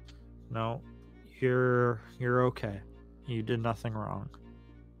 No, you're okay. You did nothing wrong.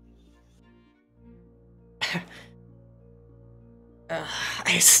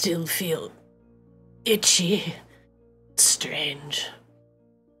 I still feel itchy, strange.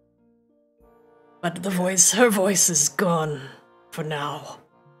 But her voice is gone for now.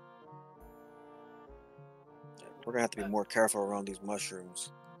 We're gonna have to be more careful around these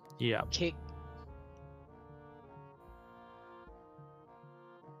mushrooms. Yeah. Kick.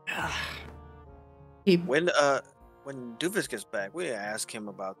 When Doofus gets back, we ask him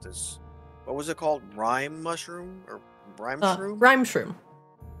about this. What was it called? Rhyme mushroom or rhyme shroom? Rhyme shroom.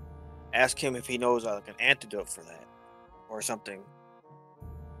 Ask him if he knows like an antidote for that or something.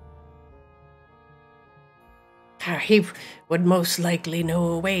 He would most likely know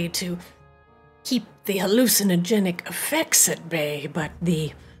a way to keep the hallucinogenic effects at bay, but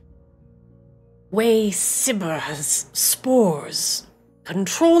the way Sybba's spores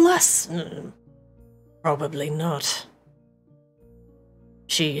control us? Probably not.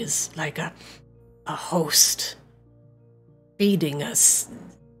 She is like a host, feeding us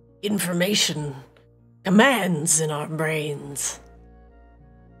information, commands in our brains.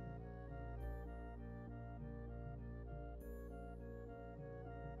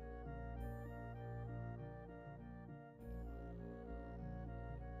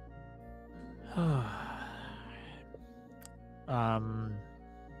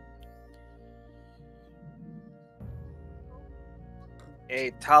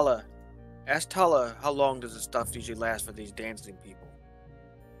 Hey, Tala. Ask Tala how long does this stuff usually last for these dancing people?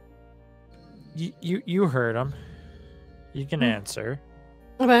 You heard him. You can answer.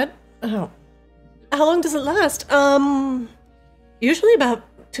 But how long does it last? Usually about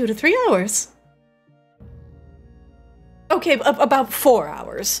 2 to 3 hours. Okay, about 4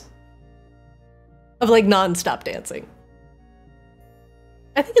 hours of like non-stop dancing.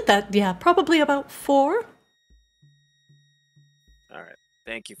 I think probably about 4. All right.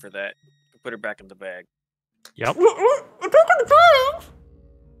 Thank you for that. Put her back in the bag. Yep.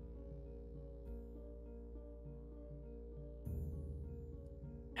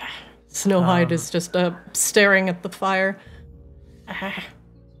 Snowhide is just staring at the fire,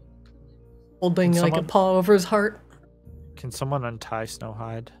 holding like a paw over his heart. Can someone untie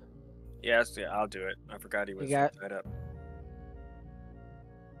Snowhide? Yes, yeah, I'll do it. I forgot he was tied up.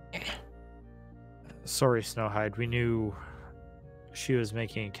 Sorry, Snowhide. We knew she was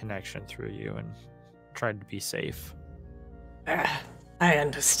making a connection through you and tried to be safe. I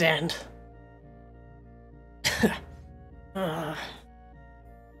understand.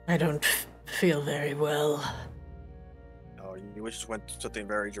 I don't feel very well. Oh, you just went to something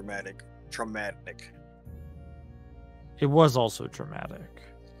very dramatic. Traumatic. It was also dramatic.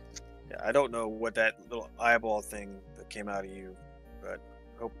 Yeah, I don't know what that little eyeball thing that came out of you, but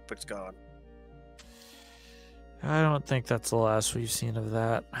hope it's gone. I don't think that's the last we've seen of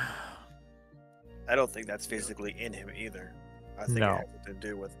that. I don't think that's physically in him either. I think it has to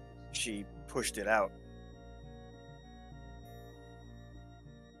do with she pushed it out.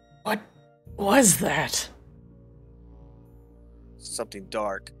 What was that? Something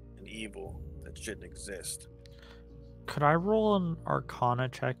dark and evil that shouldn't exist. Could I roll an Arcana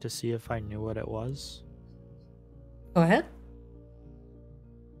check to see if I knew what it was? Go ahead.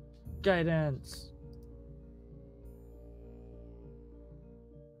 Guidance.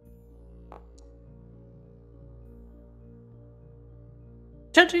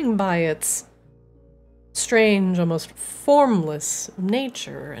 Judging by its strange, almost formless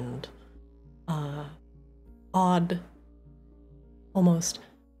nature and odd, almost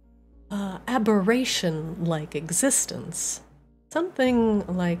aberration-like existence, something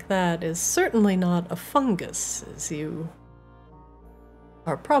like that is certainly not a fungus, as you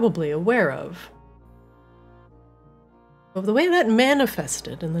are probably aware of. Of the way that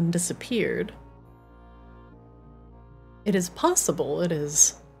manifested and then disappeared, it is possible it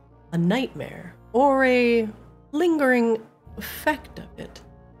is a nightmare or a lingering effect of it.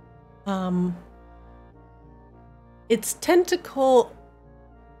 Its tentacle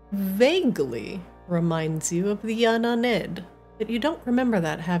vaguely reminds you of the Yananed, but you don't remember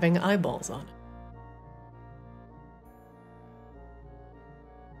that having eyeballs on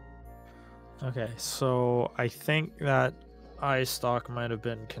it. Okay, so I think that eye stalk might have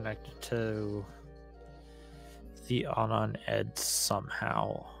been connected to the Yananed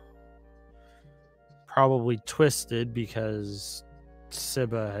somehow. Probably twisted because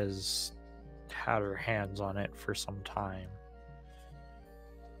Sybba has had her hands on it for some time.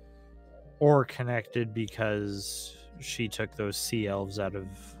 Or connected because she took those sea elves out of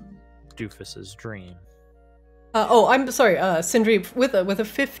Doofus's dream. I'm sorry, Sindri, with a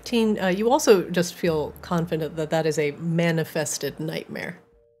 15, you also just feel confident that that is a manifested nightmare.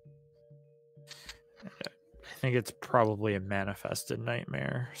 I think it's probably a manifested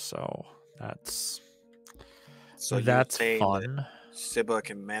nightmare, so that's fun. That Sybba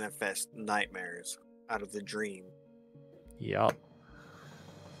can manifest nightmares out of the dream. Yup.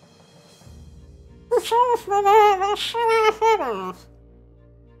 I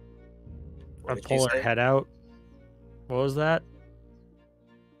pull her head out. What was that?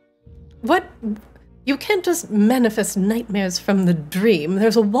 What? You can't just manifest nightmares from the dream.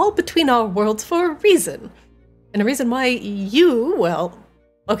 There's a wall between our worlds for a reason. And a reason why you, well,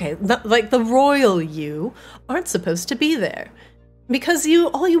 okay, like the royal you, aren't supposed to be there. Because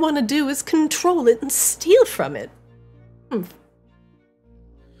all you want to do is control it and steal from it.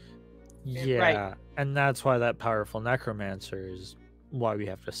 Yeah, right. And that's why that powerful necromancer is why we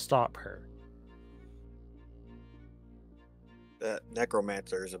have to stop her. The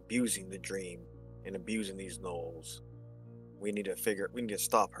necromancer is abusing the dream and abusing these gnolls. We need to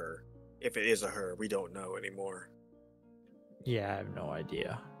stop her. If it is a her, we don't know anymore. Yeah, I have no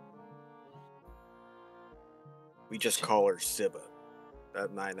idea. We just call her Sybba.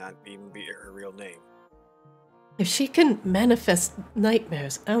 That might not even be her real name. If she can manifest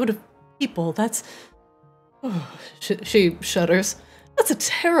nightmares out of people, that's... Oh, she shudders. That's a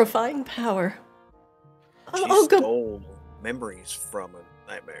terrifying power. She stole memories from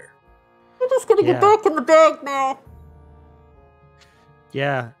a nightmare. I'm just gonna get back in the bag now.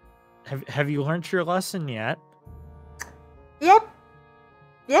 Yeah. Have you learned your lesson yet? Yep.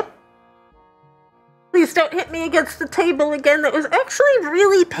 Please don't hit me against the table again. That was actually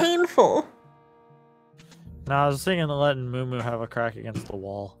really painful. No, I was thinking of letting Moo have a crack against the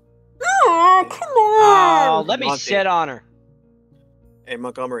wall. Oh, come on! Oh, let me sit on her. Hey,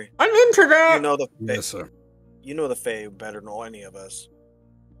 Montgomery. I'm into that. You know the Yes, sir. You know the Fae better than any of us.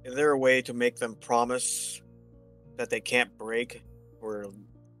 Is there a way to make them promise that they can't break? Or,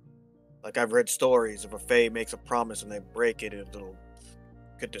 like I've read stories, if a Fae makes a promise and they break it,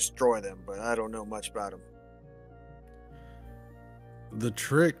 could destroy them, but I don't know much about them. The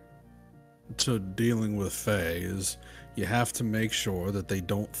trick to dealing with Fae is you have to make sure that they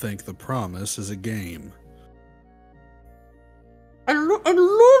don't think the promise is a game. I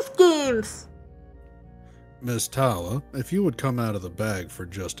love games! Miss Tala, if you would come out of the bag for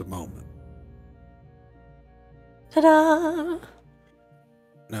just a moment. Ta-da!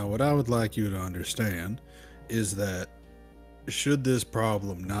 Now, what I would like you to understand is that should this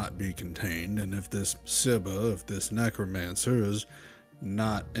problem not be contained, and if this Sybba, if this necromancer is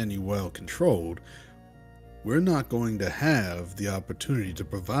not any well controlled, we're not going to have the opportunity to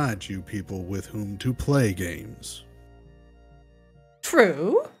provide you people with whom to play games.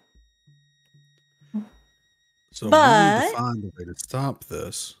 True. So we But need to find a way to stop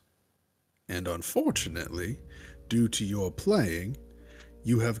this. And unfortunately, due to your playing,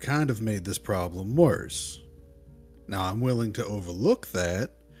 you have kind of made this problem worse. Now, I'm willing to overlook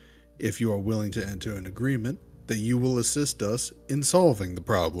that if you are willing to enter an agreement that you will assist us in solving the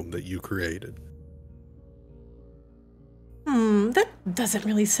problem that you created. that doesn't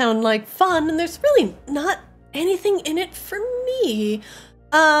really sound like fun, and there's really not anything in it for me.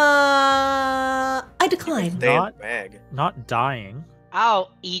 I decline. Stay in the bag. Not dying.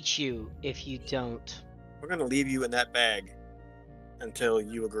 I'll eat you if you don't. We're gonna leave you in that bag until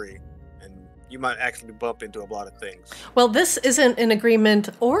you agree, and you might actually bump into a lot of things. Well, this isn't an agreement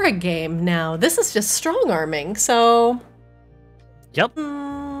or a game now. This is just strong-arming, so... Yep.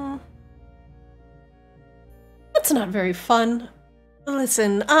 That's not very fun.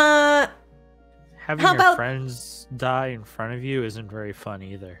 Listen, Having how your about- friends die in front of you isn't very fun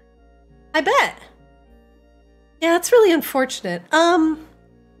either. I bet. Yeah, it's really unfortunate. How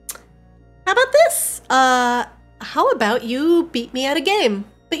about this? How about you beat me at a game?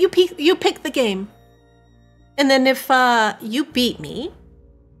 But you pick the game. And then if you beat me,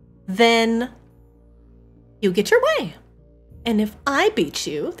 then you get your way. And if I beat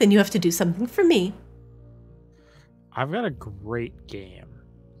you, then you have to do something for me. I've got a great game.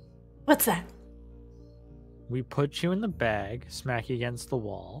 What's that? We put you in the bag, smack you against the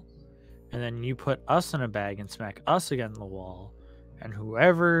wall, and then you put us in a bag and smack us against the wall, and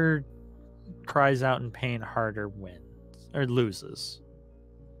whoever cries out in pain harder wins or loses.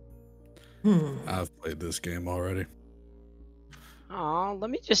 I've played this game already. Aw, let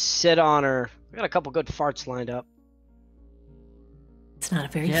me just sit on her. I got a couple good farts lined up. It's not a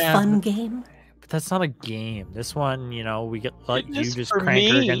very fun game. But that's not a game. This one, we let you Just just for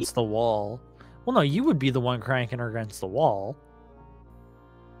crank her me. against the wall. Well, no, you would be the one cranking her against the wall.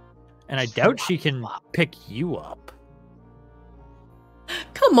 And I doubt she can pick you up.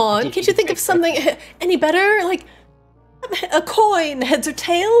 Come on, Did can't you you think of pick something any better? Like a coin, heads or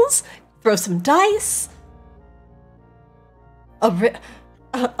tails? Throw some dice? A riddle?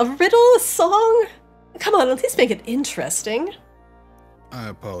 A song? Come on, at least make it interesting. I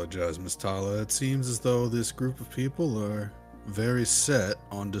apologize, Miss Tala. It seems as though this group of people are very set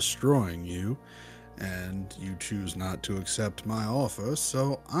on destroying you, and you choose not to accept my offer,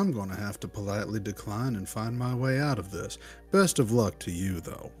 so I'm going to have to politely decline and find my way out of this. Best of luck to you,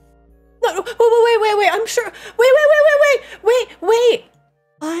 though. No, wait, I'm sure. Wait.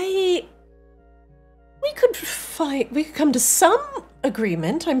 We could come to some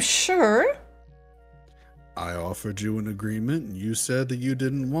agreement, I'm sure. I offered you an agreement, and you said that you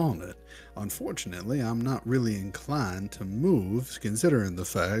didn't want it. Unfortunately, I'm not really inclined to move, considering the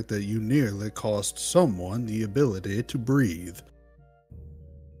fact that you nearly cost someone the ability to breathe.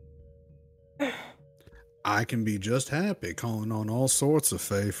 I can be just happy calling on all sorts of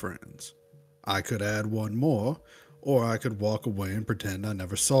Fae friends. I could add one more, or I could walk away and pretend I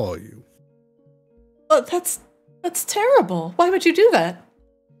never saw you. Oh, that's terrible. Why would you do that?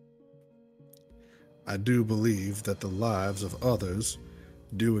 I do believe that the lives of others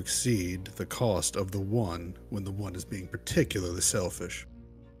do exceed the cost of the one when the one is being particularly selfish.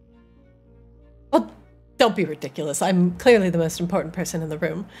 Well, don't be ridiculous. I'm clearly the most important person in the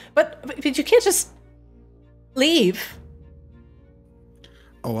room. But you can't just leave.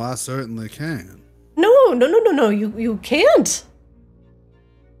 Oh, I certainly can. No. You can't.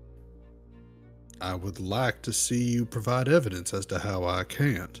 I would like to see you provide evidence as to how I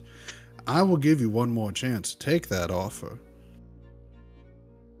can't. I will give you one more chance to take that offer.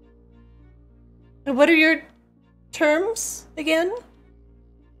 What are your terms again?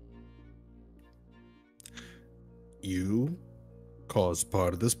 You caused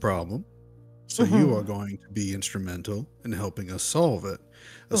part of this problem, so you are going to be instrumental in helping us solve it,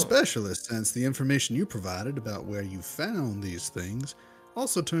 especially since the information you provided about where you found these things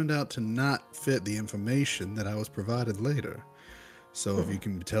also turned out to not fit the information that I was provided later. So if you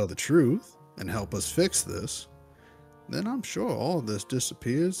can tell the truth and help us fix this, then I'm sure all of this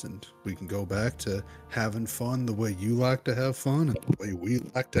disappears and we can go back to having fun the way you like to have fun and the way we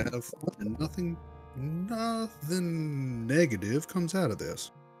like to have fun, and nothing negative comes out of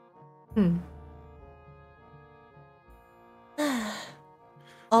this.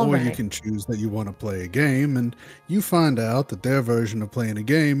 Or you can choose that you want to play a game, and you find out that their version of playing a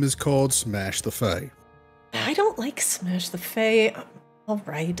game is called Smash the Fae. I don't like Smash the Fae. All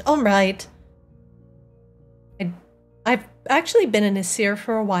right. I've actually been in Aesir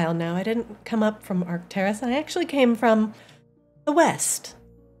for a while now. I didn't come up from Arctis. I actually came from the west,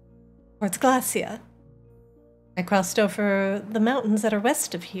 towards Glacia. I crossed over the mountains that are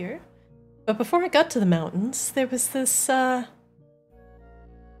west of here. But before I got to the mountains, there was this,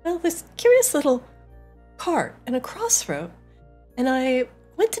 this curious little cart and a crossroad. And I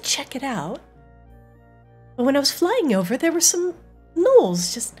went to check it out. But when I was flying over, there were some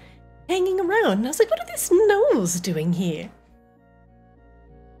gnolls just hanging around. And I was like, what are these gnolls doing here?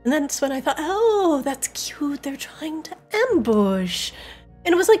 And that's when I thought, oh, that's cute. They're trying to ambush.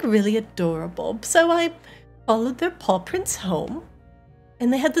 And it was like really adorable. So I followed their paw prints home.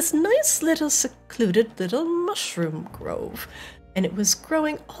 And they had this nice little secluded little mushroom grove. And it was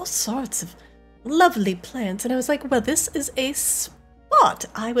growing all sorts of lovely plants. And I was like, well, this is a spot.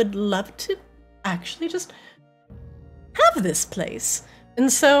 I would love to actually just have this place.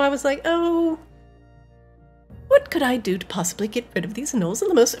 And so I was like, oh, what could I do to possibly get rid of these gnolls in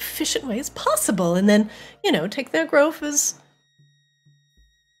the most efficient way as possible? And then, take their grove as...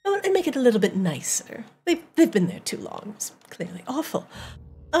 and make it a little bit nicer. They've been there too long. It's clearly awful.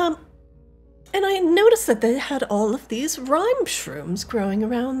 And I noticed that they had all of these rhyme shrooms growing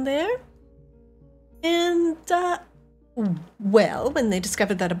around there. And, when they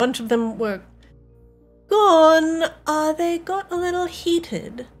discovered that a bunch of them were gone, they got a little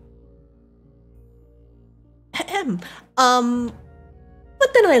heated.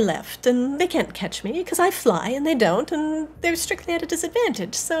 But then I left, and they can't catch me because I fly and they don't, and they're strictly at a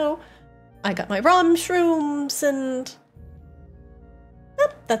disadvantage. So I got my ROM shrooms, and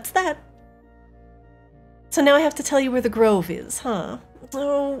that's that. So now I have to tell you where the grove is, huh?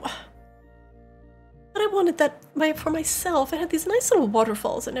 Oh, but I wanted that for myself. It had these nice little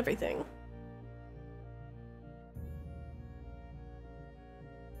waterfalls and everything.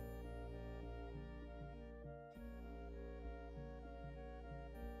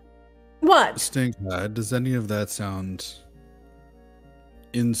 What? Snowhide, does any of that sound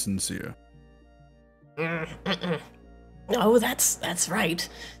insincere? Oh, that's right.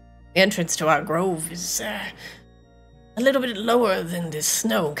 The entrance to our grove is a little bit lower than the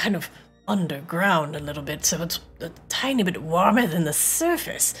snow, kind of underground a little bit, so it's a tiny bit warmer than the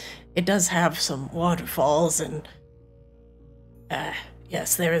surface. It does have some waterfalls, and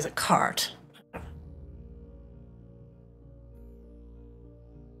yes, there is a cart.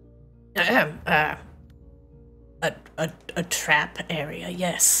 A trap area,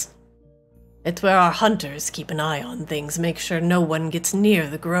 yes. It's where our hunters keep an eye on things, make sure no one gets near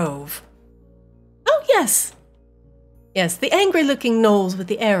the grove. Oh, yes. Yes, the angry-looking gnolls with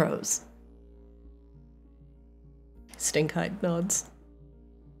the arrows. Snowhide nods.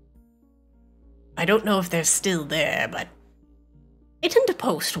 I don't know if they're still there, but they tend to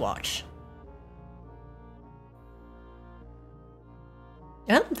post watch.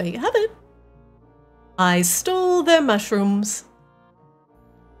 Yeah, there you have it. I stole their mushrooms.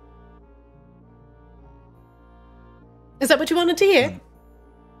 Is that what you wanted to hear?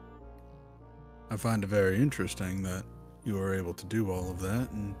 I find it very interesting that you were able to do all of that,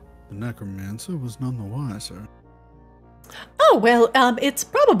 and the necromancer was none the wiser. Oh, well, it's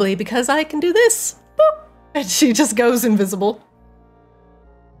probably because I can do this. Boop. And she just goes invisible.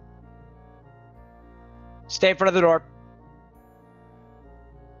 Stay in front of the door.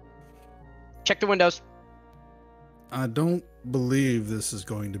 Check the windows. I don't believe this is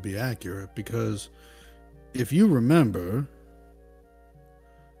going to be accurate, because if you remember,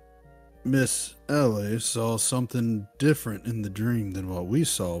 Miss Ellie saw something different in the dream than what we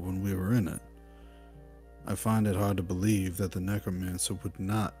saw when we were in it. I find it hard to believe that the necromancer would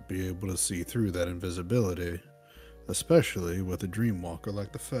not be able to see through that invisibility, especially with a dreamwalker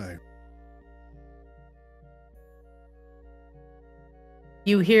like the Fae.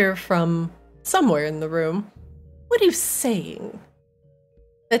 You hear from somewhere in the room. What are you saying?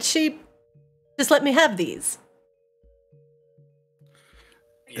 That she just let me have these?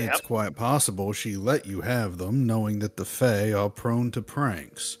 Yep. It's quite possible she let you have them, knowing that the Fae are prone to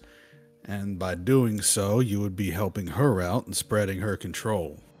pranks. And by doing so, you would be helping her out and spreading her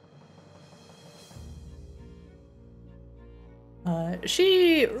control.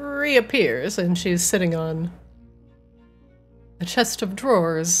 She reappears, and she's sitting on a chest of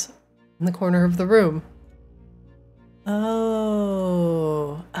drawers in the corner of the room.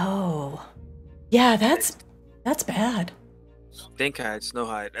 Oh. Yeah, that's bad. Stinkhide,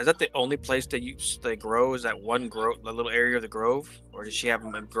 Snowhide. Is that the only place they grow? Is that one the little area of the grove? Or does she have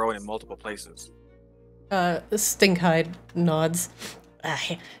them growing in multiple places? Stinkhide nods.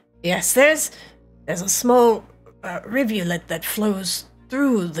 Yes, there's a small rivulet that flows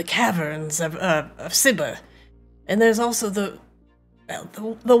through the caverns of Sybba. And there's also the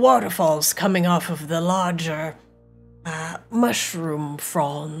waterfalls coming off of the larger mushroom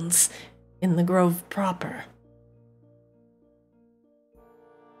fronds in the grove proper.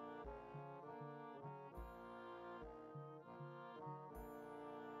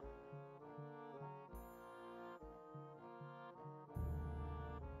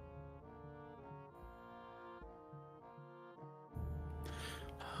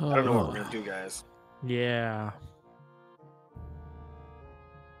 I don't know what we're gonna do, guys. Yeah.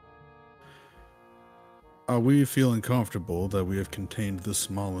 Are we feeling comfortable that we have contained this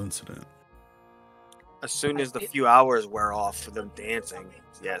small incident? As soon as the few hours wear off for them dancing,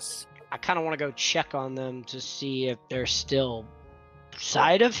 yes. I kind of want to go check on them to see if there's still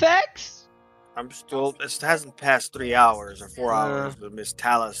side effects. It hasn't passed 3 hours or 4 hours, but Miss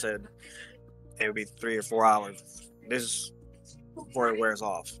Tala said it would be 3 or 4 hours. This is before it wears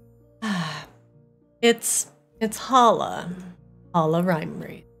off. It's Hala. Hala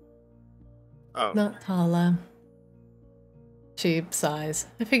Rhymery. Oh. Not Tala. She sighs.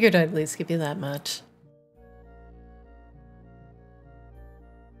 I figured I'd at least give you that much.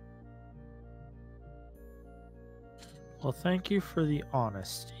 Well, thank you for the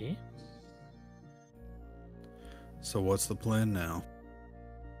honesty. So what's the plan now?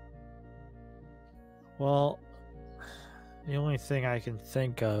 Well, the only thing I can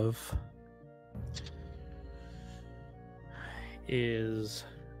think of is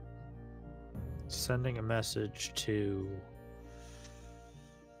sending a message to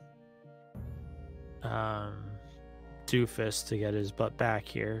Doofus to get his butt back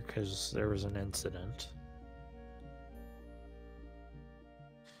here because there was an incident.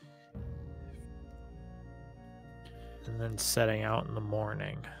 And then setting out in the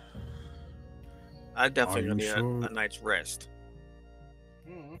morning. I definitely need a night's rest.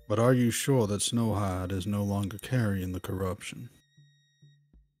 But are you sure that Snowhide is no longer carrying the corruption?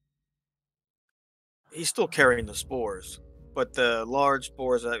 He's still carrying the spores, but the large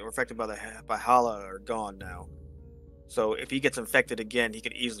spores that were affected by Hala are gone now. So if he gets infected again, he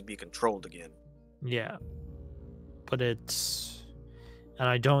could easily be controlled again. Yeah. But it's... And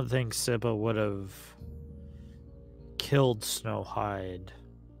I don't think Sybba would have killed Snowhide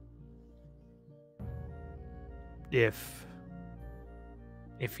if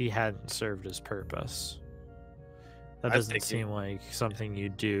he hadn't served his purpose. That doesn't seem like something you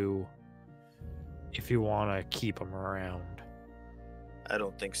do if you want to keep him around. I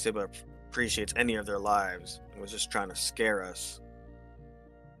don't think Sybba appreciates any of their lives and was just trying to scare us.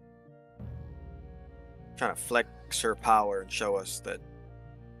 Trying to flex her power and show us that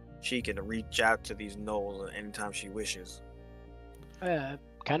she can reach out to these gnolls anytime she wishes. Kind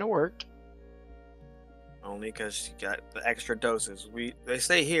of worked. Only because she got the extra doses. They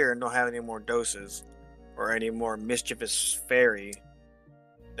stay here and don't have any more doses or any more mischievous fairy.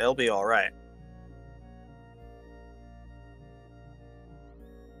 They'll be all right.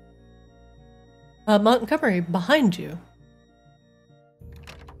 Montgomery, behind you.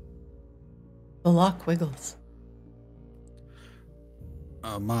 The lock wiggles.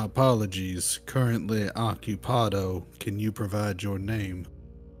 My apologies. Currently occupado. Can you provide your name?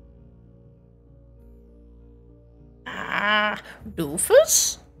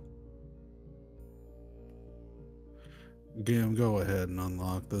 Doofus? Gim, go ahead and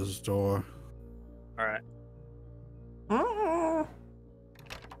unlock this door. All right.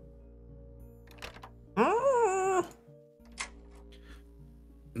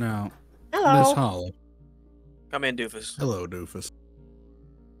 Now, Hello. Miss Hollow. Come in, Doofus. Hello, Doofus.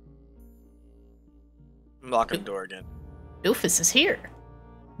 I'm locking the door again. Doofus is here.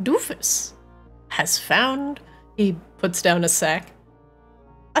 Doofus has found He puts down a sack.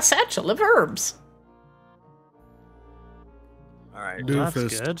 a satchel of herbs. All right. Well, Doofus.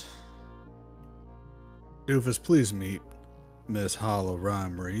 that's good. Doofus, please meet Miss Hollow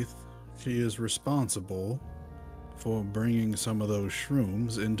Rhyme-Wreath. She is responsible for bringing some of those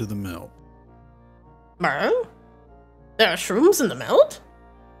shrooms into the mill. Well, there are shrooms in the melt?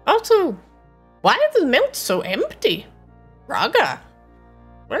 Also, why are the melts so empty? Raga.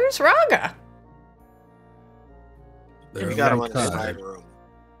 Where's Raga? They're We got him in the outside. side room.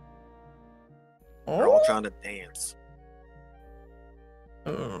 They're all Oh, trying to dance.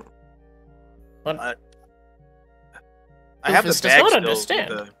 What? I have the Doofus does bag not still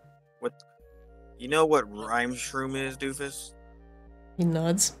understand. You know what rhyme shroom is, Doofus? He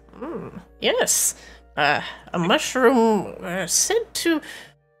nods. Yes. A mushroom said to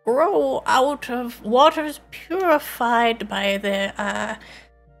grow out of waters purified by the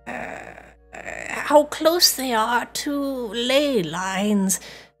how close they are to ley lines.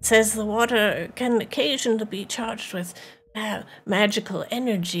 It says the water can occasionally be charged with magical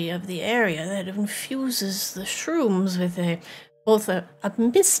energy of the area that infuses the shrooms with both a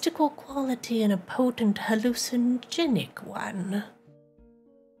mystical quality and a potent hallucinogenic one.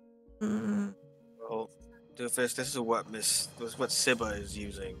 Well, Doofus, this is what Sybba is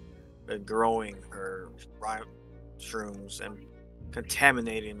using. They're growing her rhyme shrooms and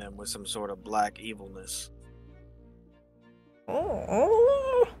contaminating them with some sort of black evilness.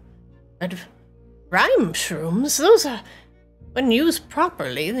 Oh, but rhyme shrooms, those are, when used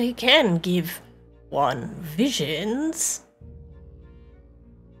properly, they can give one visions.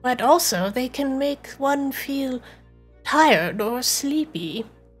 But also, they can make one feel tired or sleepy.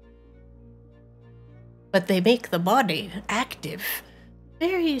 But they make the body active.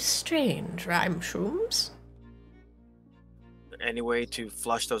 Very strange, rhyme shrooms. Any way to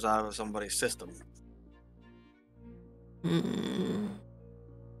flush those out of somebody's system?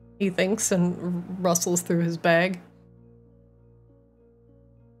 He thinks and rustles through his bag.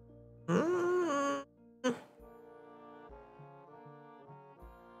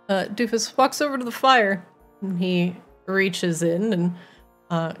 Doofus walks over to the fire, and he reaches in and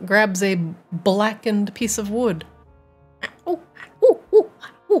grabs a blackened piece of wood. And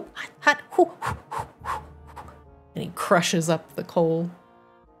he crushes up the coal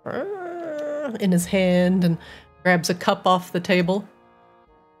in his hand and grabs a cup off the table.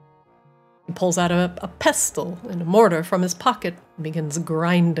 He pulls out a pestle and a mortar from his pocket and begins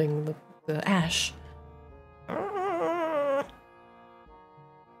grinding the ash.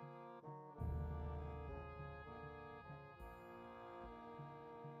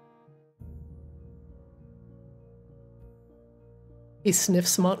 He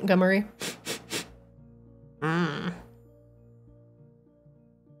sniffs Montgomery.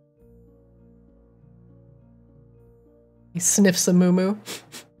 He sniffs a moo-moo.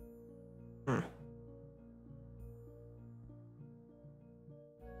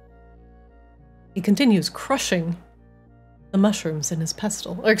 He continues crushing the mushrooms in his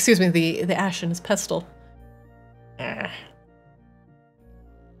pestle. Or excuse me, the ash in his pestle.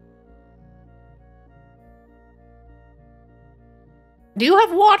 Do you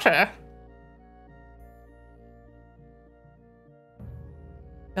have water?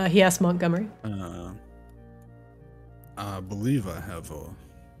 He asked Montgomery. I believe I have a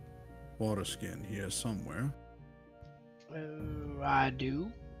water skin here somewhere. I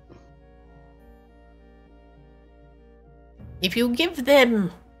do. If you give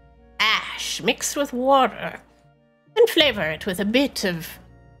them ash mixed with water and flavor it with a bit of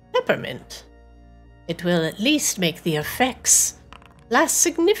peppermint, it will at least make the effects last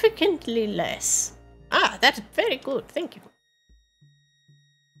significantly less. That's very good, thank you.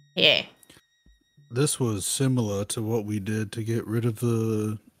 Yeah. This was similar to what we did to get rid of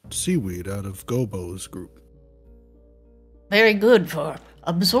the seaweed out of Gobo's group. Very good for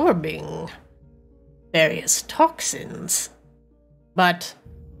absorbing various toxins. But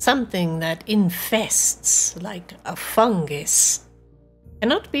something that infests like a fungus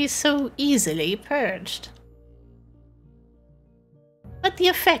cannot be so easily purged. But the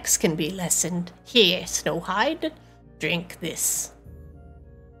effects can be lessened. Here, Snowhide, drink this.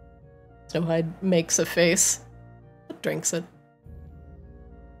 Snowhide makes a face, but drinks it.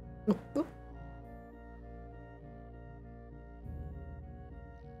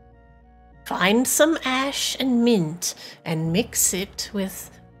 Find some ash and mint and mix it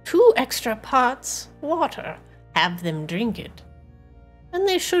with 2 extra parts water. Have them drink it. And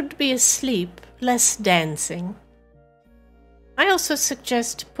they should be asleep, less dancing. I also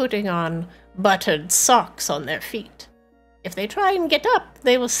suggest putting on buttered socks on their feet. If they try and get up,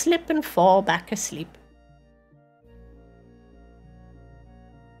 they will slip and fall back asleep.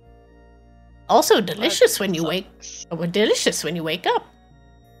 Also delicious when you wake up.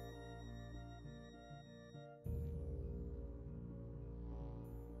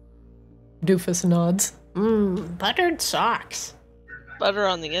 Doofus nods. Buttered socks. Butter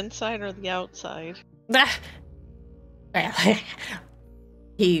on the inside or the outside?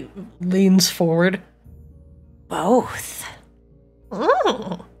 He leans forward. Both.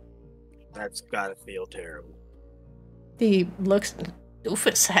 That's gotta feel terrible. He looks.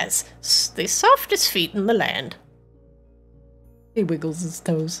 Doofus has the softest feet in the land. He wiggles his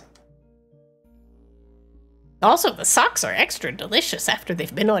toes. Also, the socks are extra delicious after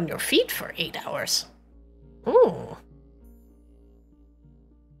they've been on your feet for 8 hours. Ooh.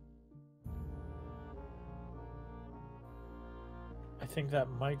 I think that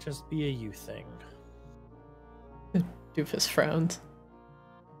might just be a you thing. Doofus frowns.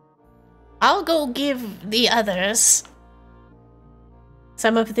 I'll go give the others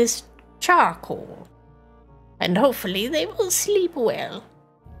some of this charcoal, and hopefully they will sleep well.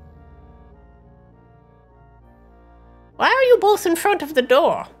 Why are you both in front of the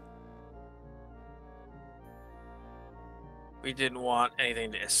door? We didn't want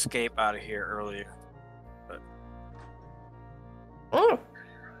anything to escape out of here earlier. Oh.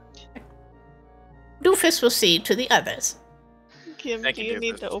 Doofus will see to the others. Kim, Thank do you, you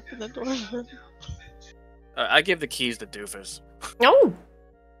need Doofus. to open the door? I give the keys to Doofus. Oh!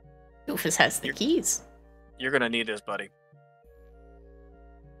 Doofus has the keys. You're gonna need this, buddy.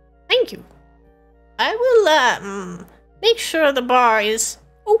 Thank you. I will, make sure the bar is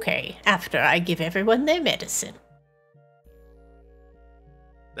okay after I give everyone their medicine.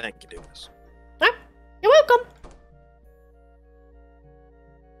 Thank you, Doofus. Ah, you're welcome.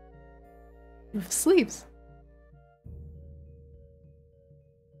 Doofus sleeps.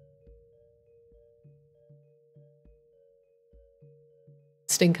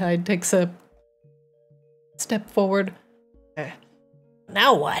 Stinkhide takes a step forward.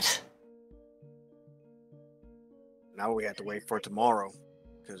 Now what? Now we have to wait for tomorrow,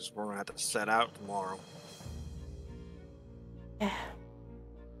 because we're gonna have to set out tomorrow. We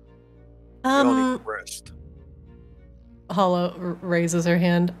all need to rest. Hala raises her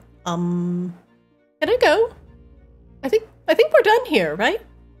hand. Can I go? I think we're done here, right?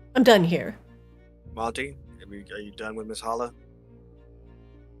 I'm done here. Monty, are you done with Miss Hala?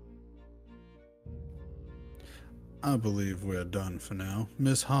 I believe we're done for now.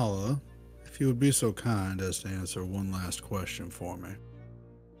 Miss Hala, if you would be so kind as to answer one last question for me.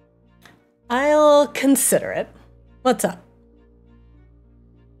 I'll consider it. What's up?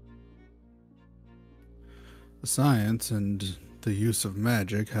 Science and the use of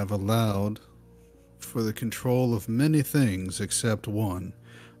magic have allowed for the control of many things except one,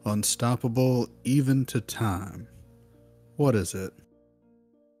 unstoppable even to time. What is it?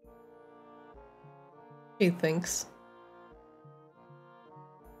 He thinks.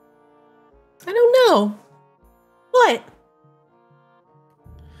 I don't know. What?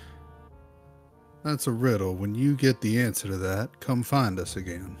 That's a riddle. When you get the answer to that, come find us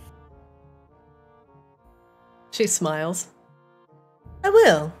again. She smiles. I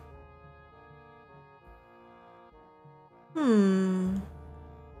will.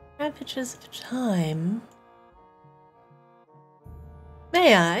 Ravages of time.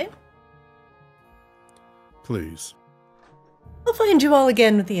 May I? Please. I'll find you all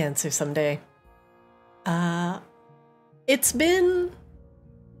again with the answer someday. It's been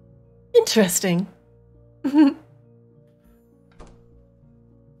interesting.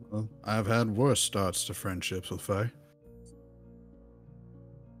 Well, I've had worse starts to friendships with Faye.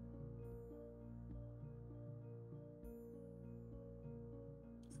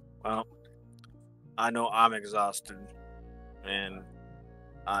 Well, I know I'm exhausted, and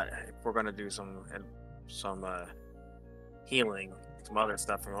if we're gonna do some healing, some other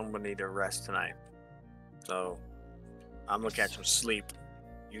stuff, I'm gonna need to rest tonight. So I'm gonna catch some sleep.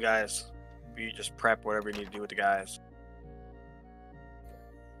 You guys, you just prep whatever you need to do with the guys.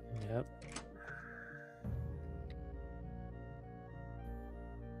 Yep.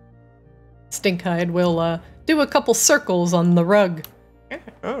 Stinkhide will do a couple circles on the rug.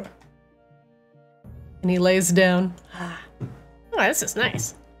 And he lays down. Oh, this is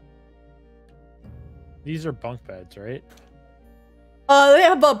nice. These are bunk beds, right? They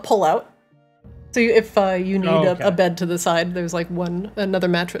have a pull-out. So if you need okay. a bed to the side, there's like another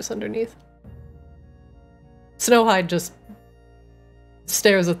mattress underneath. Snowhide just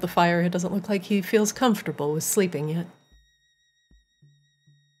stares at the fire. It doesn't look like he feels comfortable with sleeping yet.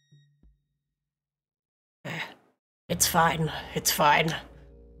 It's fine. It's fine.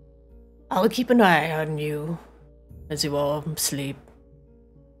 I'll keep an eye on you as you all sleep.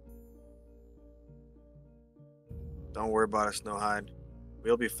 Don't worry about it, Snowhide.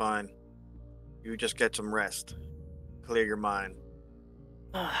 We'll be fine. You just get some rest. Clear your mind.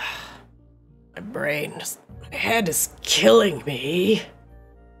 My brain, my head is killing me.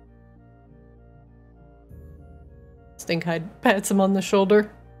 Stinkhide pats him on the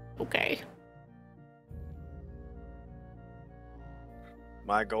shoulder. Okay.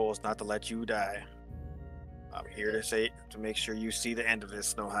 My goal is not to let you die. I'm here to make sure you see the end of this,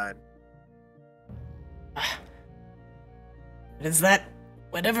 Snowhide. Is that...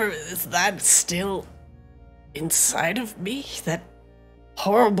 whatever is that still inside of me? That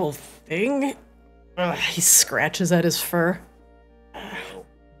horrible thing? Ugh, he scratches at his fur.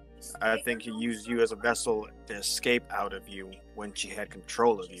 I think he used you as a vessel to escape out of you when she had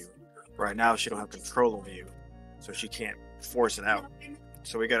control of you. Right now, she don't have control of you, so she can't force it out.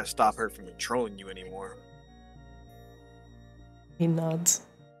 So we gotta stop her from controlling you anymore. He nods.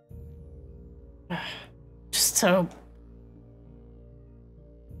 Just so...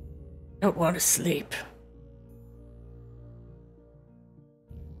 don't want to sleep.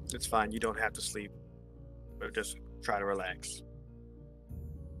 It's fine, you don't have to sleep. But just try to relax.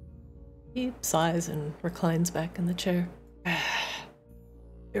 He sighs and reclines back in the chair.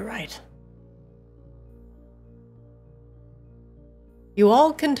 You're right. You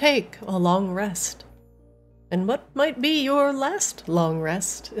all can take a long rest. And what might be your last long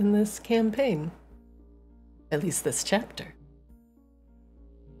rest in this campaign? At least this chapter.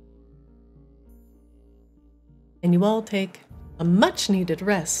 And you all take a much-needed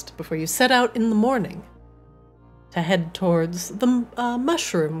rest before you set out in the morning to head towards the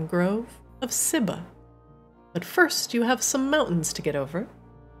mushroom grove of Sybba. But first you have some mountains to get over,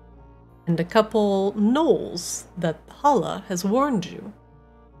 and a couple gnolls that Hala has warned you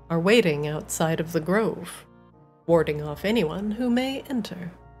are waiting outside of the grove, warding off anyone who may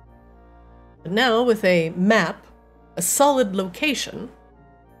enter. But now with a map, a solid location,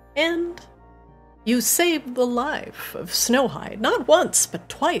 and you saved the life of Snowhide, not once, but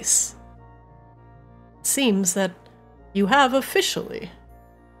twice. It seems that you have officially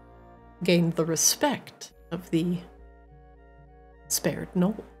gained the respect of the spared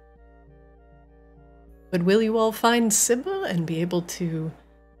Gnoll. But will you all find Sybba and be able to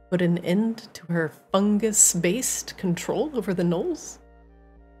put an end to her fungus-based control over the Gnolls?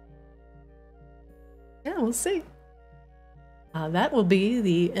 Yeah, we'll see. That will be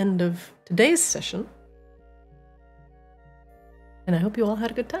the end of today's session. And I hope you all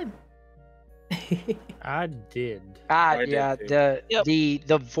had a good time. I did. Yeah, did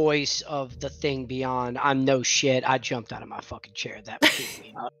the voice of the thing beyond. I'm no shit. I jumped out of my fucking chair. That freaked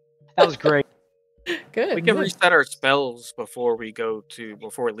me out. That was great. Good. We can good. reset our spells before we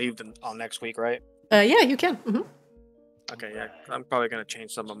leave on next week, right? Yeah, you can. Mm-hmm. Okay, yeah. I'm probably gonna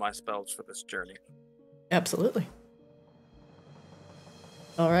change some of my spells for this journey. Absolutely.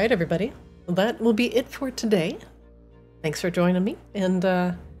 All right, everybody. Well, that will be it for today. Thanks for joining me, and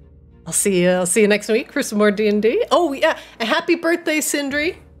I'll see you next week for some more D&D. Oh yeah, and happy birthday,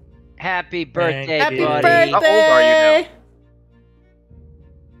 Sindri! Happy birthday, Happy buddy. birthday! How old are you now?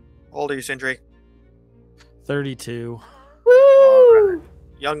 How old are you, Sindri? 32. Woo!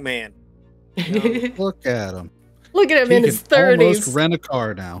 Young man. Look at him. Look at him He in his can almost 30s. rent a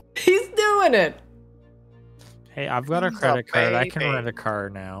car now. He's doing it. Hey, I've got a He's a credit card. I can baby. rent a car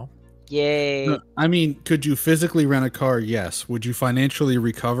now. Yay. No, I mean, could you physically rent a car? Yes. Would you financially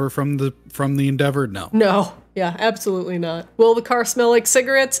recover from the endeavor? No. No, yeah, absolutely not. Will the car smell like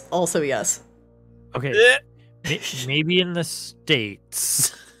cigarettes? Also, yes. Okay, maybe in the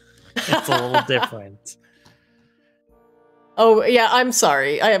States, it's a little different. Oh yeah, I'm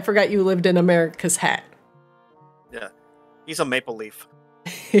sorry. I forgot you lived in America's hat. Yeah. He's a maple leaf.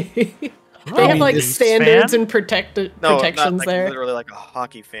 They have like Leafs standards fan? and No, protections not like there. literally like a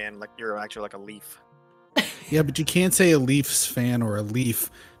hockey fan. Like you're actually like a leaf. Yeah, but you can't say a Leafs fan or a Leaf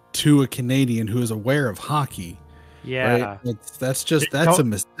to a Canadian who is aware of hockey. Yeah. Right? That's just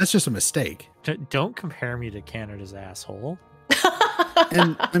a mistake. Don't compare me to Canada's asshole.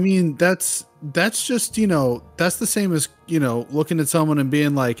 And I mean, that's just, that's the same as, looking at someone and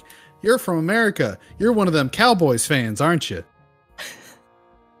being like, you're from America. You're one of them Cowboys fans, aren't you?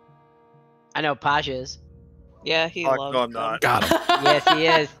 I know Posh is. Yeah, he Oh, loves no, I'm them. not. Got him. Yes, he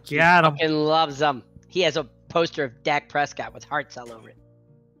is. Got him. Fucking loves them. He has a poster of Dak Prescott with hearts all over it.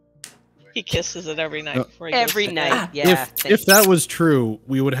 He kisses it every night No. before he goes Every to night. bed. Yeah. If that was true,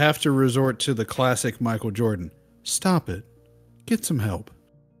 we would have to resort to the classic Michael Jordan. Stop it. Get some help.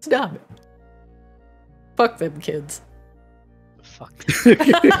 Stop it. Fuck them kids. Fuck. Thank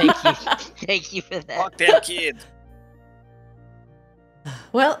you. Thank you for that. Fuck them kids.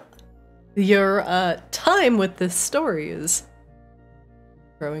 Well, your time with this story is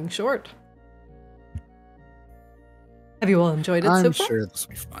growing short. Have you all enjoyed it so I'm far? sure this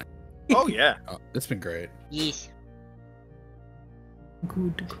will be fine. Oh yeah. Oh, it's been great. Yes.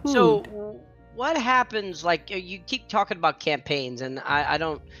 Good. So, what happens? Like, you keep talking about campaigns, and I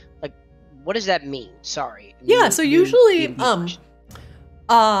don't like. What does that mean? Sorry. Yeah, so usually, you-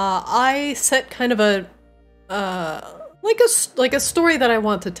 I set kind of a like a story that I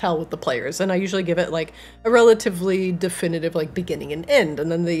want to tell with the players, and I usually give it like a relatively definitive like beginning and end,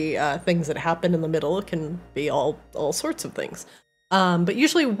 and then the things that happen in the middle can be all sorts of things. But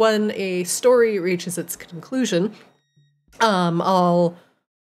usually when a story reaches its conclusion, I'll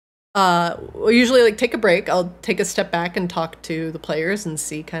usually like take a break. I'll take a step back and talk to the players and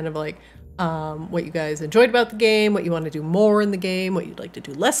see kind of like what you guys enjoyed about the game, what you want to do more in the game, what you'd like to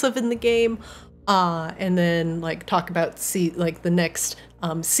do less of in the game. And then like talk about the next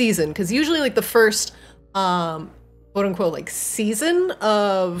season, because usually like the first quote unquote like season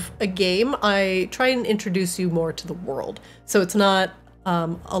of a game, I try and introduce you more to the world. So it's not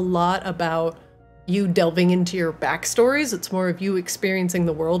a lot about you delving into your backstories. It's more of you experiencing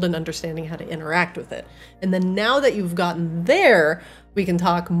the world and understanding how to interact with it. And then now that you've gotten there, we can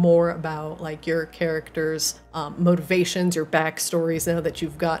talk more about like your characters' motivations, your backstories, now that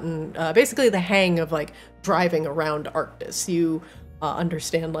you've gotten basically the hang of like driving around Arctis. You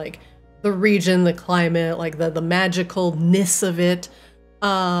understand like the region, the climate, like the magicalness of it.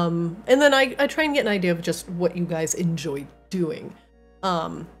 And then I try and get an idea of just what you guys enjoy doing.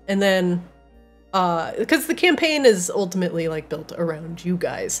 And then, because the campaign is ultimately like built around you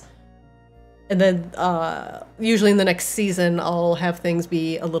guys. And then usually in the next season, I'll have things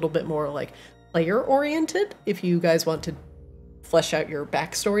be a little bit more like player-oriented, if you guys want to flesh out your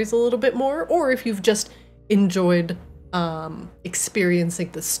backstories a little bit more, or if you've just enjoyed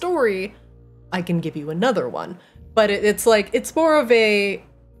experiencing the story, I can give you another one. But it's more of a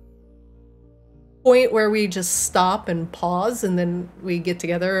point where we just stop and pause, and then we get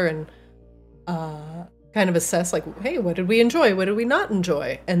together and kind of assess like, hey, what did we enjoy? What did we not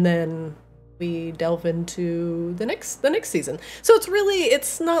enjoy? And then we delve into the next season. So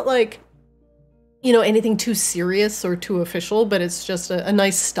it's not like, you know, anything too serious or too official, but it's just a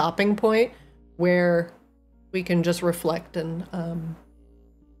nice stopping point where we can just reflect and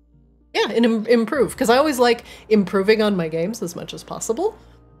improve. Because I always like improving on my games as much as possible.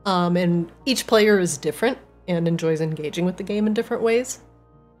 And each player is different and enjoys engaging with the game in different ways.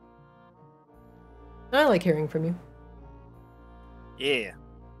 I like hearing from you. Yeah.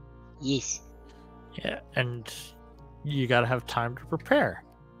 Yes. Yeah, and you gotta have time to prepare.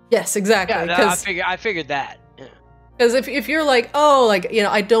 Yes, exactly. Yeah, no, I figured that. Because if you're like, oh, like, you know,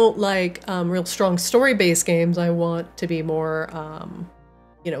 I don't like real strong story-based games. I want to be more,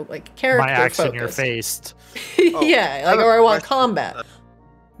 you know, like character My axe focused. in your face. Yeah, like, or I want combat.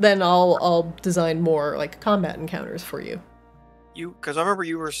 Then I'll design more like combat encounters for you. Because I remember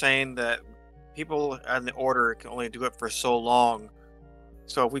you were saying that people in the order can only do it for so long.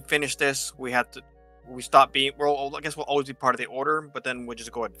 So if we finish this, we stop being. I guess we'll always be part of the order, but then we'll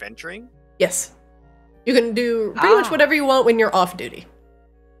just go adventuring. Yes, you can do pretty much whatever you want when you're off duty.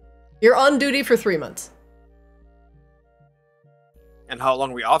 You're on duty for 3 months. And how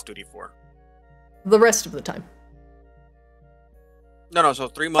long are we off duty for? The rest of the time. No. So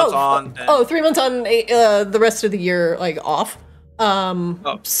 3 months on. Then... 3 months on. The rest of the year, like off.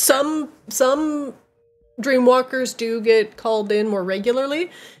 Some Dreamwalkers do get called in more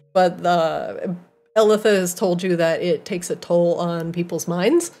regularly, but Elitha has told you that it takes a toll on people's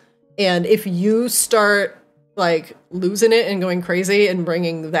minds, and if you start like losing it and going crazy and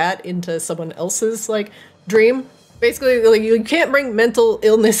bringing that into someone else's like dream, basically like you can't bring mental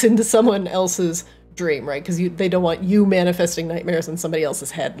illness into someone else's dream, right? Because they don't want you manifesting nightmares in somebody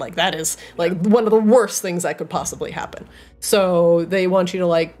else's head. Like that is like one of the worst things that could possibly happen. So they want you to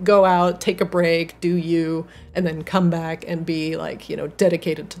like go out, take a break, do you, and then come back and be like, you know,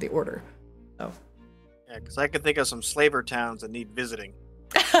 dedicated to the order. So yeah, because I could think of some slaver towns that need visiting.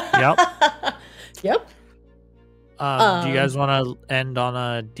 Yep. Yep. Do you guys want to end on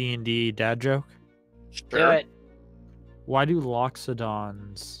a D&D dad joke? Sure. Do it. Why do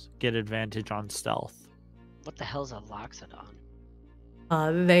Loxodons get advantage on stealth? What the hell's a Loxodon?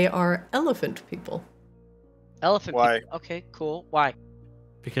 They are elephant people. Elephant Why? people. Okay, cool. Why?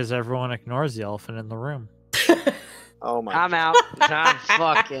 Because everyone ignores the elephant in the room. Oh my. I'm out. I'm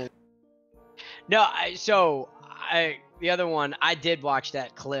fucking. No, the other one, I did watch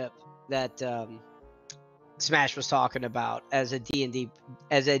that clip that Smash was talking about as a D&D,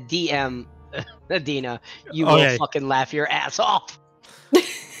 as a DM, Adina. You will fucking laugh your ass off.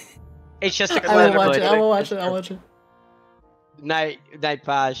 It's just a clip. I will watch it. Night,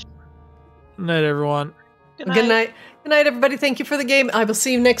 Posh. Night, everyone. Good night. Good night, everybody. Thank you for the game. I will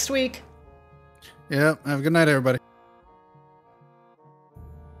see you next week. Yeah, have a good night, everybody.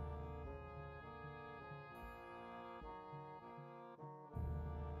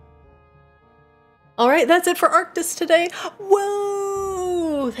 All right, that's it for Arctis today.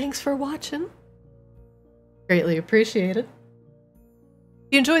 Whoa! Thanks for watching. Greatly appreciated.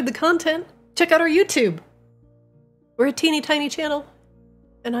 If you enjoyed the content, check out our YouTube. We're a teeny tiny channel,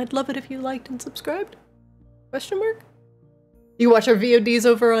 and I'd love it if you liked and subscribed. Question mark? You watch our VODs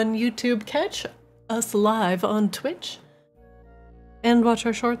over on YouTube, catch us live on Twitch, and watch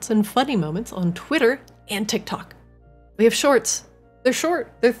our shorts and funny moments on Twitter and TikTok. We have shorts. They're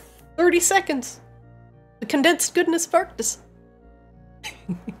short. They're 30 seconds. The condensed goodness of Arctis.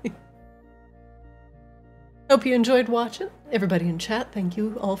 Hope you enjoyed watching. Everybody in chat, thank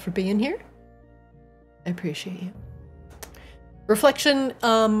you all for being here. I appreciate you. Reflection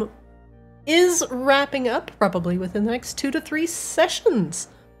is wrapping up probably within the next 2 to 3 sessions.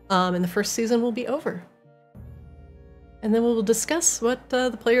 And the first season will be over. And then we'll discuss what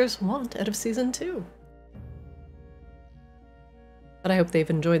the players want out of season 2. But I hope they've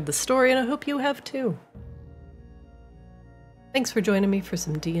enjoyed the story, and I hope you have too. Thanks for joining me for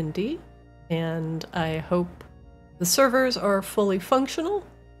some D&D, and I hope the servers are fully functional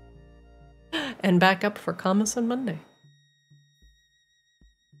and back up for commas on Monday.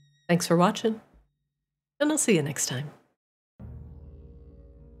 Thanks for watching, and I'll see you next time.